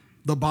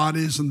the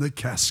bodies and the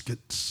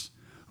caskets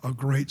of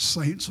great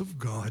saints of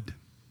God.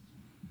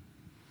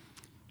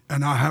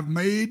 And I have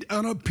made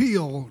an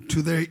appeal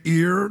to their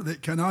ear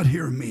that cannot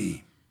hear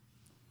me,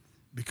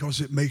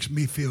 because it makes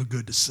me feel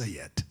good to say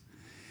it.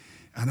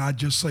 And I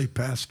just say,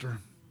 Pastor,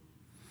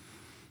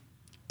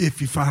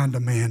 if you find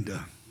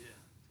Amanda,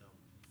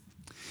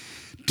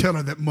 tell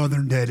her that Mother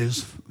and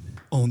Daddy's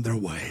on their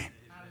way.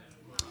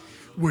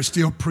 We're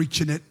still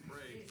preaching it.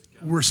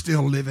 We're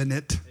still living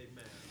it.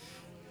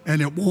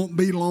 And it won't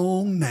be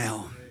long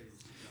now.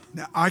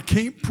 Now, I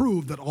can't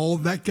prove that all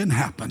that can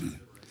happen.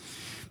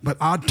 But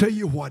I'll tell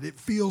you what, it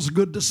feels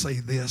good to say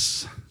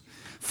this.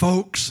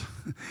 Folks,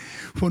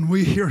 when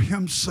we hear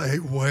him say,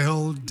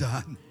 well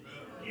done.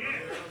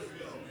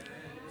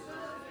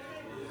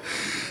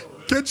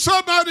 Can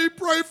somebody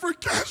pray for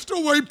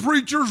castaway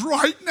preachers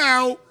right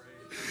now?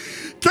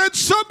 Can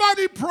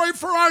somebody pray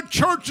for our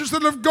churches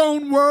that have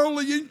gone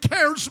worldly and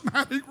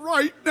charismatic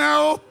right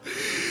now?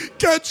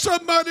 Can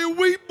somebody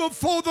weep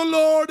before the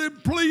Lord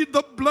and plead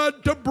the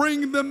blood to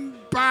bring them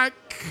back?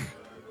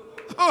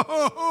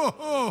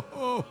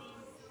 Oh.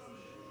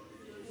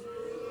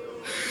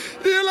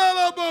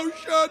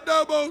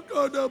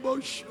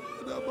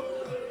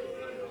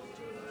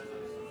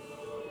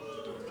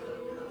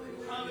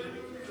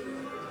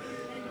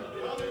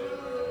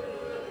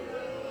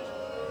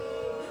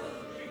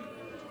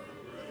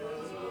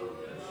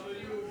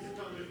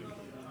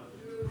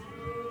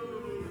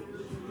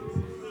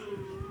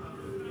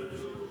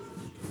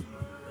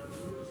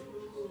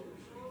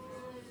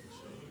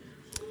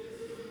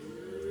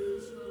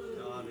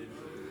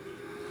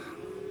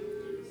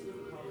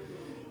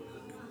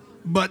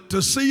 But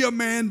to see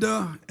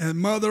Amanda and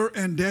Mother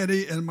and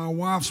Daddy and my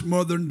wife's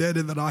mother and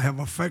daddy that I have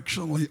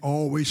affectionately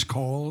always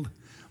called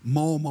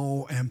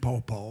Momo and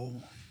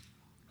Popo,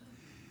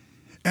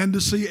 and to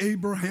see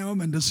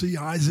Abraham and to see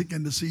Isaac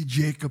and to see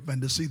Jacob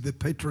and to see the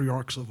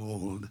patriarchs of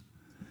old,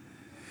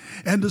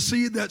 and to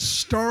see that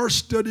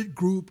star-studded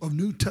group of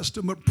New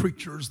Testament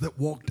preachers that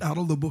walked out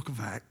of the book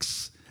of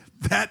Acts,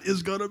 that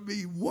is going to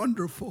be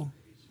wonderful.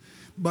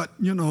 But,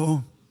 you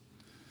know,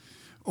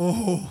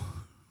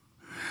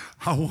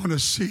 I want to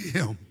see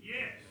him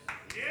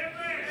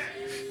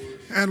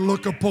and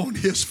look upon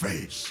his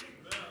face.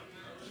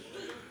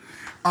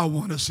 I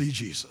want to see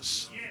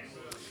Jesus.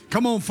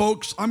 Come on,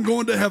 folks. I'm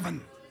going to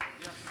heaven.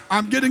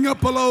 I'm getting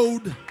up a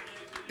load.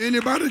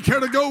 Anybody care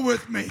to go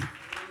with me?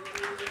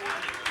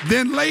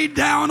 Then lay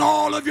down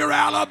all of your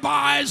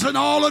alibis and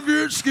all of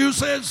your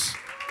excuses.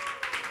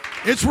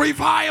 It's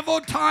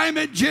revival time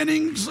at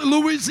Jennings,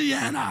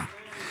 Louisiana.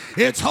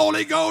 It's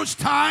Holy Ghost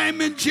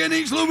time in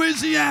Jennings,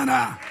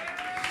 Louisiana.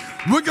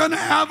 We're going to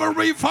have a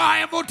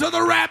revival to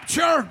the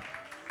rapture.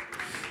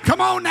 Come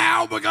on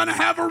now, we're going to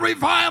have a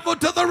revival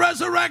to the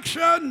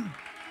resurrection.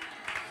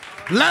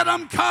 Let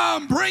them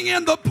come. Bring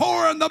in the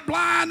poor and the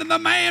blind and the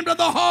maimed and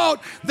the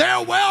halt.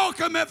 They're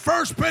welcome at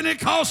First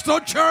Pentecostal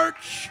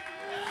Church.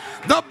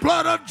 The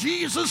blood of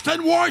Jesus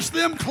can wash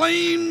them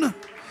clean.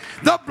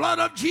 The blood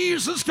of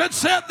Jesus can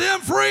set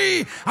them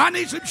free. I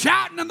need some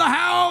shouting in the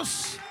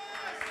house.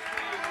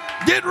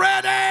 Get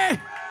ready.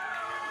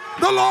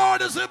 The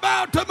Lord is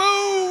about to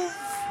move.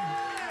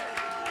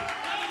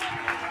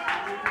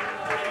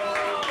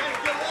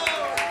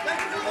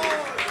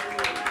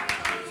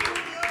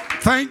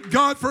 Thank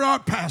God for our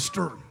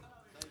pastor.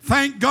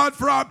 Thank God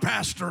for our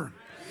pastor.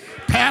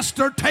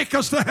 Pastor, take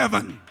us to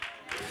heaven.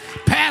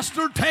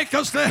 Pastor, take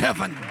us to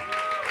heaven.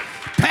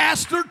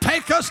 Pastor,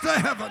 take us to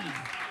heaven.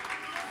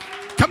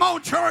 Come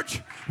on,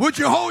 church. Would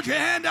you hold your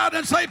hand out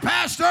and say,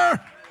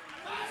 Pastor,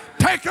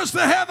 take us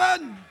to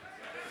heaven.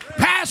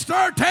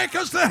 Pastor, take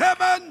us to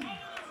heaven.